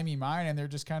plays "I Me Mine," and they're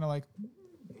just kind of like,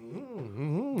 I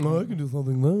can do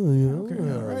something now. "Okay,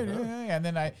 all right." Yeah. And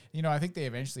then I think they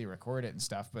eventually record it and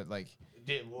stuff. But like,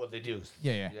 They do.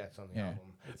 Yeah. it's on the Yeah. album.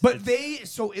 But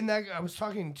in that I was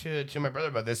talking to my brother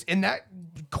about this. In that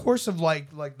course of like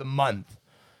the month,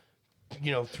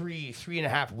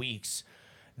 3.5 weeks,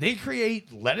 they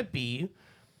create Let It Be.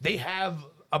 They have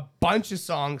a bunch of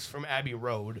songs from Abbey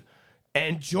Road,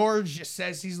 And George just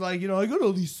says, he's like, I got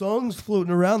all these songs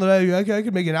floating around that I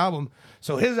could make an album.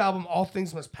 So his album, All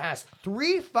Things Must Pass,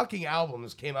 3 fucking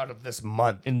albums came out of this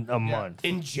month. In a month.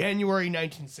 In January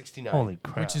 1969. Holy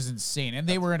crap. Which is insane. And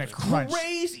they were in a crunch.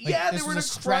 Crazy. Like, Yeah, they this were in a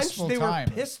was crunch. stressful They time.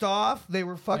 were pissed off. They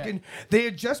were fucking, they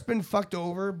had just been fucked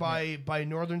over by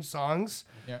Northern Songs.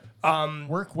 Yeah.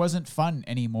 Work wasn't fun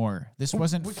anymore. This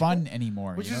wasn't fun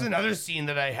anymore. Which you is know? another scene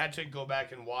that I had to go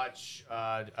back and watch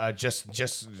just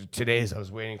today as I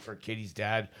was waiting for Katie's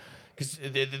dad. Because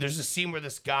there's a scene where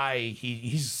this guy,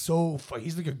 he's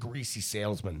like a greasy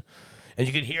salesman. And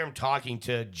you could hear him talking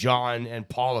to John and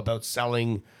Paul about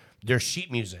selling their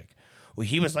sheet music. Well,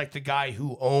 he was like the guy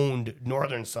who owned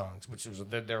Northern Songs, which was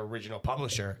their original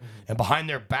publisher. And behind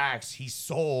their backs, he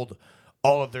sold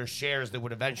all of their shares that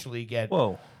would eventually get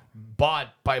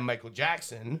bought by Michael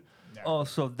Jackson. Oh,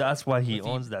 so that's why he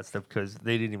owns that stuff, because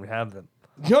they didn't even have them.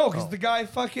 No, because the guy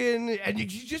fucking, and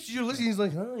you're listening, he's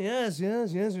like, oh, yes, you're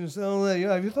selling that.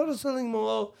 Have you thought of selling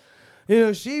more,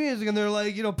 sheet music? And they're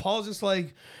like, Paul's just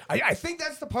like, I think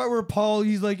that's the part where Paul,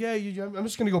 he's like, yeah, I'm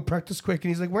just going to go practice quick. And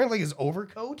he's like wearing like his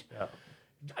overcoat. Yeah.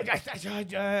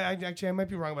 Actually, I might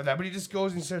be wrong about that, but he just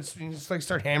goes and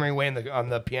start hammering away on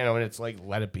the piano, and it's like,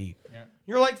 let it be. Yeah.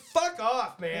 You're like, fuck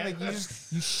off, man. Like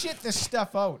you shit this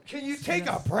stuff out. Can you take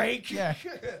a break? Yeah.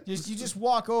 You just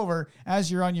walk over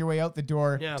as you're on your way out the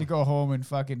door to go home and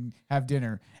fucking have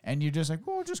dinner. And you're just like,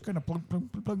 just gonna plunk,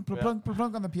 plunk, plunk, plunk, plunk,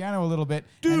 plunk on the piano a little bit.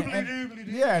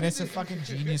 And it's a fucking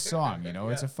genius song,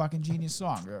 It's a fucking genius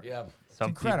song. Yeah.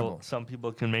 Some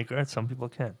people can make art, some people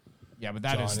can't. Yeah, but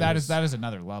that is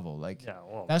another level. Like,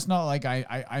 that's not like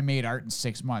I made art in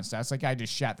 6 months. That's like I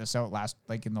just shat this out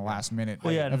in the last minute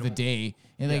of the day.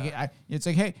 And it's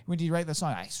like, hey, when did you write the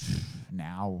song?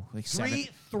 Now, like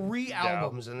three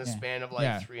albums in the span of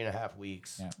like 3.5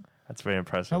 weeks. Yeah. That's very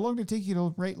impressive. How long did it take you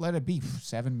to write Let It Be?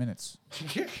 7 minutes.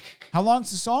 How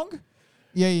long's the song?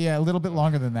 Yeah, a little bit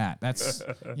longer than that. That's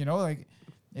like.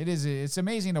 It's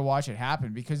amazing to watch it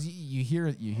happen because you hear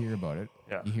about it.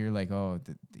 Yeah. You hear like,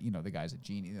 the guy's a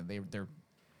genius.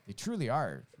 They truly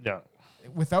are. Yeah.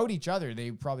 Without each other,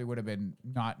 they probably would have been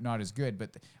not as good.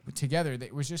 But together,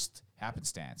 it was just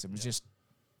happenstance. It was just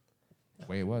the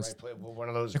way it was. One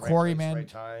of those. The right Quarrymen. Right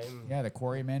time. Yeah, the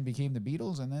Quarrymen became the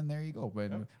Beatles, and then there you go.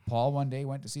 But Paul one day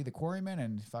went to see the Quarrymen,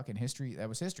 and fucking history. That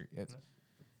was history.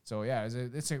 So yeah,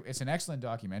 it's an excellent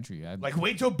documentary. Like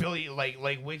wait till Billy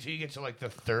wait till you get to like the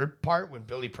third part when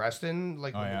Billy Preston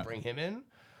when you bring him in.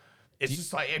 It's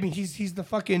just like he's the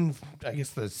fucking I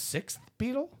guess the sixth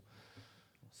Beatle.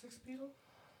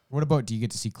 What about? Do you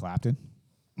get to see Clapton?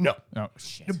 No. Oh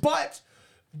shit. But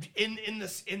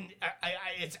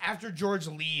it's after George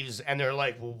leaves and they're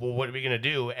like, well, what are we gonna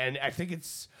do? And I think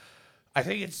it's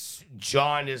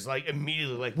John is like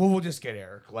immediately like, well, we'll just get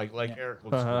Eric. Like Eric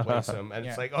will just replace him. And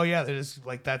it's like, oh yeah,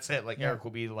 that's it. Like Eric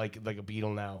will be like a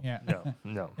Beatle now. Yeah.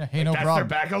 No. Yeah, hey, no that's problem.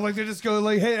 Their backup. Like they just go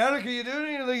like, hey Eric, are you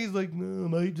doing anything? He's like, no,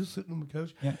 mate, just sitting on the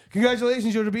couch. Yeah.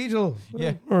 Congratulations, you're the Beatle.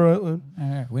 Yeah. All right,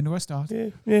 then. When do I start?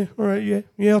 Yeah. All right.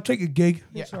 Yeah. I'll take a gig.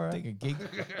 Yeah. That's all right. Take a gig.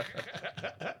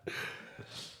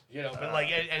 But like,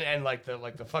 and like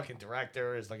the fucking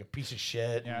director is like a piece of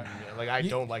shit. Yeah. And, like I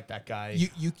don't like that guy.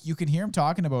 You can hear him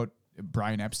talking about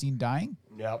Brian Epstein dying.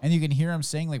 Yep. And you can hear him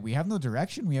saying like, we have no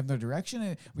direction.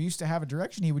 And we used to have a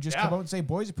direction. He would just come out and say,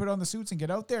 boys, put on the suits and get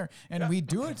out there, and we'd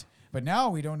do it. But now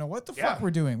we don't know what the fuck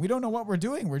we're doing. We don't know what we're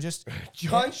doing. We're just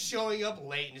John's showing up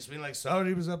late and just being like,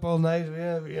 "Sorry, was up all night.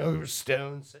 Yeah, we were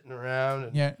stoned, sitting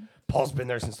around." And Paul's been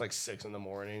there since like 6 a.m.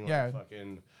 Like,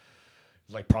 fucking.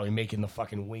 Like probably making the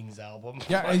fucking Wings album.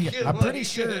 Yeah, I'm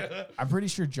pretty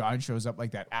sure John shows up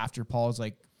like that after Paul's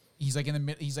like he's like in the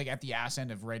mid, he's like at the ass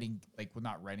end of writing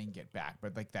not writing Get Back,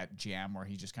 but like that jam where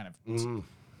he just kind of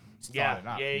yeah, it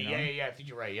up, I think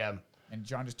you're right. Yeah. And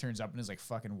John just turns up in his like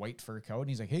fucking white fur coat and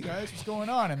he's like, "Hey guys, what's going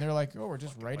on?" And they're like, "Oh, we're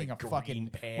just writing a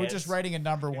fucking we're just writing a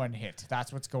 #1 hit.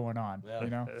 That's what's going on."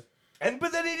 Yeah.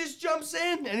 But then he just jumps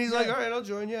in and he's like, "All right, I'll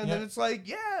join you." And then it's like,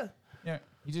 Yeah.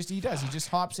 He just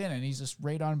hops in and he's just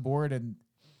right on board, and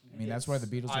I mean that's why the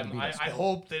Beatles are the Beatles. I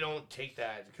hope they don't take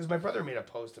that because my brother made a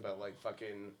post about like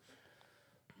fucking,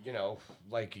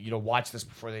 watch this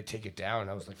before they take it down.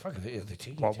 I was like, fuck, they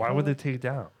take it down. Why would they take it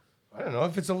down? I don't know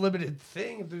if it's a limited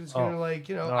thing. If they're just gonna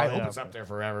I hope it's up there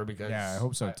forever because I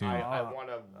hope so too. I want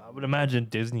to. I would imagine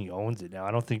Disney owns it now.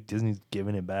 I don't think Disney's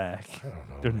giving it back.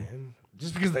 I don't know, man.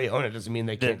 Just because they own it doesn't mean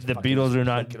they can't. The Beatles are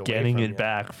not getting it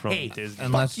back from Disney.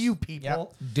 Fuck you,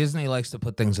 people. Disney likes to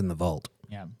put things in the vault.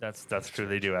 Yeah. That's true.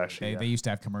 They do actually. They used to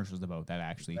have commercials about that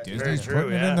actually. very Disney's true,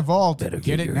 putting it yeah. in the vault. Better Get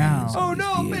get it your now. hands Oh on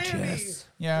no, these Bambi! VHS.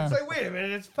 Yeah. It's like, wait a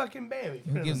minute, it's fucking Bambi.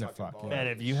 Who gives a fuck? Man,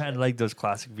 if you had like those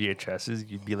classic VHSs,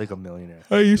 you'd be like a millionaire.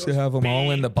 I used to have them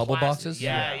all in the Big bubble plastic- boxes.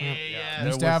 Yeah. We There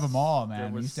used to have was- them all, there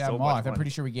man. We was used to have so them all. much I'm money.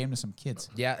 pretty sure we gave them to some kids.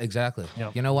 Yeah, exactly.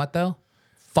 Yep. You know what though?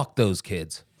 Fuck those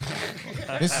kids.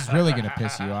 This is really gonna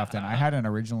piss you off. Then I had an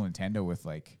original Nintendo with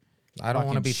like I don't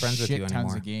want to fucking be friends with you shit tons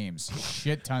anymore. of games.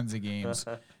 Shit tons of games.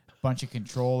 Bunch of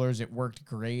controllers. It worked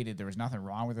great. There was nothing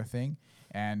wrong with the thing.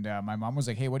 And my mom was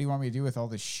like, "Hey, what do you want me to do with all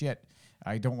this shit?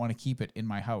 I don't want to keep it in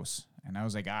my house." And I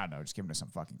was like, "Ah, no, just give them to some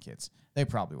fucking kids. They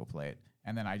probably will play it."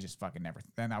 And then I just fucking never.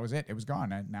 Then that was it. It was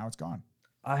gone. And now it's gone.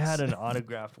 I had an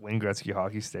autographed Wayne Gretzky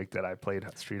hockey stick that I played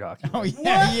street hockey. Oh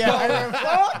yeah, yeah.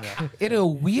 I remember. In a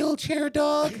wheelchair,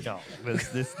 dog. No,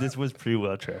 this was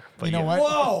pre-wheelchair. But You know yeah. what?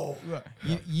 Whoa!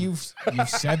 You've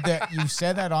said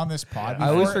that on this pod. I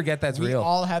always before. forget that's we real.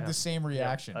 all had the same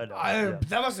reaction. I know.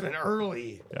 That must have been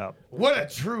early. Yeah. What a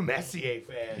true Messier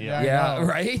fan. Yeah. I Yeah, know.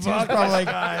 right? He's probably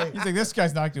like, he's like, this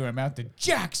guy's not doing amount to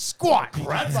jack squat.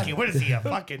 Gretzky, what is he, a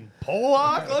fucking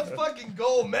Pollock? Let's fucking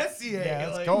go Messier. Yeah,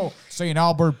 let's Like, go. St.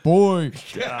 Albert boy.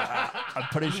 I'm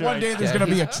pretty sure. One day there's Yeah, going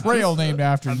to be a trail named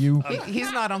after you.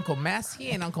 He's not Uncle Mess. He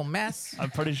ain't Uncle Mess.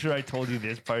 I'm pretty sure I told you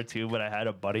this part too, but I had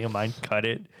a buddy of mine cut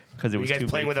it because it You was guys too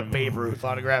playing big with a for me. Babe Ruth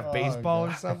autographed baseball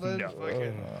or something? No.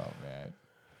 Fucking- Oh, man.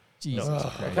 Jesus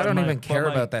Christ. I don't my- even but care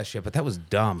my- about that shit, but that was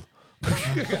dumb.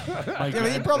 Yeah,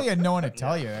 but he probably had no one to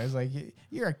tell you. I was like,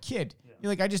 you're a kid. You're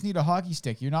like, I just need a hockey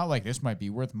stick. You're not like, this might be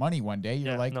worth money one day.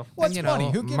 You're Yeah, like, no. what's And,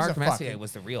 money? Who gives Mark a fuck? Messier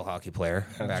was the real hockey player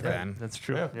back then. That's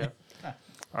true. Yeah.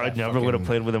 I never would have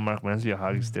played with a Mark Messier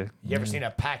hockey stick. You ever seen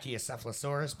a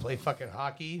Pachycephalosaurus play fucking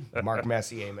hockey? Mark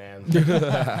Messier, man.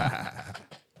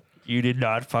 You did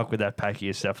not fuck with that Well,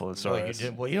 Pachycephalosaurus. you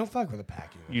did. Well, you don't fuck with a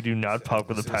Pachy. You do not fuck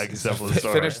with a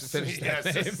Pachycephalosaurus. Finish Yes,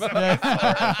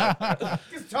 that.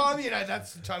 Because Tommy and I,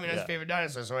 that's Tommy and I's Yeah. favorite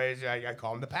dinosaur, so I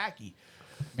call him the Packy.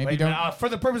 Maybe But, don't. for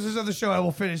the purposes of the show, I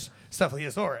will finish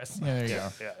Cephalosaurus. Yeah, there you go.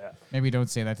 Yeah, yeah. Maybe don't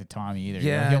say that to Tommy either.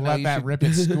 Yeah, He'll no, let you that should- rip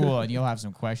at school, and you'll have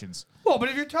some questions. Well, but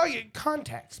if you're talking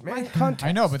context, man, context.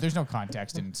 I know, but there's no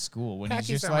context in school when he's Packies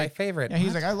just are my like, favorite. Yeah,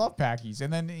 he's like, I love Packies,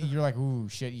 and then you're like, ooh,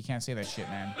 shit, you can't say that shit,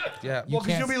 man. Yeah. You Well, because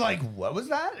can't you'll be like, what was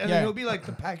that? And Yeah. then he'll be like,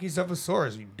 the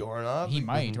Pachycephalosaurus, you doorknob. He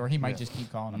might, or he might just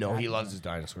keep calling him. No, he Packies. loves his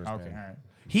dinosaurs. Okay, man. all right.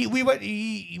 We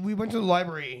went to the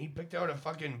library and he picked out a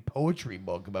fucking poetry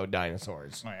book about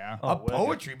dinosaurs. Oh yeah. A well,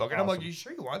 poetry book. And I'm like, awesome. you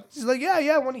sure you want this? He's like, yeah,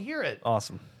 I want to hear it.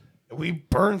 Awesome. We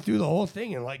burned through the whole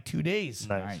thing in like 2 days.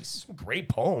 Nice. Nice. Great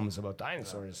poems about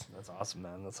dinosaurs. That's awesome,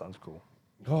 man. That sounds cool.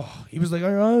 Oh, he was like,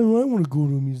 I want to go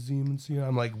to a museum and see it.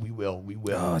 I'm like, we will.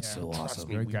 Oh, it's so Trust awesome.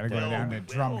 me, We we gotta go will, down to we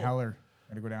Drumheller.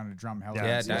 Gotta go down to Drumheller. Yeah,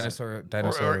 Yeah, and see it.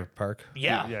 dinosaur Park.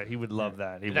 Yeah. Yeah, he would love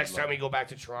that. He would Next love time we it. go back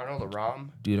to Toronto, the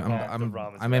ROM. Dude, the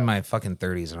ramen I'm in spot. my fucking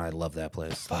 30s and I love that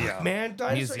place. Yeah. Man,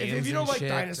 dinosaurs. If Museums you don't and like shit,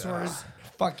 dinosaurs,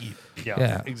 fuck you. Yeah,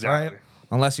 Yeah. exactly. Right.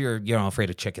 Unless you're, afraid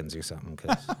of chickens or something,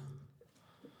 because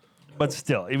But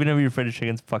still, even if you're afraid of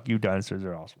chickens, fuck you, dinosaurs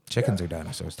are awesome. chickens are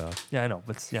dinosaurs, dog. Yeah, I know,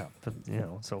 but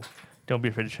so don't be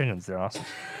afraid of chickens. They're awesome.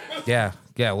 Yeah,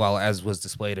 well, as was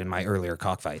displayed in my earlier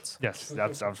cockfights. Yes,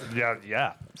 that's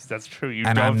yeah, that's true. You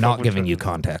And don't I'm fuck not with giving you chickens.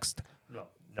 context.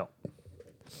 No.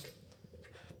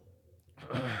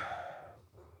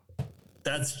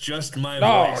 That's just my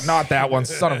Oh, voice. not that one,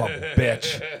 son of a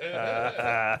bitch.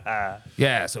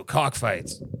 Yeah, so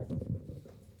cockfights.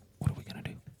 What are we gonna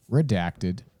do?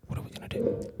 Redacted. What are we gonna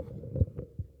do?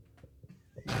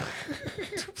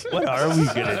 What are we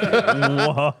gonna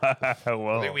do? I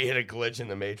Whoa. think we hit a glitch in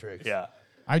the Matrix. Yeah.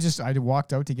 I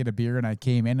walked out to get a beer and I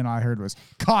came in and all I heard was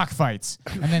cockfights.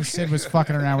 And then Sid was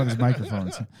fucking around with his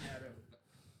microphones.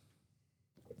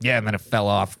 Yeah, and then it fell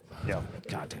off. Yeah.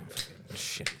 Goddamn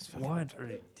shit. What?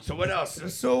 So what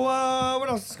else? So what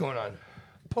else is going on?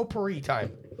 Potpourri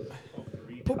time.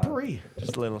 Potpourri.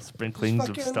 Just little sprinklings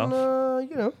of Fucking, stuff.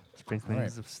 you know.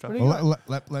 Sprinklings of stuff. What do you Well,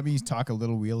 let me talk a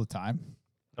little Wheel of Time.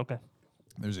 Okay.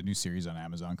 There's a new series on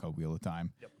Amazon called Wheel of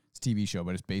Time. It's a TV show,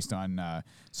 but it's based on a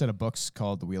set of books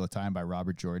called The Wheel of Time by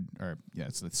Robert Jordan. Or yeah,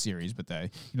 it's the series, but the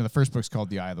first book's called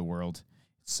The Eye of the World.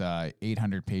 It's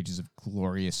 800 pages of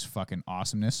glorious fucking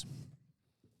awesomeness.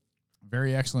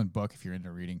 Very excellent book if you're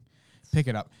into reading. Pick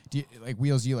it up. Do you like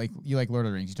Wheels? You like Lord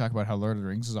of the Rings? You talk about how Lord of the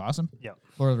Rings is awesome. Yeah.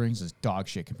 Lord of the Rings is dog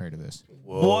shit compared to this.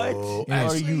 What It are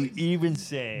is. you even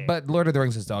saying? But Lord of the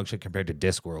Rings is dog shit compared to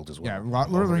Discworld as well. Yeah,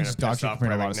 Lord of the Rings is dog shit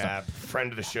compared to a lot of McNabb, stuff.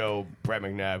 friend of the show, Brett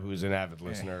McNabb, who's an avid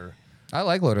listener. I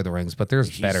like Lord of the Rings, but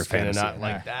there's better He's gonna fantasy. not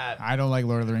like that. I don't like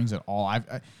Lord of the Rings at all.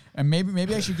 And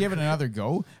maybe I should give it another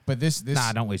go. But this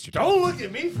Nah, don't waste your time. Don't look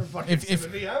at me for fucking If-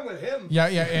 sympathy. I'm with him. yeah.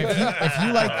 If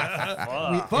you like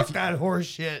Fuck that horse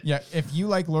shit. yeah, if you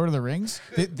like Lord of the Rings,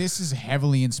 this is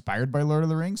heavily inspired by Lord of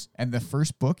the Rings, and the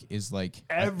first book is like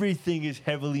Everything is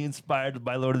heavily inspired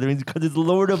by Lord of the Rings because it's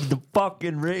Lord of the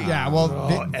fucking Rings. yeah. Well,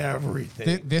 Oh,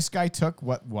 everything. this guy took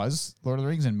what was Lord of the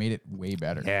Rings and made it way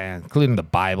better. Yeah, including the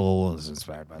Bible is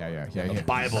inspired by Yeah. The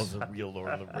Bible's the real Lord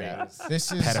of the Rings.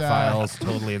 This is pedophiles,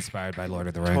 totally inspired by Lord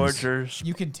of the Rings. Tortures.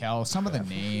 you can tell some of the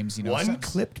names. You know, One some-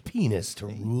 clipped penis to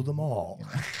rule them all.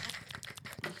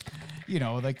 you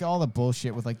know, like all the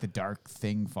bullshit with like the dark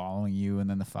thing following you, and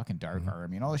then the fucking dark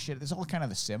army and all this shit. It's all kind of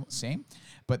the same,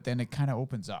 but then it kind of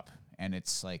opens up, and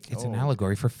it's like It's an oh,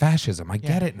 allegory for fascism. I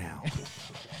get it now.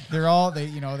 they're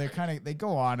kind of they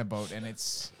go on about, and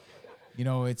it's. You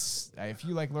know, it's if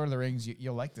you like Lord of the Rings,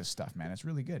 you'll like this stuff, man. It's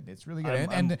really good. It's really good.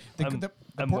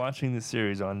 I'm watching the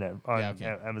series on Yeah,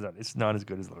 okay. Amazon. It's not as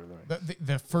good as Lord of the Rings.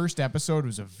 the first episode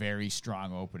was a very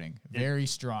strong opening, very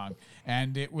strong,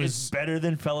 and it was It's better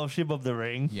than Fellowship of the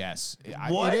Ring. yes,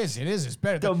 What? it is. It's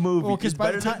better. The movie. Well, 'cause It's by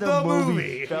better the time than the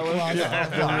movie. Fellowship Well,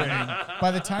 of the Ring.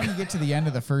 by the time you get to the end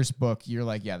of the first book, you're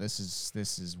like, yeah, this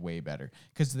is way better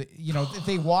because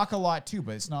they walk a lot too,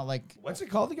 but it's not like What's it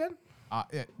called again?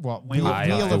 Wheel Eye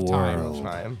of of the Time. World.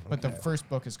 Time. But the first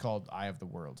book is called Eye of the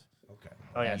World. Okay.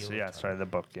 Oh yeah, sorry, the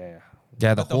book. Yeah.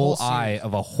 Yeah, the But the whole whole eye series-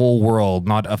 of a whole world,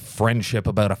 not a friendship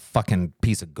about a fucking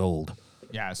piece of gold.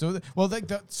 Yeah. So the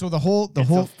It's whole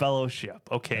a fellowship.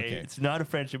 Okay? Okay. It's not a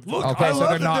friendship. Look, Okay, I so love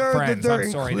they're that not that friends. they're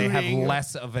I'm sorry. They have including-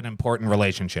 less of an important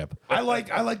relationship. I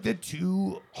like the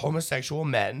two homosexual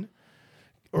men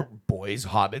or boys,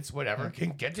 hobbits, whatever,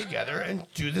 can get together and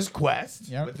do this quest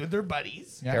Yep. with their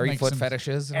buddies yeah, Hairy like foot some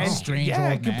fetishes. and strange yeah, old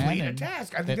man complete a and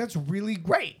task. I think that- that's really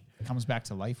great. comes back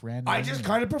to life randomly. I just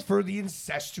kind of prefer the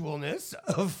incestualness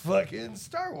of fucking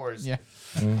Star Wars. Yeah.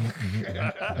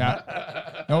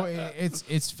 Yeah. No,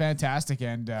 it's fantastic,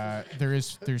 and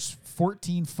there's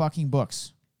 14 fucking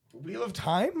books. Wheel of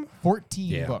Time? 14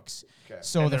 Yeah. books.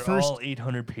 So And the they're first all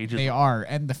 800 pages. they are,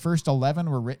 and the first 11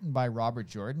 were written by Robert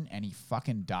Jordan, and he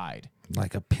fucking died.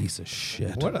 Like a piece of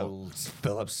shit. What a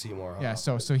Philip Seymour. Yeah.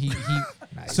 So he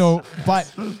so but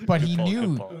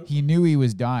he knew he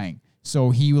was dying.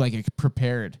 So he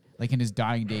prepared, like in his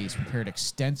dying days, prepared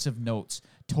extensive notes,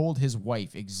 told his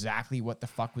wife exactly what the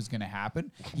fuck was gonna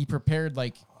happen. He prepared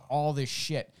like all this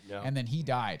shit, and then he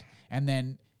died. And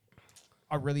then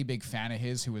a really big fan of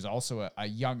his, who was also a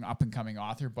young up and coming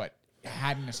author, but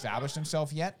hadn't established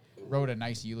himself yet, wrote a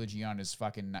nice eulogy on his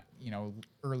fucking,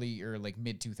 early or like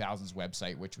mid 2000s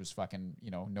website, which was fucking,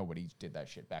 nobody did that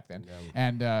shit back then.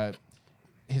 And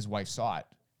his wife saw it,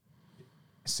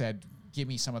 said, give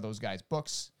me some of those guys'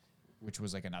 books, which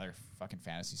was like another fucking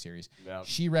fantasy series. Yeah.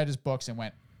 She read his books and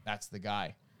went, that's the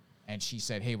guy. And she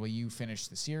said, hey, will you finish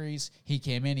the series? He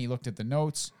came in, he looked at the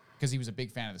notes because he was a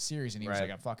big fan of the series, and he was Right.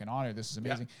 like, I'm fucking honored. This is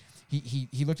amazing.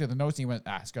 He looked at the notes and he went,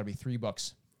 it's got to be 3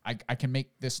 books. I can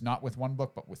make this not with 1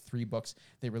 book, but with 3 books.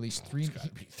 They released 3.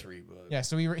 Be 3 books. Yeah,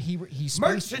 so he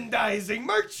spent,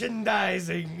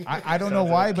 Merchandising. I don't know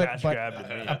Sounds why, like a but cash but grab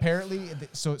to me. apparently,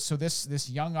 this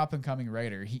young up and coming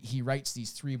writer, he writes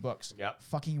these 3 books. Yep.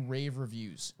 Fucking rave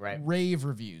reviews. Right. Rave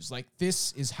reviews. Like,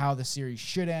 this is how the series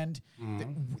should end.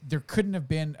 There couldn't have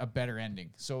been a better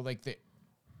ending. So like the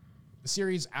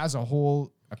series as a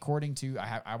whole, according to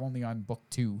I'm only on book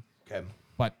 2, Okay.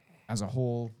 but as a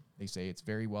whole, they say it's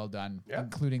very well done, Yeah.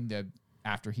 including the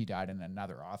after he died and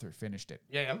another author finished it.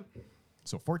 Yeah.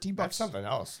 So 14 That's bucks. something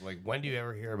else. Like, when do you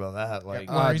ever hear about that?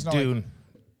 Like, Or he's not like- Dune.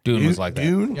 Dune was like that.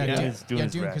 Dune? Yeah, Yeah. Dune, Dune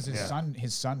is Dune, rad, because yeah.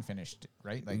 his son finished it,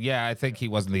 right? Like, Yeah, I think he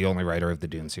wasn't the only writer of the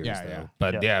Dune series, Yeah, though. yeah.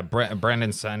 But Yeah.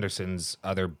 Brandon Sanderson's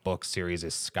other book series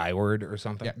is Skyward or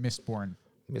something. yeah, Mistborn,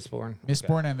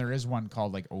 Mistborn. and there is one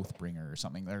called like Oathbringer or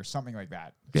something. There's something like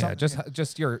that. Yeah,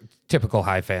 just your typical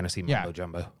high fantasy Yeah. mumbo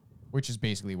jumbo. which is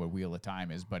basically what Wheel of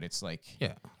Time is, but it's like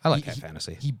Yeah, I like he- high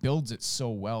fantasy. He builds it so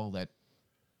well that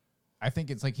I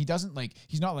think it's like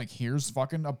he's not like here's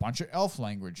fucking a bunch of elf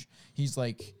language. He's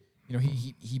like,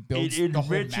 he builds It the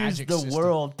whole enriches magic the system.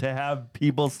 world to have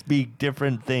people speak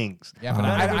different things. Yeah, but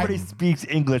not I- everybody speaks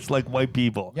English like white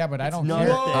people. Yeah, but I It's don't not care.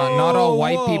 a thing. Not all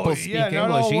white Whoa, people whoa, speak yeah,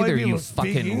 not all English white either, you people speak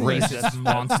fucking English. racist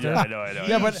monster. Yeah, I know.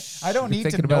 Yeah, but I don't need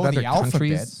to thinking know about the other alphabet.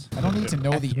 countries? I don't need to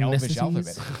know the Elvish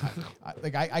Ethnicities?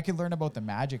 alphabet. I can learn about the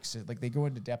magic. Like they go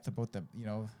into depth about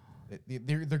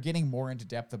they're getting more into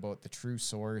depth about the true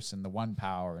source and the one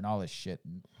power and all this shit.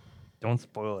 And Don't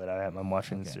spoil it. I'm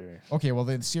watching the series. okay, well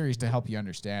the series, to help you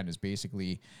understand, is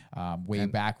basically way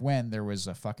back when there was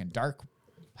a fucking dark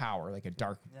power, like a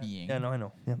dark being. Yeah, no, I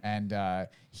know. Yeah. And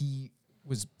he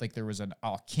was like there was a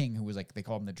king who was like they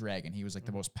call him the dragon. He was like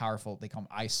the most powerful. They call him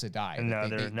Aes Sedai. And now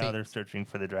Like, they're searching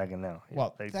for the dragon now. Yeah,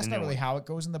 well, like that's the not new really one. how it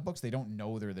goes in the books. They don't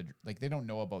know they don't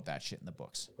know about that shit in the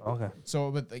books. Okay. So,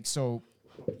 but like, so,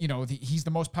 you know, he's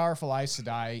the most powerful Aes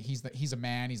Sedai. He's a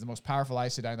man. He's the most powerful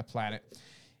Aes Sedai on the planet.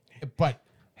 But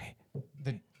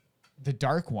the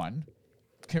Dark One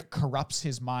corrupts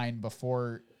his mind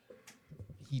before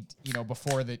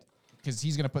because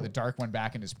he's gonna put the Dark One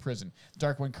back in his prison. The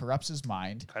Dark One corrupts his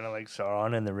mind. Kind of like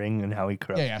Sauron in the Ring and how he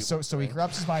corrupts. Yeah. people. So he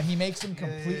corrupts his mind. He makes him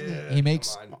completely. He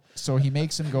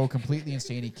makes him go completely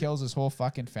insane. He kills his whole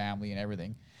fucking family and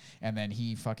everything, and then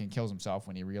he fucking kills himself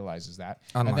when he realizes that.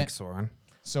 And Unlike then- Sauron.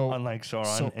 So Unlike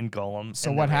Sauron so- and Gollum. So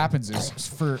and what the Ring. happens is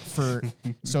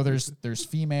so there's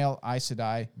female Aes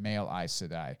Sedai, male Aes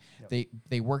Sedai.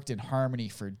 They worked in harmony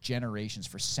for generations,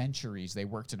 for centuries. They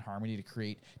worked in harmony to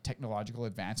create technological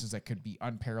advances that could be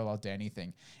unparalleled to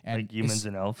anything. And Like humans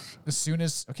and elves. as soon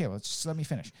as just let me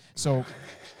finish. So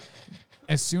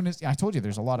as soon as I told you,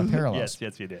 there's a lot of parallels.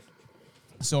 Yes, you did.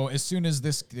 So as soon as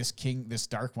this king, this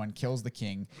Dark One, kills the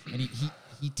king, and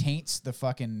he taints the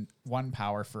fucking one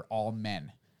power for all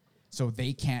men, so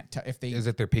they can't Is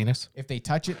it their penis? if they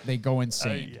touch it, they go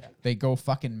insane. yeah. They go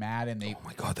fucking mad, and they Oh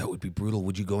my god, that would be brutal.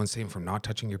 Would you go insane from not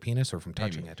touching your penis or from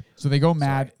touching it? so they go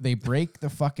mad. They break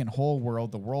the fucking whole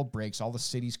world. The world breaks. All the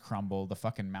cities crumble. The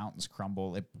fucking mountains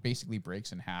crumble. It basically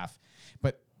breaks in half.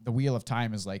 But the wheel of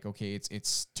time is like, okay,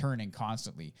 it's turning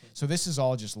constantly. So this is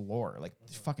all just lore. Like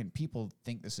fucking people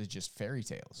think this is just fairy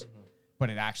tales, but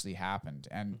it actually happened.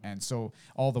 And so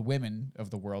all the women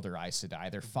of the world are Aes Sedai.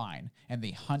 They're fine, and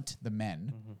they hunt the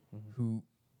men who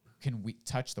can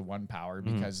touch the one power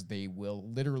because they will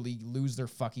literally lose their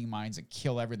fucking minds and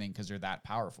kill everything because they're that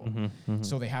powerful.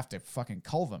 So they have to fucking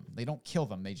cull them. They don't kill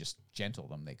them. They just gentle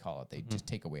them. They call it. They just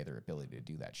take away their ability to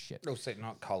do that shit. No, say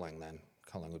not culling then.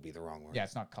 Culling would be the wrong word. Yeah,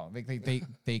 it's not culling.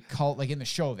 They call, like in the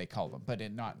show they call them, but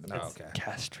not in the Oh, book. okay.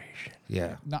 Castration.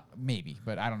 Yeah. Not maybe,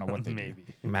 but I don't know what they do. Maybe.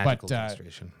 Magical But,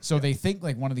 castration. So they think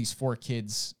like one of these 4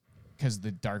 kids, because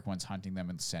the Dark One's hunting them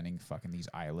and sending fucking these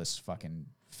eyeless fucking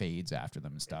fades after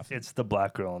them and stuff. It's the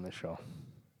black girl on the show.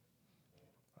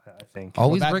 I think.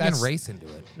 Always bringing that's- race into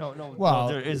it. No. Well- Well,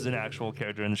 there is an actual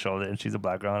character in the show, and she's a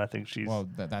black girl, and I think she's. Well,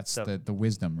 that's So- the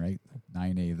wisdom, right?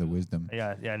 9A of the wisdom.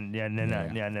 yeah.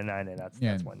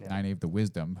 That's one. Yeah. 9A of the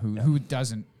wisdom, who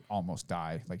doesn't almost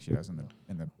die like she does in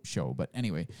the show. But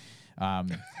anyway,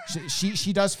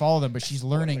 she does follow them, but she's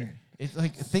learning. It's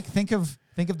like think of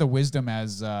the wisdom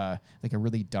as like a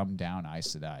really dumbed down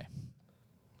Aes Sedai.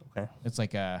 Okay. It's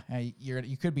like hey,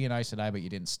 you could be an Aes Sedai, but you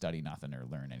didn't study nothing or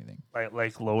learn anything.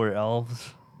 Like lower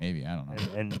elves Maybe I don't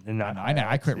know. and not. I know.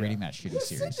 I quit yeah. reading that shitty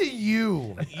Listen series. to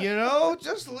you. You know,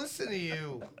 just listen to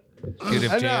you. Dude, if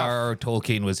Enough. J.R.R.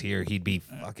 Tolkien was here, he'd be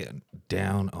fucking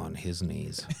down on his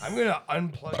knees. I'm gonna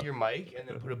unplug your mic and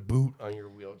then put a boot on your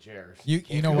wheelchair. You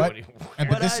Can't know go what? anywhere. And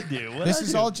What this I do, what this I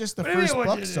is do. all just the What do you mean first what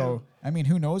book, you so do? I mean,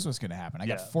 who knows what's gonna happen? I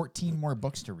got Yeah. 14 more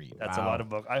books to read. That's a lot of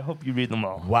books. I hope you read them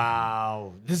all.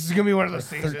 Wow, this is gonna be one of those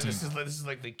things. That 13. this is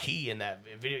like the key in that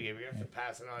video game. You have to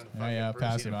pass it on to fucking yeah, Brucey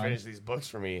pass it to on. finish these books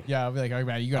for me. Yeah, I'll be like, oh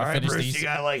man, you All gotta right, finish Bruce, these. you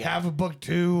got like half a book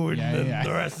 2, and Yeah, then yeah.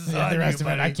 the rest is Yeah, on the rest you,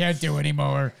 of it, I buddy. can't do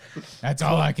anymore. That's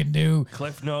all I can do.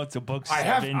 Cliff Notes of book I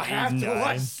have 7, 8, to 9.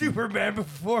 watch Superman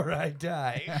before I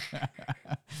die.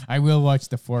 I will watch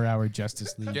the 4-hour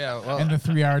Justice League. Yeah, well- and the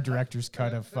 3-hour director's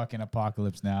cut of fucking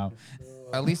Apocalypse Now.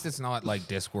 At least it's not like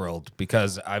Discworld,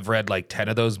 because I've read like 10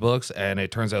 of those books, and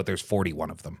it turns out there's 41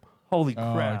 of them. Holy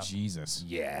Oh crap! Jesus,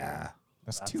 Yeah.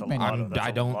 that's That's too a many. lot of- That's I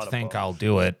a don't lot of think books. I'll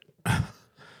do it.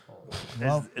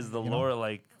 Is the lore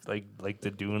like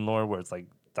the Dune lore, where it's like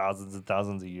thousands and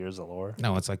thousands of years of lore?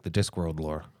 No, it's like the Discworld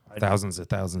lore. Thousands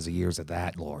of years of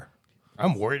that lore.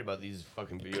 I'm worried about these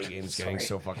fucking video games getting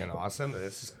so fucking awesome that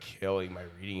this is killing my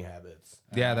reading habits.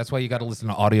 Yeah, that's why you got to listen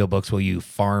to audiobooks while you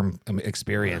farm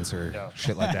experience or Yeah.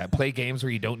 shit like that. Play games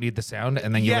where you don't need the sound,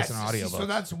 and then you listen to audiobooks. so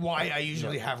that's why I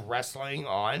usually have wrestling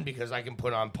on, because I can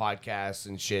put on podcasts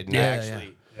and shit. And Yeah,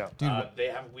 actually, Yeah. they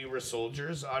have We Were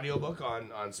Soldiers audiobook on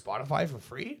Spotify for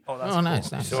free. Oh, that's Oh, cool.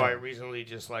 nice, nice. So I recently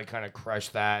just like kind of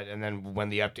crushed that, and then when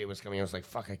the update was coming, I was like,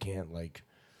 "Fuck, I can't like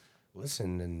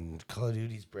listen." And Call of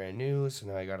Duty's brand new, so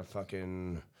now I gotta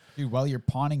fucking Dude, while you're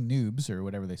pawning noobs or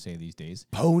whatever they say these days,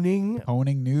 poning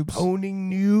noobs.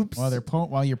 noobs.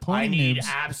 While you're I pawning need noobs.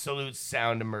 absolute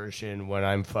sound immersion when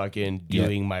I'm fucking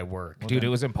doing my work. Dude, it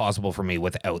was impossible for me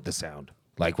without the sound.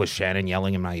 Like, was Shannon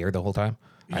yelling in my ear the whole time?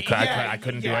 I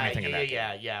couldn't do anything in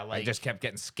that. Yeah. I Like, just kept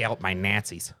getting scalped by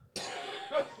Nazis.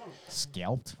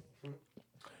 Scalped.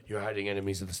 You're hiding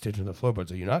enemies at the stage on the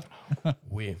floorboards, are you not?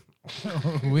 We.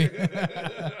 we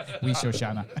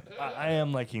Shoshana. I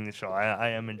am liking the show. I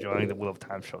am enjoying the Wheel of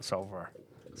Time show so far.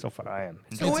 So far, I am.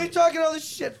 So what are you talking all this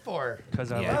shit for?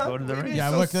 Because I Yeah. like Lord of the You're Rings.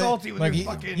 Yeah, so look, salty with like, your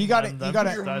fucking. you gotta,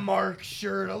 your done. Mark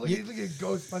shirt. Oh, look at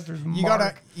Ghostbusters. you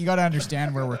Mark. gotta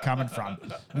understand where we're coming from.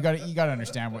 You gotta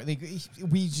understand where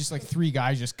we just like three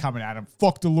guys just coming at him.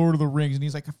 Fuck the Lord of the Rings, and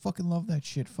he's like, I fucking love that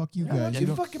shit. Fuck you guys. You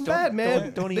You're don't- fucking bad,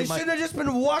 man. don't They eat my- should have just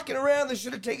been walking around. They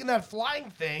should have taken that flying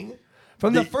thing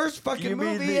from the first fucking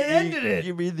movie and ended it.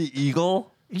 You mean the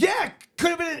eagle? Yeah, could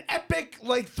have been an epic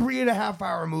like 3.5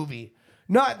 hour movie.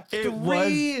 Not It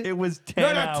three. was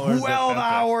 10 not hours. a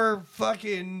 12-hour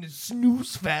fucking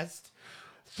snooze fest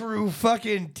through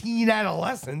fucking teen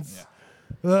adolescence.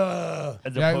 Ugh.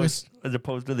 Yeah, it was- As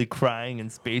opposed to the crying in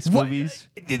space What- movies.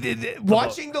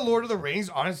 Watching the Lord of the Rings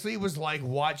honestly was like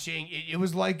watching. It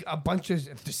was like a bunch of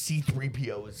the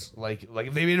C-3POs. Like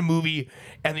if they made a movie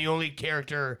and the only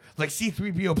character like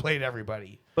C-3PO played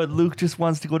everybody. But Luke just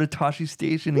wants to go to Tashi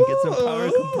Station and get some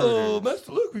power converters.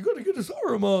 Master Luke, we gotta get a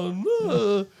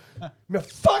Saruman. Man,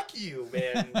 fuck you,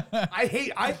 man. I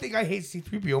think I hate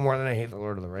C-3PO more than I hate the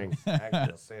Lord of the Rings. I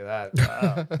can say that.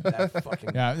 That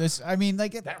fucking Yeah, I mean,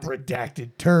 like that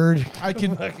redacted turd.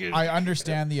 I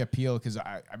understand the appeal because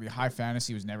I mean, high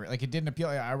fantasy was never like it didn't appeal.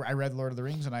 I read Lord of the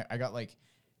Rings and I got like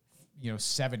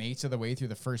 7/8 of the way through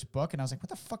the first book, and I was like, what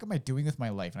the fuck am I doing with my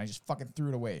life? And I just fucking threw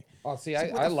it away. Oh, see,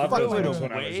 what I the loved fuck those am I books doing?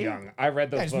 when I was young. I read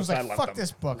those I just books. was I like, loved fuck them.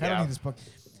 this book. I don't need this book.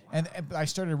 And I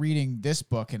started reading this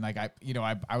book, and like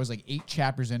I was like 8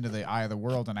 chapters into the Eye of the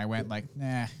World, and I went like,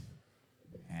 nah,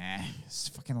 it's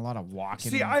fucking a lot of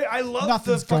walking. See, I love the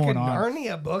Nothing's fucking going on.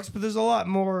 Narnia books, but there's a lot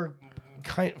more.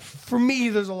 For me,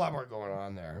 there's a lot more going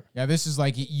on there. Yeah, this is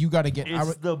like you got to get.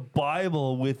 It's the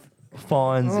Bible with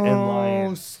fawns and Oh,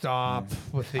 lions. stop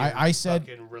with the I said-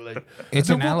 fucking religion. It's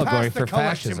Then an we'll allegory pass the for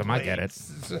collection fascism. I get it.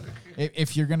 plates.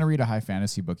 if you're gonna read a high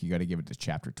fantasy book, you got to give it to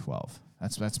chapter 12.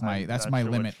 That's my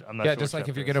limit. Yeah, just like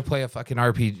if you're gonna play a fucking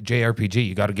JRPG,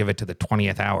 you got to give it to the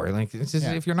 20th hour. Like, it's just,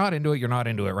 Yeah. if you're not into it, you're not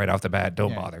into it right off the bat. Don't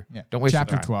Yeah, bother. yeah. Don't waste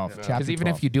Chapter your time. 12. Chapter Because even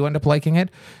 12. if you do end up liking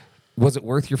it, was it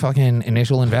worth your fucking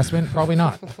initial investment? Probably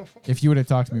not. If you would have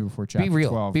talked to me before chapter Be real.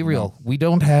 12, Be no. real. We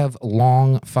don't have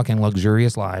long, fucking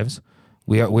luxurious lives.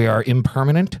 We are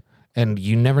impermanent, and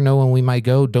you never know when we might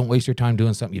go. Don't waste your time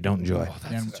doing something you don't enjoy.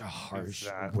 And- Such a harsh.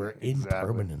 Exactly, We're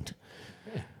impermanent.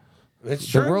 It's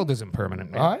The true. world is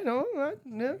impermanent, man. I know.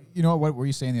 Yeah. You know what were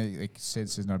you saying? That, like Sid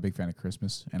is not a big fan of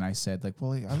Christmas, and I said like,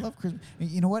 well, I love Christmas. And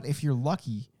you know what? If you're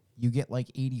lucky, you get like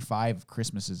 85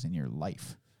 Christmases in your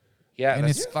life. Yeah, And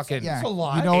that's it's- fucking yeah, a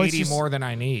lot. You know, it's 80 just- more than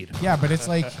I need. Yeah, but it's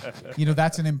like,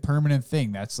 that's an impermanent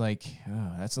thing. That's like,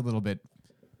 that's a little bit.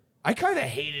 I kind of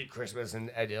hated Christmas and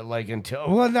like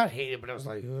until not hated, but I was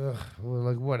like, ugh, well,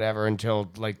 like whatever until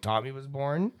like Tommy was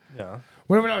born. Yeah.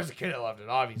 When I was a kid, I loved it,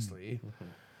 obviously.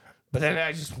 But then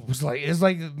I just was like, it's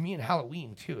like me and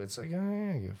Halloween too. It's like,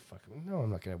 no, I'm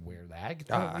not gonna wear that. Get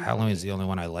the hell out of here. Halloween is the only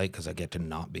one I like because I get to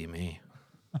not be me.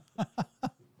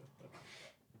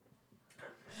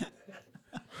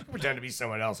 Pretend to be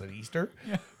someone else at Easter.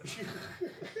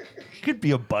 You could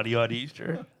be a buddy on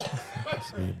Easter.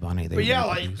 Bunny, they But yeah, were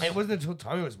like abused. it wasn't until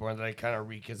Tommy was born that I kind of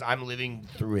because I'm living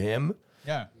through him.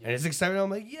 Yeah. And it's exciting. I'm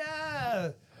like, yeah.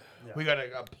 We got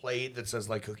a plate that says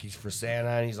like cookies for Santa,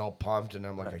 and he's all pumped, and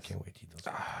I'm like, I can't wait to eat those.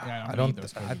 Yeah, I eat don't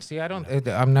those see. I don't.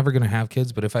 I'm never gonna have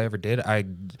kids, but if I ever did,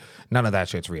 none of that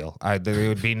shit's real. There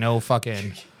would be no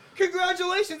fucking.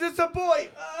 Congratulations, it's a boy.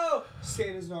 Oh,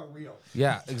 Santa's not real.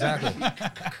 Yeah, exactly.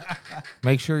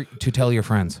 Make sure to tell your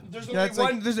friends. There's Yeah, only it's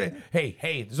like- one.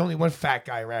 There's only one fat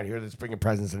guy around here that's bringing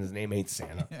presents, and his name ain't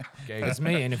Santa. Okay, It's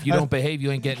me, and if you don't behave,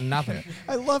 you ain't getting nothing.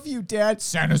 I love you, Dad.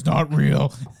 Santa's not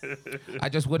real. I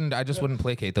just wouldn't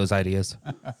placate those ideas.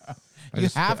 You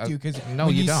have to because no,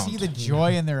 when you you don't. see the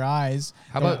joy in their eyes,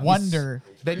 How the about wonder.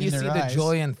 Then in you their see the eyes.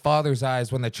 joy in father's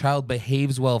eyes when the child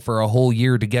behaves well for a whole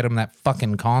year to get him that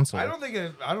fucking console. I don't think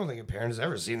a parent has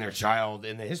ever seen their child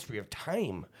in the history of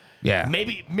time. Yeah.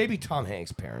 Maybe Tom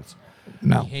Hanks' parents.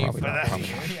 No, Behave probably for not. that.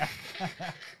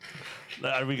 Probably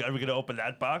not. Are we gonna open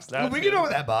that box? Well, we can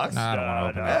open that box. I don't want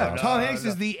to open No, that Yeah, box. Tom Hanks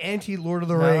is the anti-Lord of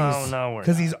the No, Rings. no, we're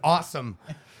because not. he's awesome.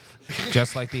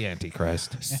 Just like the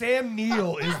Antichrist. Sam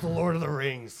Neill is the Lord of the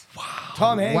Rings. Wow.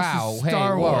 Tom Hanks Wow. is Hey,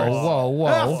 Star whoa, Wars. whoa,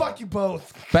 Ah, whoa. fuck you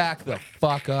both. Back the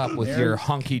fuck up with your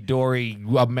hunky-dory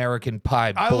American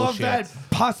Pie I love bullshit. that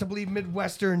possibly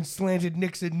Midwestern slanted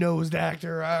Nixon-nosed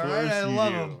actor. All right, I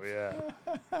love him. Yeah.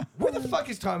 Where the fuck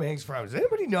is Tom Hanks from? Does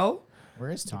anybody know?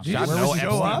 Where is Tom? you God, Where no was he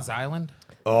go Epstein's up? Island?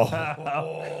 Oh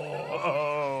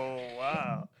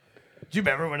wow. Do you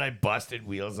remember when I busted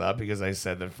Wheels up because I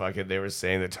said that fucking they were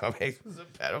saying that Tom Hanks was a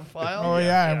pedophile? Oh,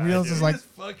 yeah, and Wheels dude, is like, just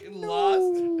fucking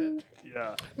lost it.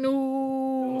 Yeah.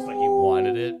 Almost like he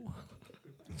wanted it.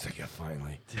 It's like, yeah,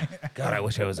 finally. God, I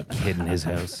wish I was a kid in his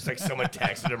house. It's like someone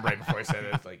texted him right before I said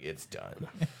it. It's like, it's done.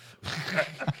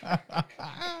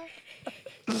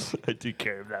 I do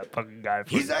care of that fucking guy.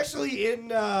 He's actually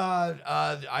in.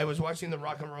 I was watching the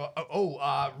rock and roll.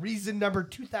 Reason number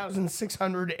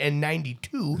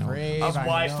 2692 Crave, of I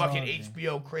why know, fucking dude.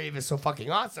 HBO Crave is so fucking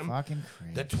awesome. fucking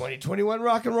crazy. The 2021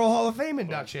 Rock and Roll Hall of Fame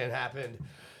induction happened,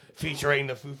 featuring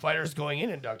the Foo Fighters going in,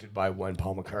 inducted by one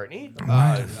Paul McCartney.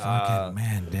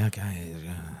 Man, that guy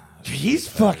is. He's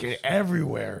fucking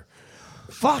everywhere.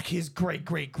 Fuck, his great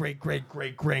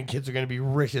grandkids are gonna be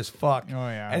rich as fuck. Oh,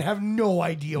 yeah. And have no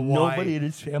idea why. Nobody in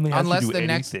his family has Unless to do the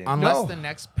next, anything. No. the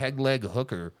next peg leg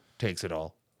hooker takes it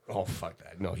all. Oh fuck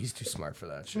that! No, he's too smart for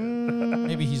that shit.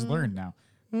 Maybe he's learned now.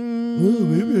 Well,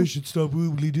 maybe I should stop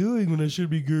woobly doing when I should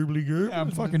be gerbly gerb.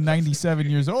 I'm fucking 97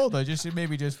 years old. I just should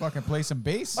maybe just fucking play some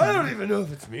bass. I don't even know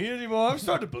if it's me anymore. I'm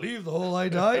starting to believe the whole I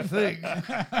died thing.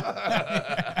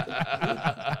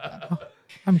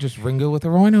 I'm just Ringo with a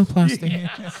rhinoplasty.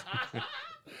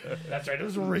 That's right. It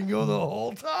was Ringo the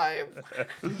whole time.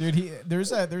 Dude,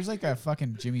 there's like a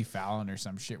fucking Jimmy Fallon or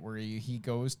some shit where he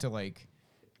goes to like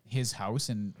his house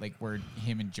and like where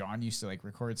him and John used to like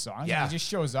record songs. Yeah. And he just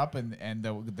shows up and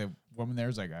the woman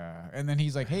there's like, and then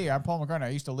he's like, hey, I'm Paul McCartney. I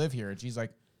used to live here. And she's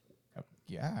like,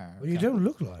 yeah. Well, you don't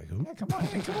look like him. Yeah, come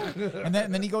on. And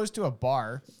then he goes to a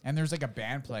bar and there's like a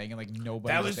band playing and like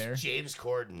nobody's That was there. James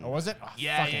Corden. Oh, was it? Oh,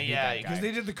 Yeah, fuck, I hate yeah. that Because guy.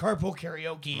 they did the carpool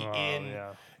karaoke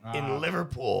in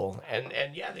Liverpool, and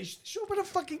yeah, they show up at a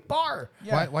fucking bar.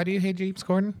 Yeah. Why do you hate James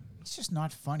Corden? It's just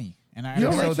not funny. And I You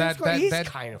don't so like that- James Corden? He's that-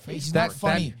 kind of funny. he's That not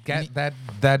funny.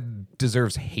 that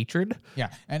deserves hatred.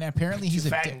 Yeah, and apparently he's a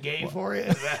Fat dick. and gay for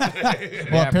it.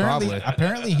 Yeah, probably.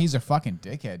 apparently he's a fucking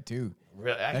dickhead too.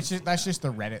 Really, that's just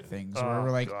the Reddit things where Oh, we're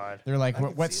like, God. they're like,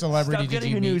 what celebrity Stop did getting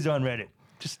you your meet? news on Reddit.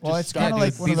 Just Well, it's stop. kind of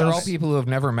like one of These are all those. people who have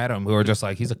never met him who are just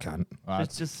like, he's a cunt.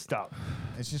 Just stop.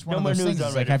 It's just No one of more those news things. on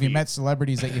It's like, Reddit have you feed. met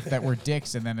celebrities that were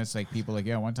dicks? And then it's like people like,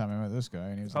 yeah, one time I met this guy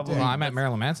and he was a Probably. dick. Well, I met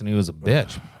Marilyn Manson. He was a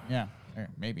bitch. Yeah,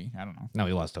 maybe I don't know. No,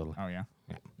 he was totally. Oh yeah,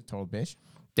 total bitch.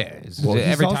 Yeah, it's- Well, he's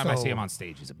every time I also- see him on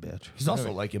stage, he's a bitch. He's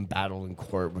also like in battle in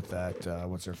court with that.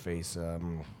 What's her face?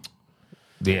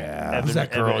 Yeah. Who's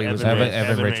that girl? He was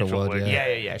Evan Rachel Wood, yeah.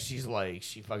 Yeah. She's like,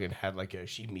 she fucking had like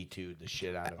she Me Too'd the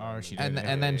shit out of him. Oh, she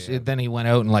did. Then he went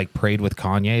out and like prayed with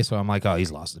Kanye. So I'm like, oh,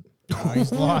 he's lost it. Oh,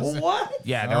 he's lost it. What?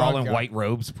 Yeah, they're Oh, all in God. white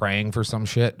robes praying for some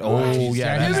shit. Oh, Yeah,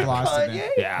 yeah, he's that- lost it. Kanye?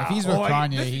 yeah. If he's with Oh,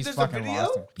 Kanye, there's he's a fucking video?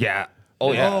 lost it. yeah.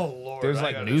 Oh yeah. Oh, Lord, There's I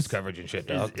like gotta news s- coverage and shit,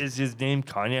 dog. Is his name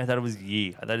Kanye? I thought it was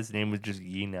Yee. I thought his name was just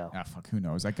Yee now. Ah, fuck, who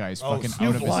knows? That guy's Oh, fucking out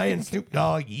Snoop of his. Lion, Snoop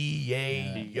Dogg,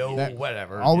 yay, yo, That-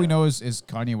 whatever. All we know is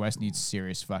Kanye West needs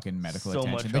serious fucking medical So much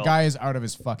attention. The help. guy is out of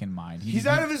his fucking mind. He's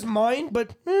out of his mind,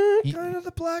 but He- kind of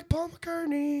the Black Paul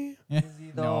McCartney.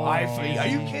 No, Are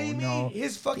you kidding me? no.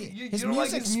 His fucking, you His don't like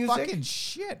music's his music? fucking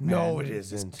shit. No, man. it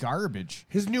It's isn't. garbage.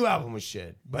 His new album was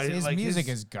shit, but His like music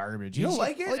is garbage. You don't He's-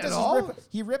 like it all he at does is all?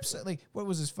 He rips it like what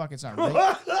was his fucking song?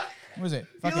 What was it?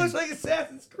 He Fucking, looks like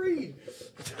Assassin's Creed.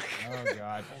 oh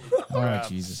god. Oh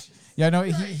Jesus. Yeah, no.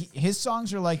 His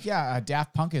songs are like, yeah,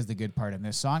 Daft Punk is the good part in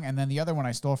this song, and then the other one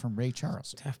I stole from Ray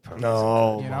Charles.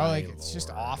 No, You know, like it's just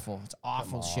awful. It's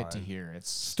awful shit to hear. It's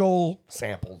stole,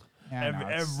 sampled. yeah, no,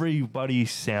 it's- Everybody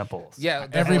samples. Yeah,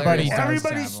 Everybody does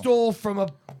Everybody sample. stole from a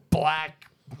black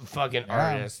fucking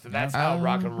artist. That's how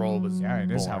rock and roll was. Yeah,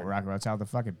 it is how born. rock. That's how the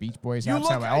fucking Beach Boys. You That's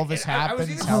how look- Elvis I was happens.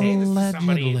 even How, saying this to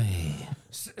somebody. Allegedly.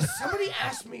 Somebody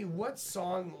asked me what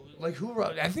song, like who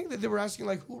wrote. I think that they were asking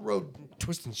like who wrote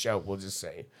 "Twist and Shout." We'll just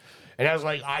say, and I was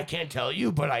like, I can't tell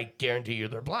you, but I guarantee you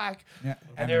they're black. Yeah, and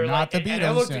and they're not like, the and I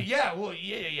Beatles, looked yeah. at, yeah, well,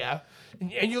 yeah.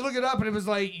 And you look it up, and it was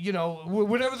like, you know,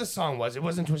 whatever the song was, it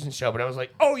wasn't Twist and Shout, but I was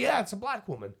like, oh yeah, it's a black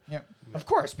woman. Yep. Of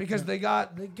course, because they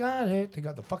got it. They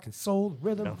got the fucking soul,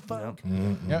 rhythm, funk.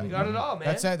 Yep. They got it all, man.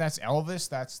 That's it. That's Elvis.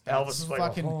 That's Elvis is like,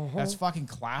 fucking. oh, oh. That's fucking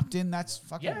Clapton. That's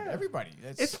fucking Yeah. everybody.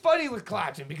 That's, It's funny with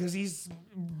Clapton because he's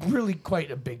really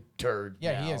quite a big turd.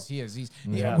 yeah, now. he is. He is. He's.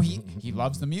 Yeah. He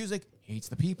loves the music. Hates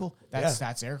the people.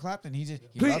 That's Eric Clapton. He just.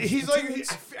 He But loves he's the like,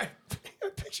 tunes. I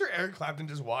picture Eric Clapton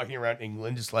just walking around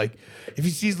England, just like if he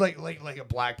sees like a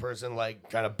black person like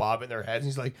kind of bobbing their heads, and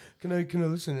he's like, can I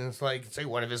listen? And it's like, say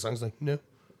one of his songs, like, no.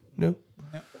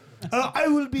 I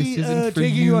will be This isn't for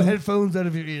taking you. your headphones out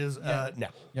of your ears. No,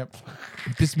 Yep.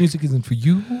 This music isn't for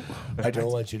you. I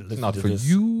don't want you to listen Not to for this.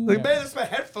 you. Like, man, that's my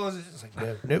headphones. It's just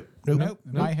like, nope. Nope.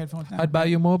 My headphones now. I'd buy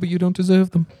you more, but you don't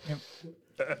deserve them.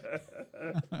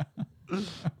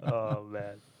 Oh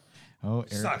man. Oh, Eric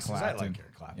Sucks, 'cause I Clapton. like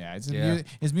Eric Clapton. Yeah,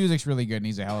 his music's really good, and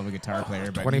he's a hell of a guitar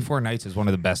player. But 24 Nights is one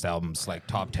of the best albums, like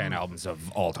top 10 albums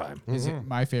of all time.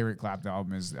 my favorite Clapton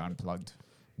album is Unplugged.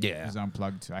 Yeah. He's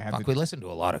Unplugged. I had Fuck, we listened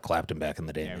to a lot of Clapton back in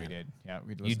the day. yeah, we man. did. Yeah,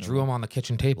 we You drew him on the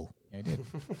kitchen table Yeah, I did.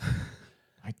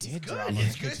 I did. draw Good. him.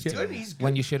 He's good. He's good.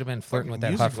 when you should have been flirting with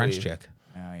that hot French musically. chick.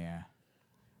 Oh yeah.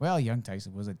 Well, young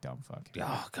Tyson was a dumb fuck.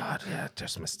 Oh, God. Yeah,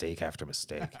 just mistake after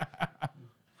mistake.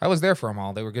 I was there for them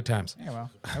all. They were good times. Yeah,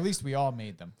 well, at least we all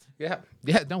made them. Yeah.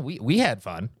 Yeah, no, we had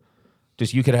fun.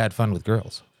 Just you could have had fun with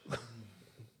girls.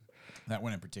 That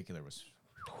one in particular was.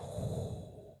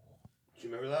 Do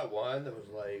you remember that one that was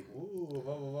like, ooh,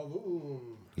 va, va, va,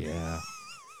 boom? Yeah.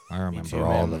 I remember too,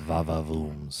 all man. the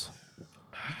va-va-vooms.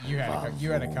 You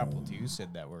had a couple too.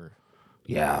 Said that were.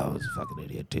 Yeah, I was a fucking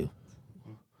idiot, too.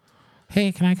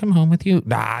 Hey, can I come home with you?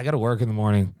 Nah, I got to work in the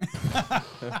morning.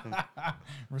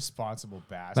 Responsible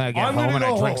Then I bastard. get I'm home gonna and I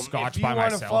go drink home. scotch if by you want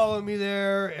to myself. follow me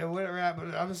there and whatever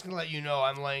happens, I'm just gonna let you know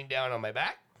I'm laying down on my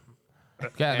back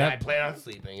Yeah, and I that, plan on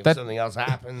sleeping. If that- something else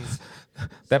happens,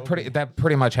 that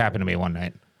pretty much happened to me one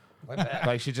night. my bad.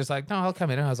 Like she's just like, no, I'll come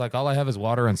in. And I was like, all I have is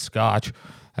water and scotch.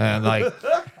 And like,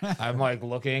 I'm like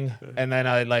looking, and then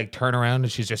I like turn around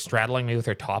and she's just straddling me with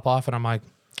her top off, and I'm like,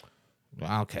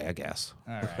 well, okay, I guess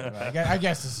All right. Well, I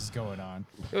guess this is going on.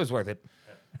 it was worth it.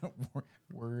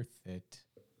 Worth it.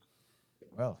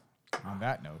 Well, on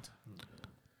that note,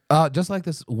 Just like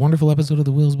this wonderful episode of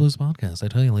the Wheels Blues podcast, I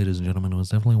tell you, ladies and gentlemen, it was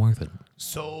definitely worth it.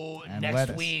 So And next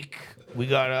lettuce. week we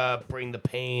gotta bring the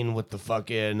pain with the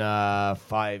fucking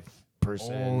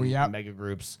 5-person Oh, yeah. mega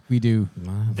groups. we do.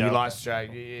 We lost track.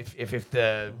 If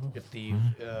the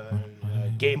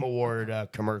Game Award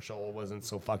commercial wasn't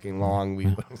so fucking long, we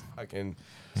would fucking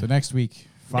So next week,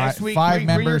 next week five bring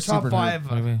your members top supergroup.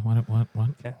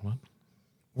 five. What?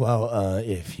 Well,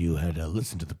 if you had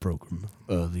listened to the program,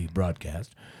 the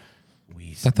broadcast,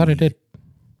 I thought I did.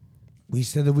 We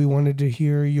said that we wanted to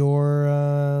hear your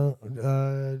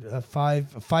a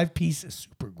five-piece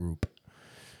supergroup.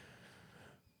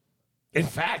 In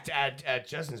fact, at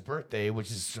Justin's birthday,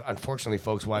 which is unfortunately,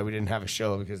 folks, why we didn't have a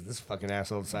show because this fucking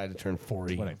asshole decided to turn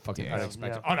 40. What a Fucking dick.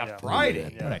 unexpected Yeah, on a yeah.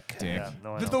 Friday. Yeah. What a dick. Yeah,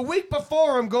 no, I The, know. the week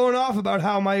before, I'm going off about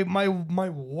how my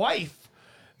wife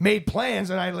made plans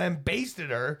and I lambasted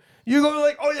her. You go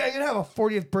like, oh yeah, I'm gonna have a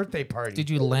 40th birthday party. Did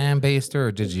you lambaste her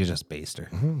or did you just baste her?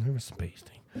 There was some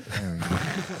basting.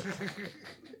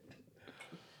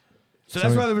 So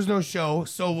that's why there was no show.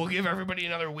 So we'll give everybody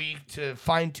another week to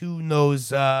fine tune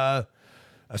those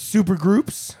super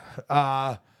groups.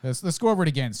 Let's go over it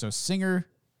again. So singer,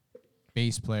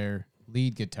 bass player,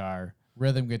 lead guitar,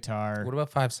 rhythm guitar. What about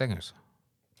 5 singers?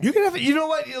 You can have it. You know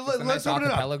what? A Let's nice open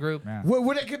it up. acapella group? Yeah.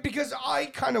 Would it, because I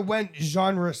kind of went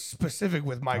genre specific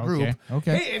with my group.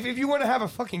 Okay. Hey, if you want to have a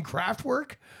fucking craft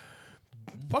work,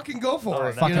 fucking go for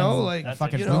it. Fucking- You know, like a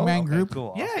fucking you Blue know, Man group.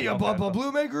 Cool. Yeah, awesome. yeah, Okay.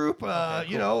 Blue Man group.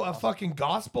 Okay, You know, a fucking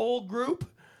gospel group.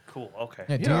 Cool. Okay.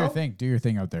 Yeah, do know? your thing. Do your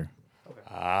thing out there.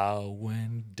 I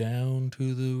went down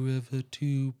to the river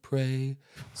to pray,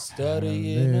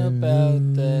 studying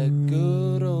about that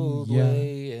good old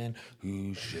way, and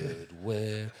who should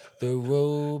wear the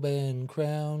robe and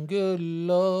crown. Good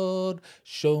Lord,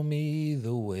 show me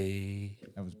the way.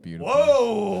 That was beautiful.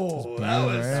 Whoa, that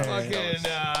was beautiful.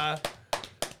 fucking.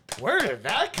 Where did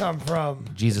that come from?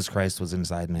 Jesus Christ was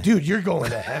inside me. Dude, you're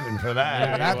going to heaven for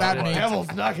that. that the made-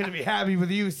 devil's not going to be happy with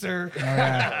you, sir. Oh,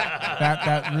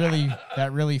 yeah.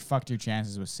 that really fucked your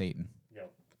chances with Satan.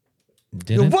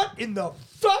 Did it? What in the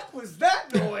fuck was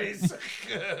that noise?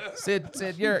 Sid,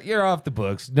 you're off the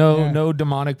books. No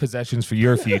demonic possessions for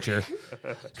your future.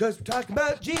 Because we're talking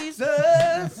about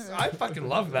Jesus. I fucking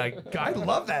love that. I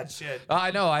love that shit.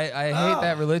 I know, I hate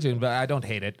that religion, but I don't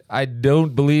hate it. I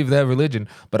don't believe that religion,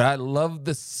 but I love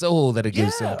the soul that it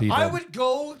gives some people. I would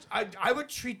go. I would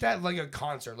treat that like a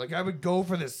concert. Like I would go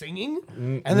for the singing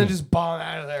and then just bomb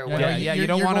out of there. Yeah, Yeah, you- yeah. you're- You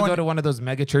don't you're want to going- go to one of those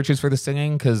mega churches for the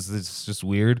singing because it's just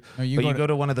weird. No, you but go you to- go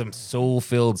to one of them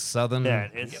soul-filled southern, Yeah,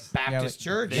 it's Baptist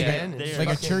church, they- man. they- It's Like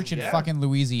a fucking- church in yeah. fucking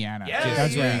Louisiana. Yeah,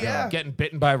 That's where you go. yeah. getting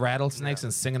bitten by rattlesnakes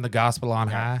and singing the gospel on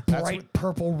high. bright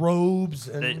purple robes.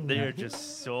 And they are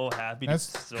just so happy.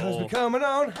 That's- Because we're so coming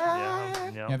on yeah,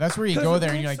 high. yeah. Yeah, that's where you 'Cause go we're there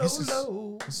and you're being like,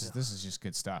 so this is just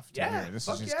good stuff. to Yeah, hear. This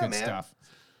fuck is just yeah, good man. stuff.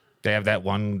 They have that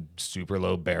one super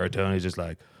low baritone. He's just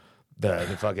like the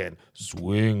fucking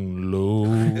swing low,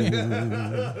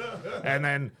 and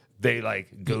then they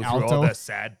like go The through all alto? the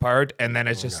sad part, and then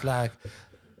it's just like,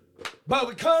 But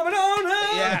we're coming on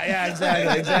high. yeah,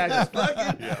 exactly.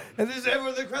 And there's everyone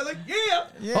in the crowd like, yeah.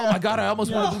 Yeah. Oh my God, I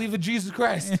almost want to believe in Jesus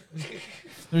Christ.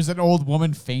 There's an old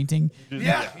woman fainting.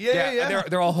 Yeah.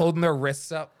 They're all holding their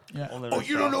wrists up. Oh,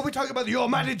 you don't know we're talking about the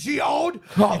Almighty Geode?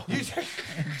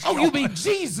 Oh, you mean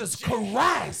Jesus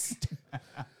Christ?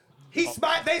 He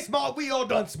smart, they smart, we all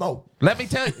done smoke. Let me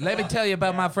tell you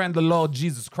about my friend the Lord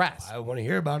Jesus Christ. I want to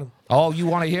hear about him. Oh, you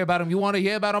want to hear about him? You want to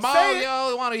hear about him? Say it.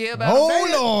 You want to hear about him? Oh,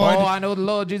 Lord. Oh, I know the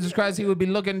Lord Jesus Christ. He would be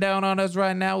looking down on us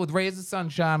right now with rays of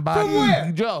sunshine. By From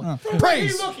where? Joe.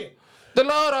 Praise. The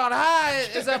Lord on high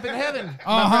is up in heaven.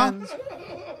 my Uh-huh. friends.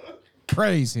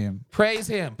 Praise him. Praise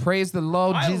him. Praise the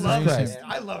Lord I Jesus love Christ. it.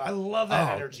 I love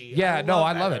that energy. Yeah, I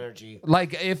love that it. energy.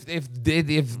 Like if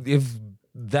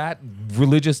that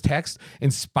religious text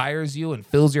inspires you and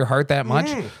fills your heart that much,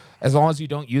 as long as you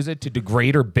don't use it to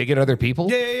degrade or bigot other people,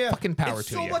 fucking power it's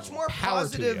to so you. much more Power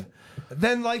to positive you.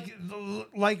 than like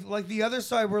the other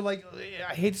side where like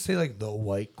I hate to say like the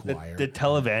white choir. The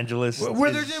televangelist. where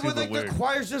is they're just super where weird. the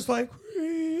choir's just like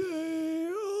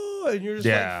and you're just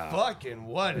Yeah. like fucking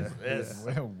what is this?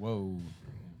 Whoa.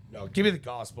 No, give me the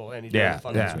gospel any day Yeah, of the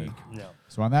fucking yeah. week. No.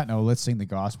 So on that note, let's sing the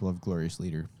gospel of Glorious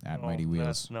Leader at Mighty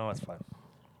Wheels. That's fine.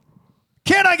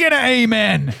 Can I get an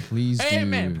amen? Please do.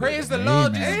 Amen. Praise the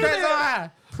Lord Jesus Amen. Christ on high.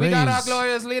 We got our Praise.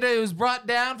 glorious leader who's brought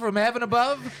down from heaven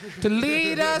above to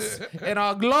lead us in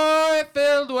our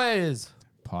glory-filled ways.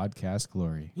 Podcast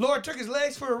glory. Lord took his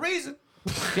legs for a reason.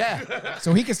 Yeah.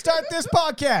 So he can start this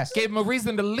podcast. Gave him a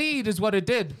reason to lead is what it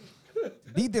did.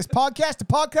 Lead this podcast to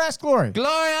podcast glory.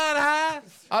 Glory on high,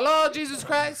 our Lord Jesus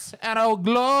Christ, and our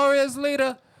glorious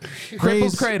leader, Praise,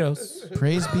 Crippled Kratos.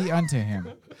 praise be unto him.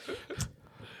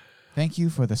 Thank you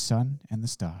for the sun and the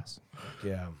stars.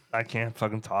 Yeah. I can't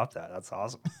fucking top that. That's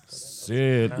awesome.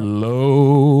 Sit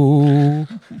low,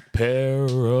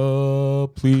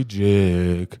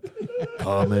 paraplegic,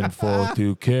 coming forth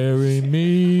to carry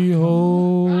me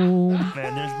home.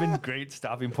 Man, there's been great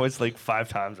stopping points like 5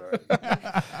 times already.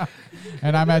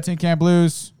 And I'm at Tin Can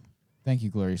Blues. Thank you,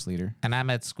 Glorious Leader. And I'm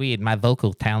at Squeed. My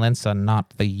vocal talents are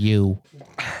not for you.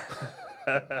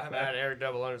 I'm at Eric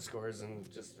double underscores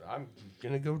and just I'm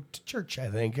gonna go to church. I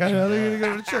think I'm gonna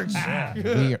go to church.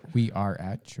 We are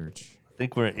at church. I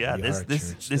think we're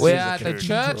this We're is at the church.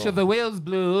 Church of the Wheels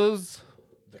Blues.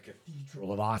 The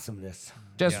cathedral of awesomeness.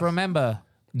 Just remember,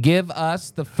 give us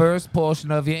the first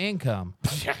portion of your income.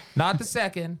 Not the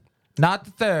second, not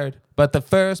the third, but the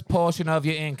first portion of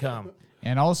your income.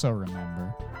 And also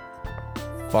remember,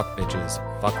 Fuck bitches,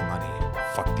 fuck money,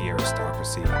 fuck the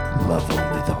aristocracy. Love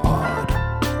only the pod.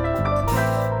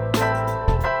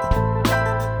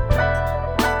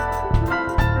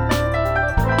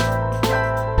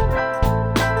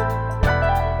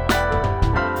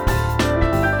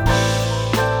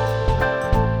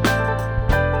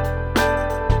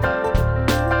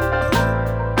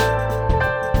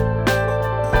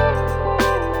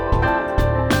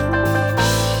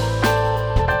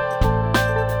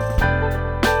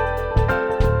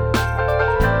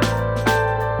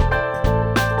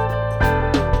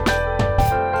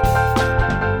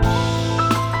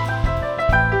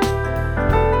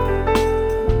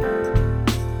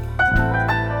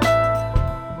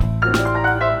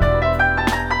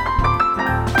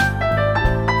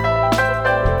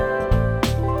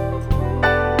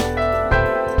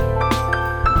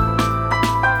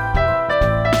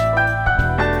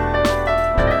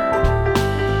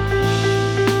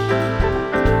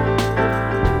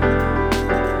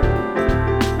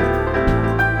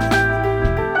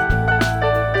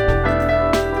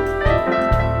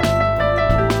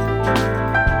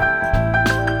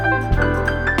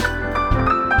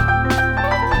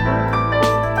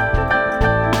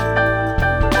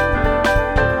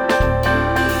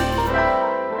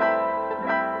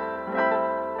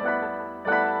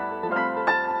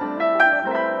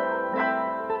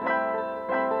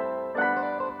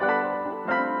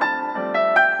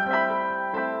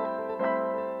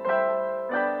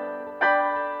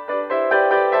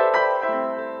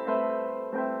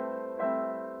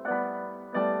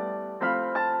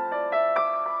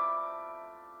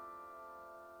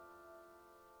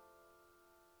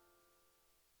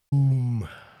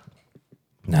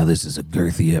 Now this is a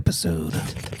girthy episode.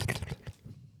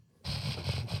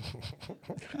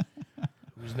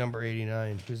 Who's number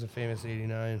 89? Who's the famous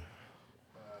 89?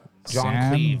 John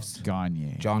Sam Cleves.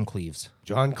 Gagne. John Cleves.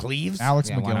 John Cleves? Alex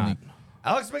Yeah, why McGillney. not?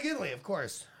 Alex McGinley, of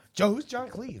course. Joe, who's John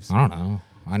Cleves? I don't know.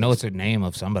 I know it's a name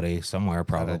of somebody somewhere,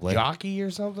 probably. A jockey or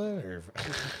something? Or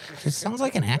It sounds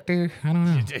like an actor. I don't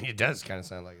know. it does kind of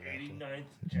sound like an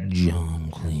John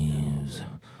Cleves.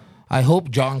 I hope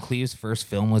John Cleves' first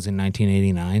film was in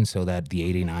 1989 so that the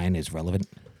 89 is relevant.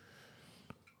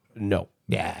 No.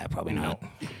 Yeah, probably not.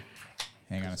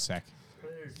 Hang on a sec.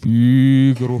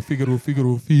 Figaro, Figaro,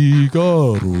 Figaro,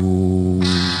 Figaro.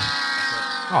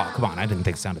 Oh, come on. I didn't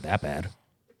think it sounded that bad.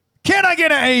 Can I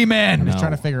get an amen? I'm just No.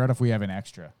 trying to figure out if we have an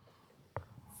extra.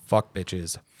 Fuck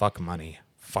bitches. Fuck money.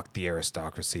 Fuck the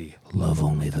aristocracy. Love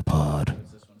only the pod.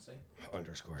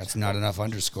 Underscores. That's not enough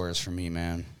underscores for me,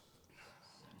 man.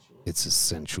 It's a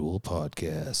sensual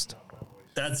podcast.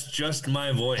 That's just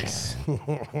my voice.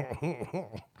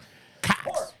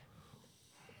 Cox.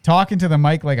 Talking to the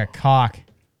mic like a cock.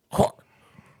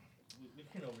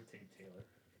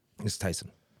 It's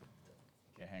Tyson.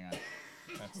 Okay, hang on.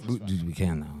 That's this one. We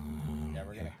can. Yeah,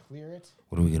 we're gonna clear it.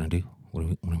 What are we gonna do? What are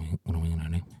we gonna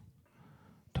do?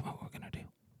 Tell me what we're gonna do.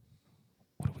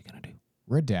 What are we gonna do?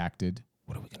 Redacted.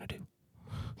 What are we gonna do?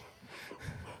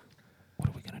 What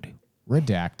are we gonna do?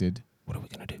 Redacted. What are we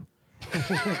gonna do?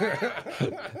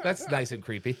 That's nice and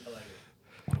creepy.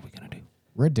 What are we gonna do?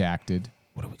 Redacted.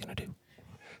 What are we gonna do?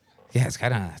 Yeah, it's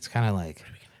kind of like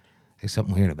there's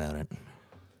something weird about it.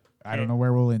 I don't know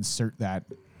where we'll insert that.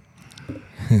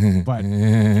 But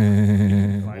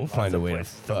We'll find a way to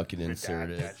fucking insert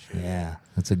it. Yeah,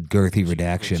 that's a girthy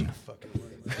redaction.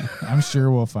 I'm sure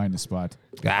we'll find a spot.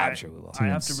 I'm sure we will. I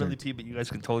have to really pee, but you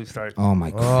guys can totally start. Oh my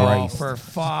Oh, Christ! for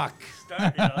fuck.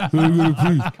 Start, you know?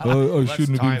 I Let's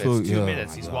shouldn't time have it. been. It's 2 Oh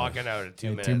minutes. my He's God. walking out at 2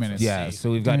 Yeah, minutes. 2 minutes. Yeah,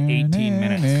 so we've got 18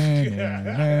 minutes.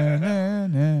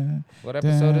 What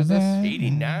episode is this?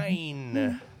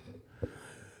 89.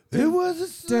 It was a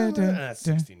summer. That's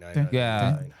 69.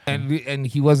 Yeah, and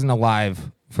he wasn't alive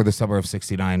for the summer of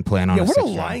 '69. Playing on Yeah, a what a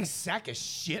 6 lying sack of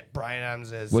shit Brian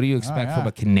Adams is. What do you expect yeah. from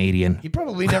a Canadian? He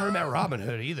probably never met Robin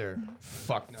Hood either.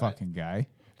 Fuck. Fucking guy.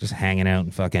 Just hanging out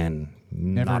in fucking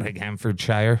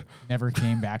Nottinghamshire, Never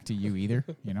came back to you either,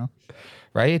 you know?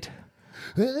 right?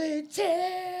 They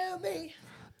tell me.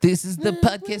 This is the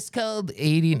podcast called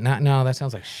 80. No, that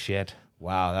sounds like shit.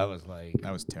 Wow, that was like.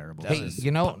 That was terrible. Hey, was you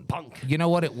know, punk. you know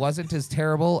what? It wasn't as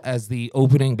terrible as the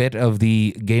opening bit of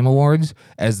the Game Awards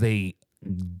as they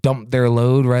dumped their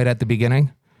load right at the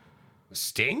beginning.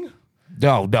 Sting?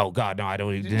 No, God, no, I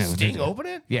don't even. Did Sting open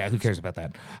it? Yeah, who cares about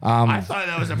that? I thought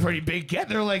that was a pretty big get.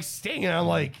 They're like Sting, and I'm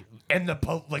like, and the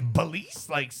police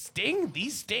like Sting,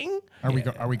 these Sting. Are we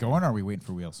going or are we waiting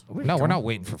for wheels? No, we're not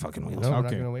waiting for fucking wheels. No, we're not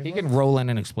Okay. gonna wait He for it. can roll in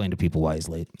and explain to people why he's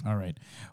late. All right.